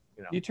 So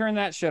you turn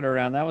that shit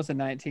around. That was a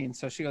 19.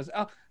 So she goes,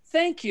 oh,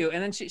 thank you.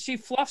 And then she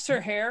fluffs her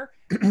hair.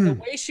 The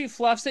way she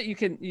fluffs it,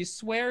 you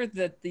swear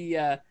that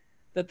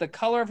the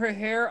color of her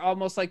hair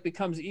almost like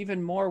becomes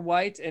even more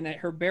white, and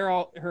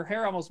her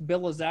hair almost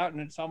billows out, and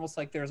it's almost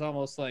like there's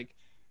almost like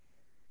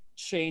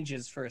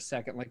changes for a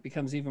second, like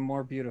becomes even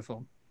more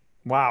beautiful.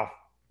 Wow.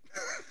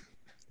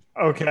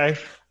 Okay.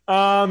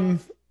 I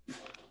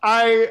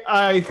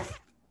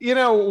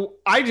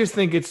just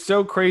think it's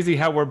so crazy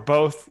how we're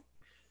both,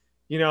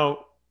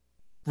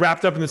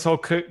 wrapped up in this whole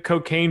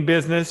cocaine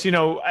business.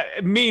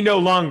 Me no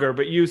longer,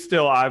 but you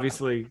still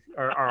obviously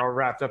are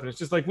wrapped up, and it's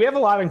just like we have a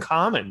lot in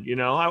common.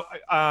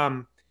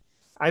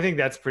 I think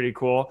that's pretty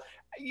cool.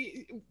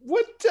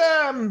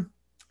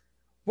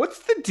 What's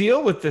the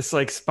deal with this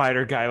like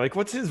spider guy? Like,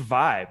 what's his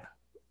vibe?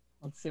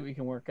 Let's see what we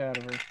can work out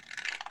of her.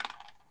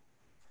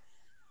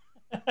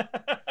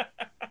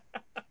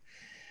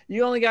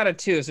 You only got a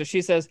 2, so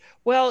she says,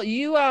 well,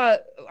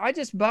 I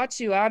just bought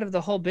you out of the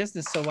whole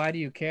business, so why do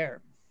you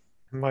care?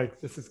 I'm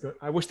like, this is good.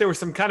 I wish there was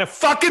some kind of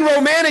fucking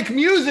romantic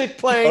music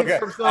playing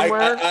from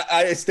somewhere.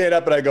 I stand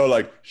up and I go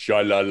like, sha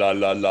la la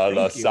la la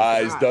la.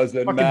 Size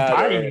doesn't fucking matter.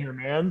 dying here,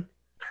 man.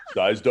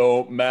 Size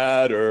don't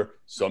matter.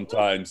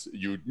 Sometimes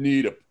you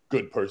need a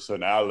good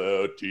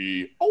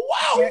personality. Oh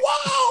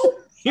wow!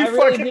 You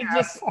fucking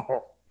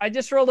asshole. I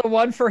just rolled a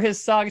 1 for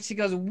his song. She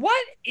goes,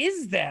 what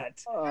is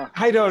that?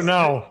 I don't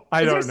know.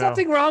 Is there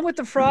something wrong with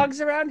the frogs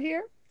around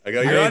here? I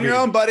go, you're on your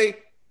own, buddy.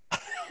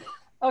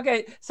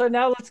 Okay, so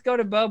now let's go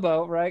to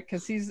Bobo, right?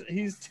 Because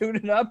he's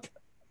tuning up.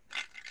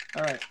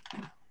 All right.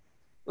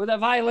 Well, that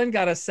violin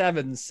got a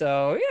 7,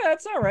 so yeah,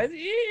 it's all right.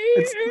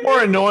 It's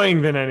more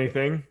annoying than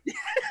anything.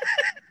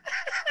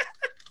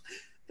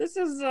 This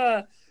is,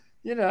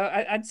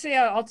 I'd say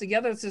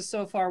altogether this is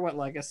so far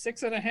like a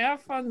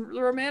 6.5 on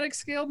the romantic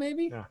scale,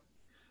 maybe. Yeah.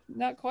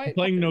 Not quite. I'm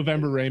playing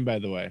November Rain, by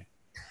the way.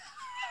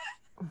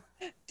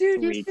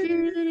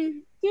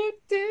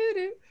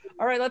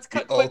 All right, let's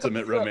cut.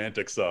 Ultimate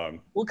romantic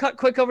song. We'll cut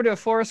quick over to a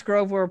forest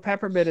grove where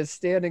Peppermint is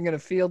standing in a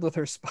field with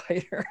her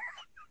spider.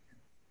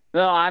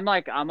 No, I'm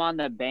on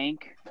the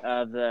bank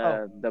of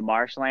the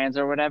marshlands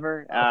or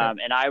whatever, okay.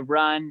 And I'm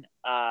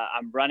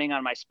running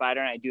on my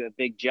spider, and I do a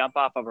big jump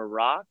off of a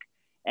rock,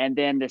 and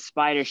then the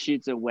spider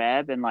shoots a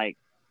web and like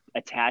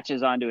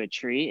attaches onto a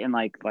tree and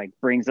like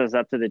brings us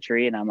up to the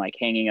tree, and I'm like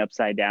hanging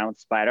upside down with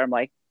the spider. I'm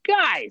like,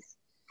 guys,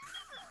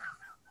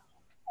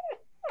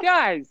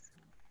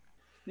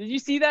 did you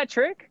see that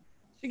trick?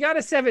 She got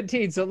a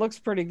 17, so it looks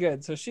pretty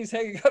good. So she's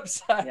hanging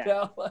upside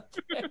down.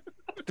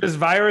 Does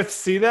Vireth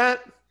see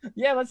that?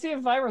 Yeah, let's see if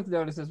Vireth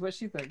notices what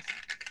she thinks.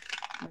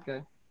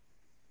 Okay.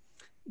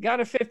 Got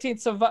a 15.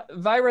 So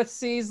Vireth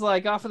sees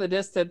like off in the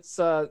distance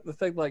the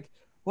thing like,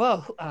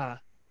 whoa,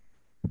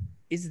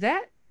 is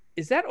that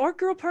Orc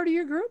Girl part of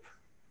your group?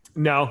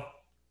 No.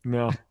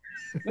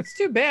 That's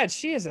too bad.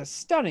 She is a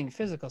stunning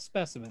physical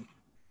specimen.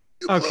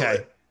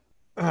 Okay.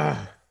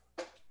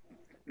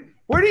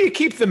 Where do you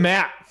keep the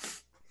map?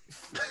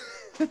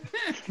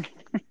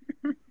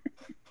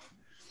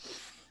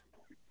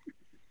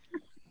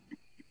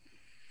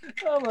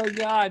 Oh my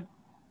God.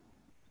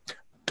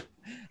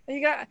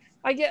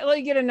 I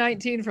get a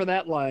 19 for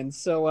that line.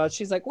 So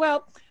she's like,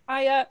 well,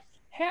 I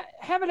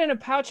have it in a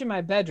pouch in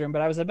my bedroom,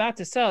 but I was about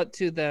to sell it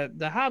to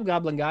the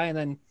hobgoblin guy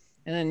and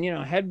then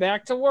head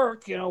back to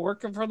work,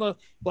 working for the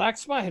Black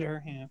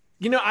Spider. Yeah.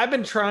 I've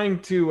been trying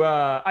to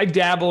I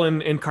dabble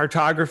in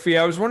cartography.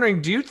 I was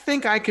wondering, do you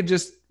think I could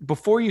just,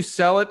 before you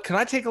sell it, can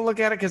I take a look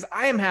at it? Because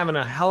I am having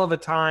a hell of a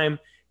time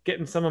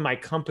getting some of my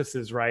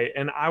compasses right,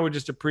 and I would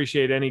just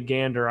appreciate any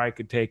gander I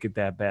could take at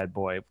that bad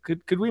boy.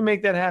 Could we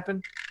make that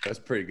happen? That's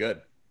pretty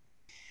good.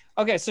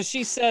 Okay, so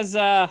she says,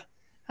 well,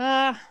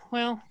 I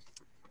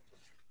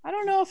I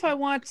don't know if I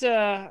want.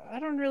 I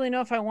don't really know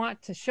if I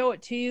want to show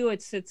it to you.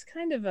 It's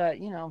kind of a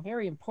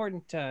very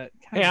important. Hey,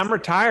 I'm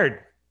retired.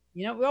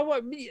 Well,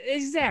 what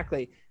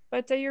exactly?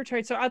 But you're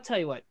retired, so I'll tell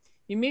you what.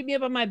 You meet me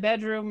up in my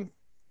bedroom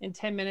in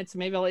 10 minutes.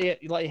 Maybe I'll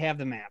let you have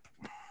the map.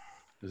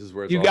 This is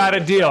where you got a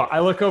deal.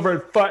 I look over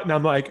at Futt and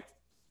I'm like,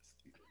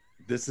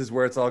 this is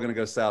where it's all gonna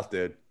go south,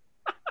 dude.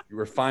 You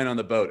were fine on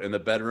the boat. In the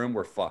bedroom,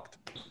 we're fucked.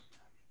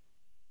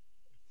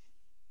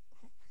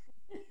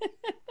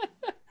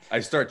 I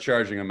start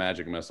charging a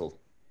magic missile.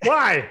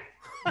 Why?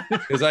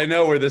 Because I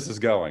know where this is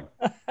going.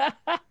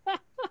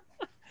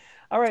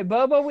 All right,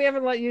 Bobo, we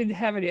haven't let you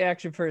have any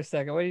action for a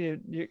second. What are you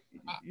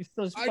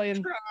still just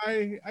playing?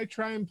 I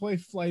try and play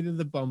Flight of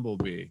the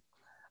Bumblebee.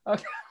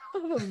 Okay,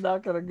 this is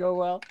not gonna go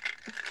well.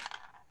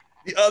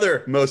 The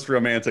other most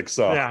romantic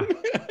song. Yeah.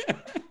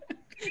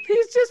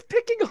 He's just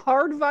picking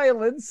hard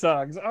violin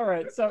songs. All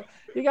right, so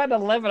you got an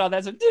 11 on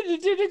that. So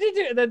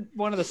and then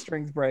one of the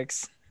strings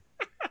breaks.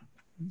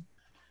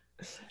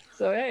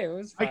 So hey, it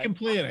was fine. I can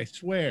play it, I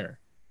swear.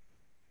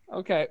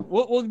 Okay,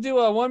 we'll do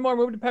one more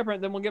move to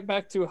Peppermint, then we'll get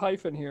back to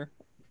Hyphen here.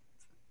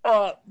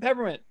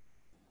 Peppermint,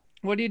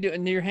 what are you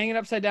doing? You're hanging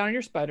upside down on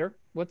your spider.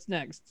 What's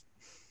next?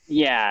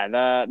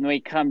 Yeah,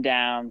 we come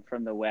down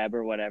from the web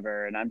or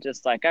whatever, and I'm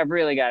just like, I've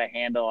really got a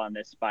handle on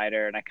this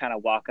spider, and I kind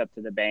of walk up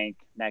to the bank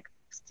next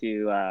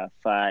to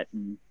Futt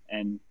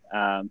and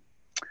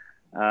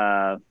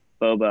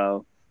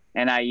Bobo,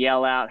 and I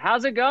yell out,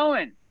 "How's it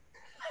going?"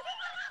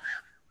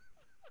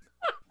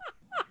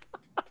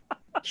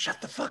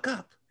 Shut the fuck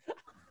up.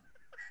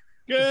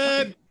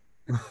 Good.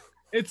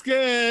 It's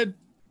good.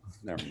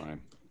 Never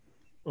mind.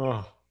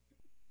 Oh,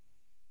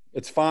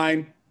 it's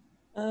fine.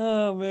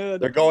 Oh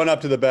man, they're going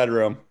up to the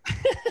bedroom.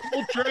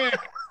 Cool trick.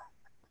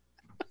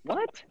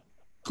 What?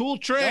 Cool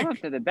trick. Going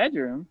up to the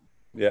bedroom.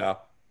 Yeah.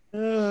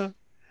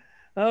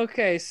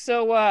 Okay,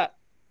 so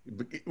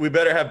we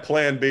better have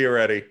Plan B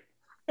ready.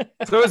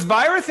 So is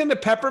Virus into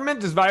Peppermint?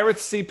 Does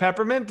Virus see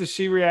Peppermint? Does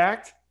she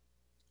react?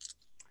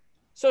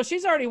 So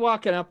she's already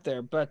walking up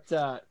there, but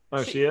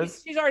she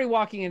is. She's already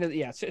walking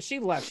into she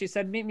left. She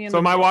said, "Meet me in." So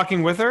am I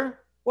walking with her?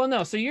 Well,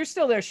 no. So you're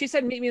still there. She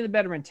said, "Meet me in the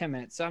bedroom in 10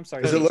 minutes." So I'm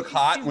sorry. Does it look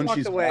hot when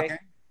she's away. walking?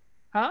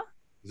 Huh?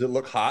 Does it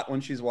look hot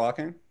when she's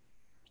walking?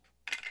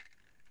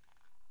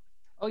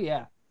 Oh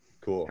yeah.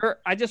 Cool.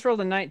 I just rolled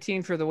a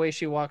 19 for the way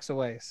she walks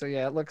away. So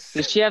yeah, it looks.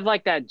 Does she have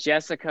like that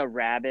Jessica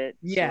Rabbit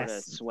sort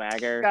of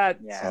swagger?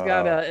 She's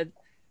got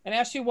and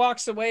as she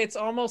walks away, it's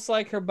almost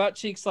like her butt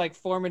cheeks like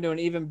form into an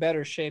even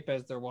better shape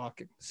as they're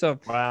walking. So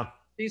wow.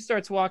 She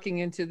starts walking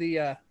into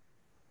the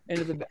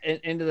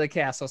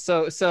castle.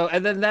 So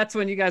and then that's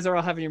when you guys are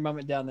all having your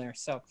moment down there.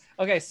 So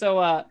okay,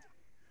 so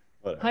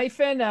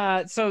Hyphen.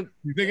 So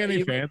you think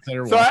any fans that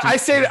are so I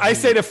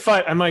say to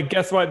Futt, I'm like,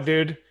 guess what,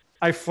 dude?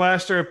 I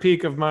flashed her a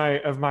peek of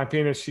my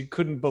penis. She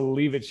couldn't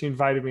believe it. She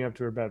invited me up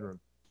to her bedroom.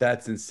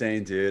 That's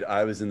insane, dude.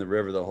 I was in the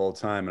river the whole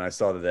time, and I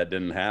saw that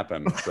didn't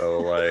happen. So,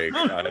 like,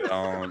 I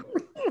don't.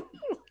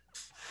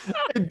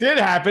 It did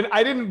happen.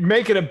 I didn't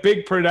make it a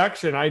big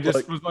production. I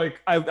just was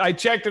like, I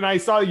checked and I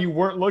saw you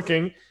weren't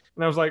looking,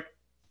 and I was like,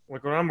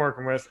 look what I'm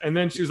working with. And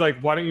then she was like,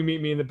 why don't you meet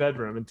me in the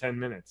bedroom in 10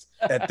 minutes?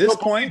 At this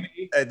point,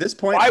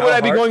 why would I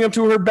be going up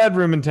to her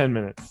bedroom in 10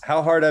 minutes?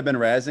 How hard I've been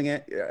razzing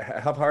it?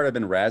 How hard I've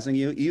been razzing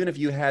you? Even if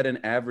you had an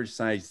average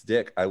sized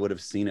dick, I would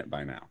have seen it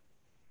by now.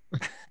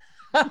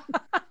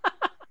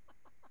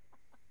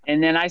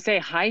 And then I say,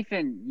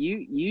 Hyphen,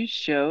 you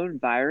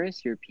showed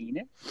Virus your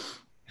penis?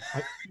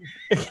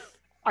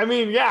 I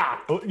mean,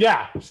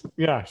 yeah,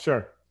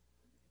 sure.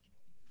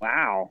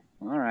 Wow.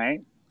 All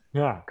right.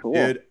 Yeah. Cool.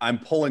 Dude, I'm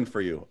pulling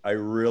for you. I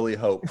really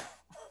hope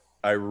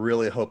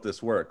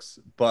this works.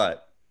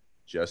 But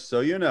just so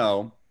you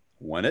know,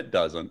 when it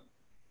doesn't,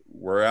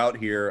 we're out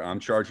here. I'm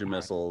charging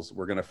missiles.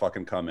 We're gonna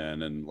fucking come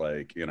in and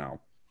like, you know.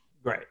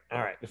 Great. All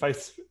right. If I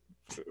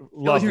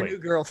love your new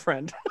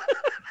girlfriend.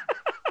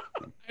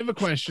 I have a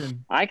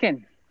question. I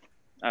can.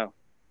 Oh.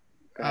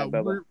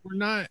 We're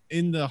not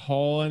in the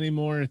hall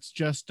anymore. It's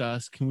just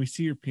us. Can we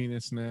see your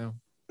penis now?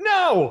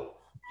 No.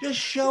 Just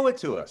show it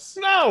to us.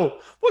 No.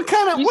 What's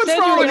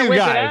wrong with you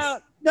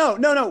guys? No.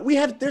 We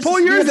have. Pull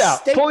yours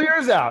out. Pull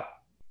yours out.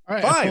 All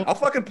right, fine. I'll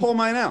fucking pull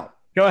mine out.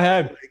 Go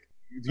ahead.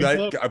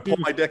 I pull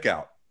my dick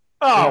out.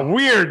 Oh,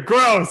 weird.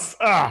 Gross.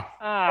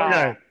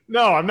 Okay.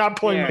 No, I'm not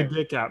pulling my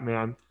dick out,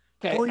 man.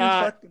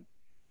 Okay.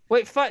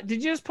 Wait, Futt,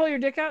 did you just pull your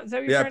dick out? Is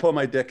that what you're I pulled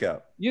my dick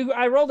out.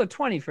 I rolled a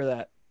 20 for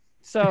that.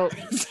 So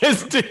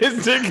his dick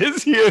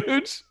is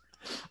huge.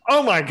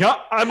 Oh my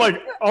god! I'm like,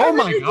 oh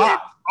my god!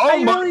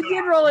 I really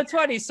did roll a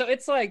 20. So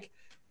it's like,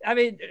 I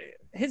mean,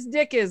 his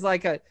dick is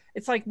like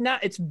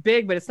it's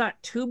big, but it's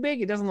not too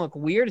big. It doesn't look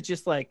weird. It's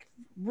just like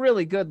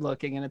really good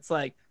looking, and it's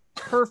like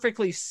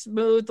perfectly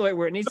smooth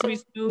where it needs to be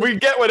smooth. We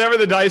get whatever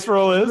the dice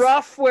roll is.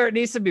 Rough where it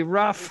needs to be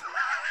rough.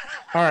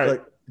 All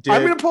right,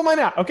 I'm gonna pull mine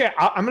out. Okay,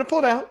 I'm gonna pull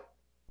it out.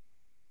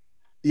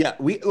 Yeah,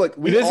 we all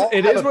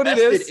have a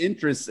vested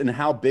interest in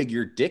how big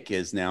your dick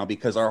is now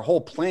because our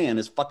whole plan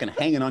is fucking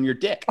hanging on your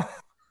dick.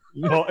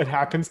 Well, it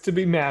happens to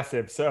be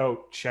massive,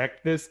 so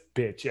check this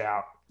bitch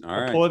out. All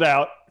right. Pull it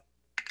out.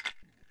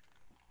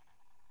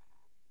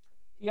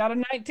 You got a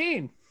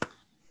 19.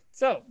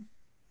 So.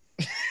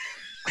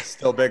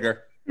 Still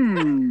bigger.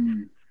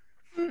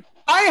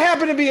 I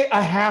happen to be a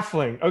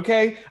halfling,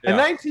 okay? Yeah. A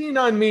 19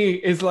 on me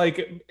is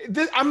like,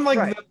 I'm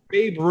like the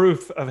Babe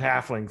Ruth of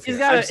halflings. He's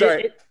got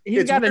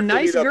he's got a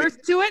nice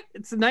girth to it.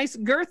 It's a nice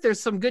girth. There's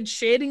some good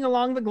shading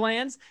along the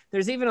glands.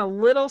 There's even a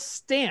little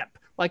stamp,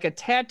 like a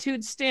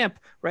tattooed stamp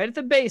right at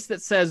the base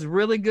that says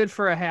really good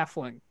for a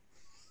halfling.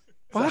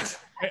 What?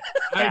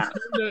 I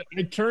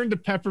turned to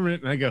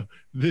Peppermint and I go,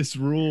 this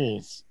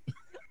rules.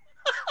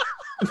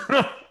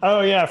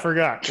 Oh yeah, I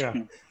forgot. Yeah.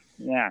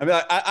 Yeah. I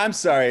mean, I'm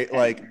sorry,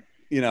 like,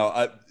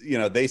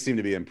 they seem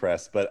to be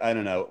impressed, but I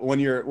don't know. When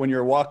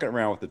you're walking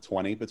around with a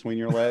 20 between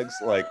your legs,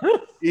 like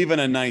even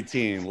a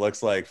 19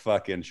 looks like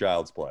fucking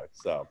child's play.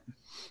 So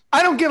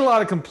I don't get a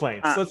lot of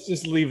complaints. Let's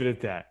just leave it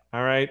at that.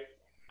 All right.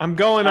 I'm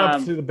going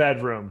up to the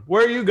bedroom.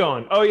 Where are you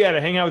going? Oh yeah,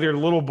 to hang out with your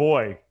little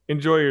boy.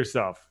 Enjoy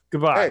yourself.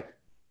 Goodbye. Hey.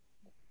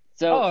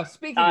 So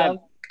speaking of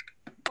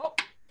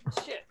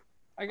shit.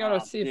 I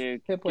gotta see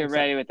if Pip get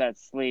ready with that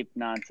sleep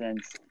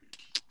nonsense.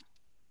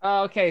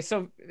 Okay,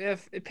 so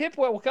if Pip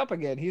woke up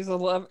again, he's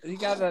 11. He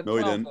got a. No,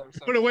 he didn't. There,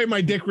 so. Put away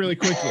my dick really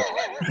quickly.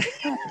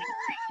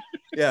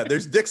 Yeah,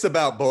 there's dicks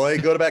about, boy.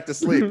 Go back to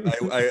sleep.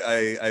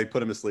 I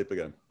put him to sleep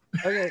again.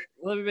 Okay,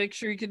 let me make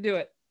sure you can do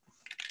it.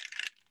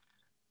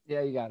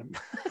 Yeah, you got him.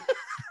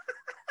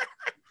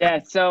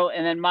 Yeah. So,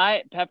 and then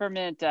my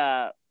Peppermint,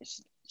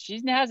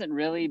 she hasn't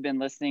really been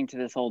listening to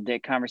this whole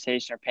dick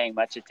conversation or paying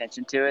much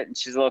attention to it, and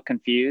she's a little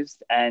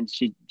confused, and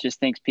she just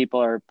thinks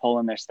people are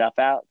pulling their stuff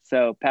out.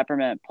 So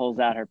Peppermint pulls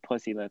out her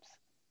pussy lips.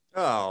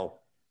 Oh.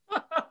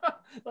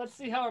 Let's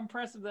see how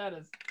impressive that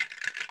is.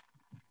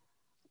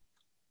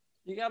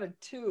 You got a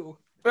 2.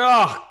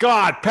 Oh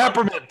God,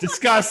 Peppermint,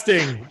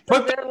 disgusting.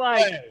 Put that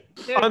like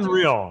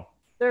unreal.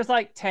 There's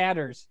like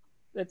tatters.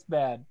 That's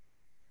bad.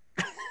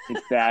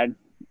 It's bad.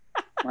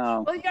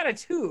 Oh. Well, you got a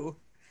 2.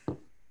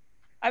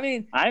 I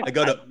mean, I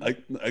go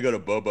to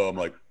Bobo. I'm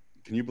like,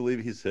 can you believe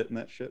he's hitting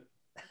that shit?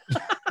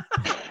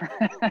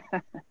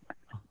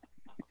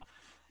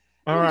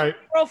 All right.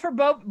 Roll for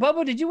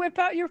Bobo. Did you whip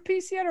out your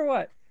piece yet or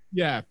what?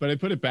 Yeah, but I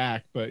put it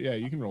back. But yeah,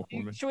 you can roll for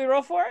me. Should we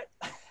roll for it?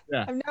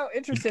 Yeah. I'm now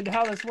interested in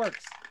how this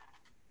works.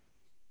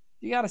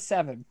 You got a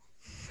 7.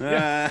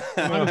 Yeah.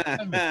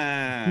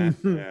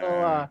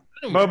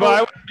 So, Bobo, I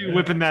wouldn't be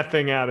whipping that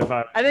thing out if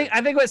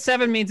I think what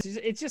 7 means is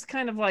it's just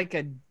kind of like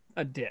a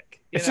dick.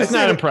 It's just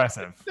not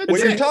impressive. When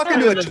you're talking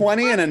to a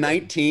 20 and a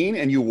 19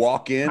 and you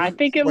walk in, I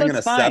think it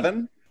looks fine.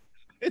 7,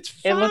 it's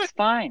fine. It looks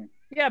fine.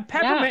 Yeah,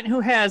 Peppermint, who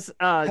has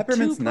 2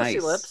 pussy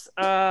nice. lips.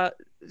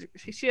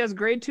 She has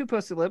grade 2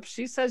 pussy lips.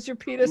 She says your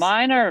penis.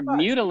 Mine are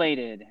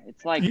mutilated.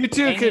 It's like you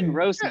two can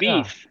roast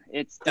beef.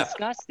 It's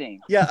disgusting.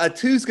 Yeah, a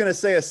 2's gonna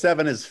say a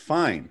 7 is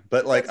fine,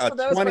 but like a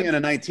 20 and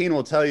a 19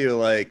 will tell you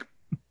like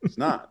it's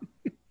not.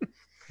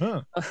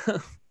 Huh.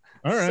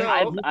 All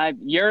right.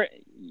 So,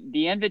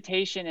 the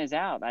invitation is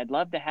out. I'd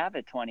love to have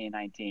it 20 and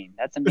 19.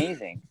 That's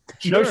amazing.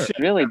 Sure. No shit.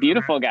 Really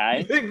beautiful,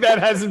 guys. You think that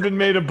hasn't been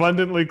made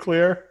abundantly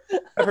clear?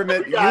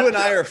 Peppermint, you and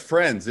I are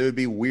friends. It would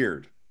be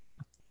weird.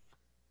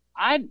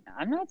 I'm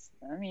not.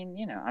 I mean,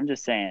 I'm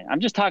just saying. I'm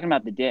just talking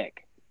about the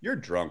dick. You're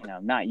drunk.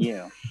 Not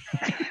you.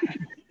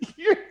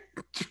 You're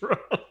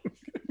drunk.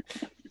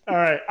 All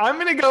right, I'm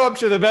gonna go up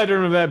to the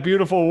bedroom of that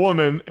beautiful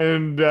woman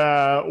and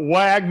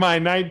wag my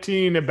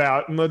 19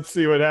 about, and let's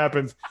see what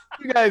happens.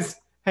 You guys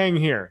hang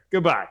here.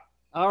 Goodbye.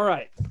 All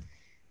right.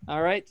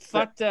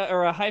 Futt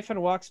or a Hyphen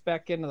walks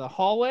back into the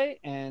hallway,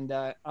 and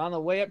on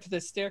the way up to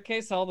the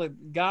staircase, all the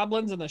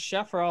goblins and the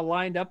chef are all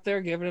lined up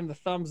there, giving him the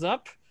thumbs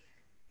up,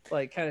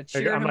 like kind of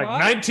cheering I'm him like on.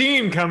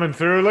 19 coming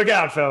through. Look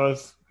out,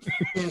 fellas.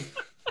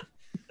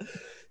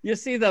 You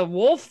see the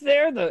wolf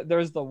there.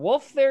 There's the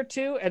wolf there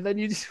too, and then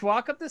you just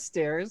walk up the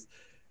stairs,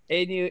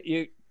 and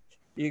you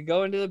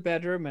go into the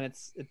bedroom, and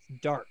it's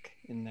dark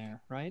in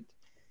there, right?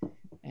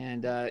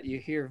 And you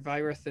hear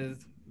Virith,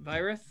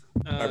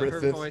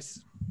 her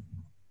voice.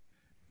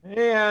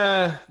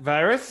 Hey,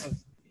 Virith,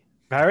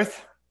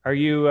 are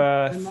you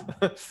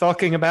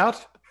sulking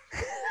about?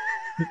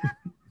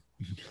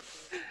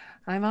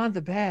 I'm on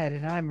the bed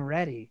and I'm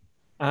ready.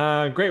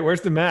 Great.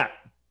 Where's the mat?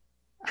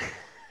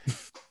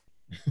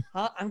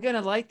 I'm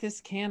gonna light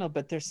this candle,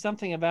 but there's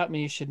something about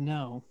me you should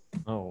know.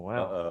 Oh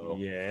wow. Uh-oh.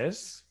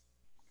 Yes.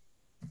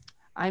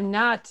 I'm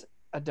not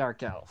a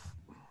dark elf.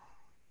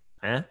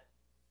 Huh?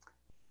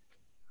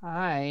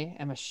 I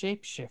am a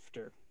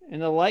shapeshifter.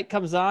 And the light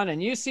comes on,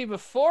 and you see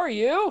before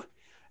you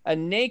a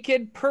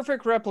naked,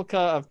 perfect replica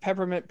of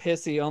Peppermint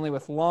Pissy, only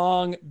with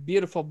long,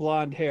 beautiful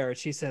blonde hair.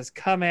 She says,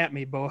 "Come at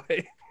me,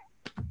 boy."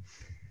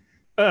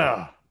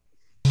 Ugh.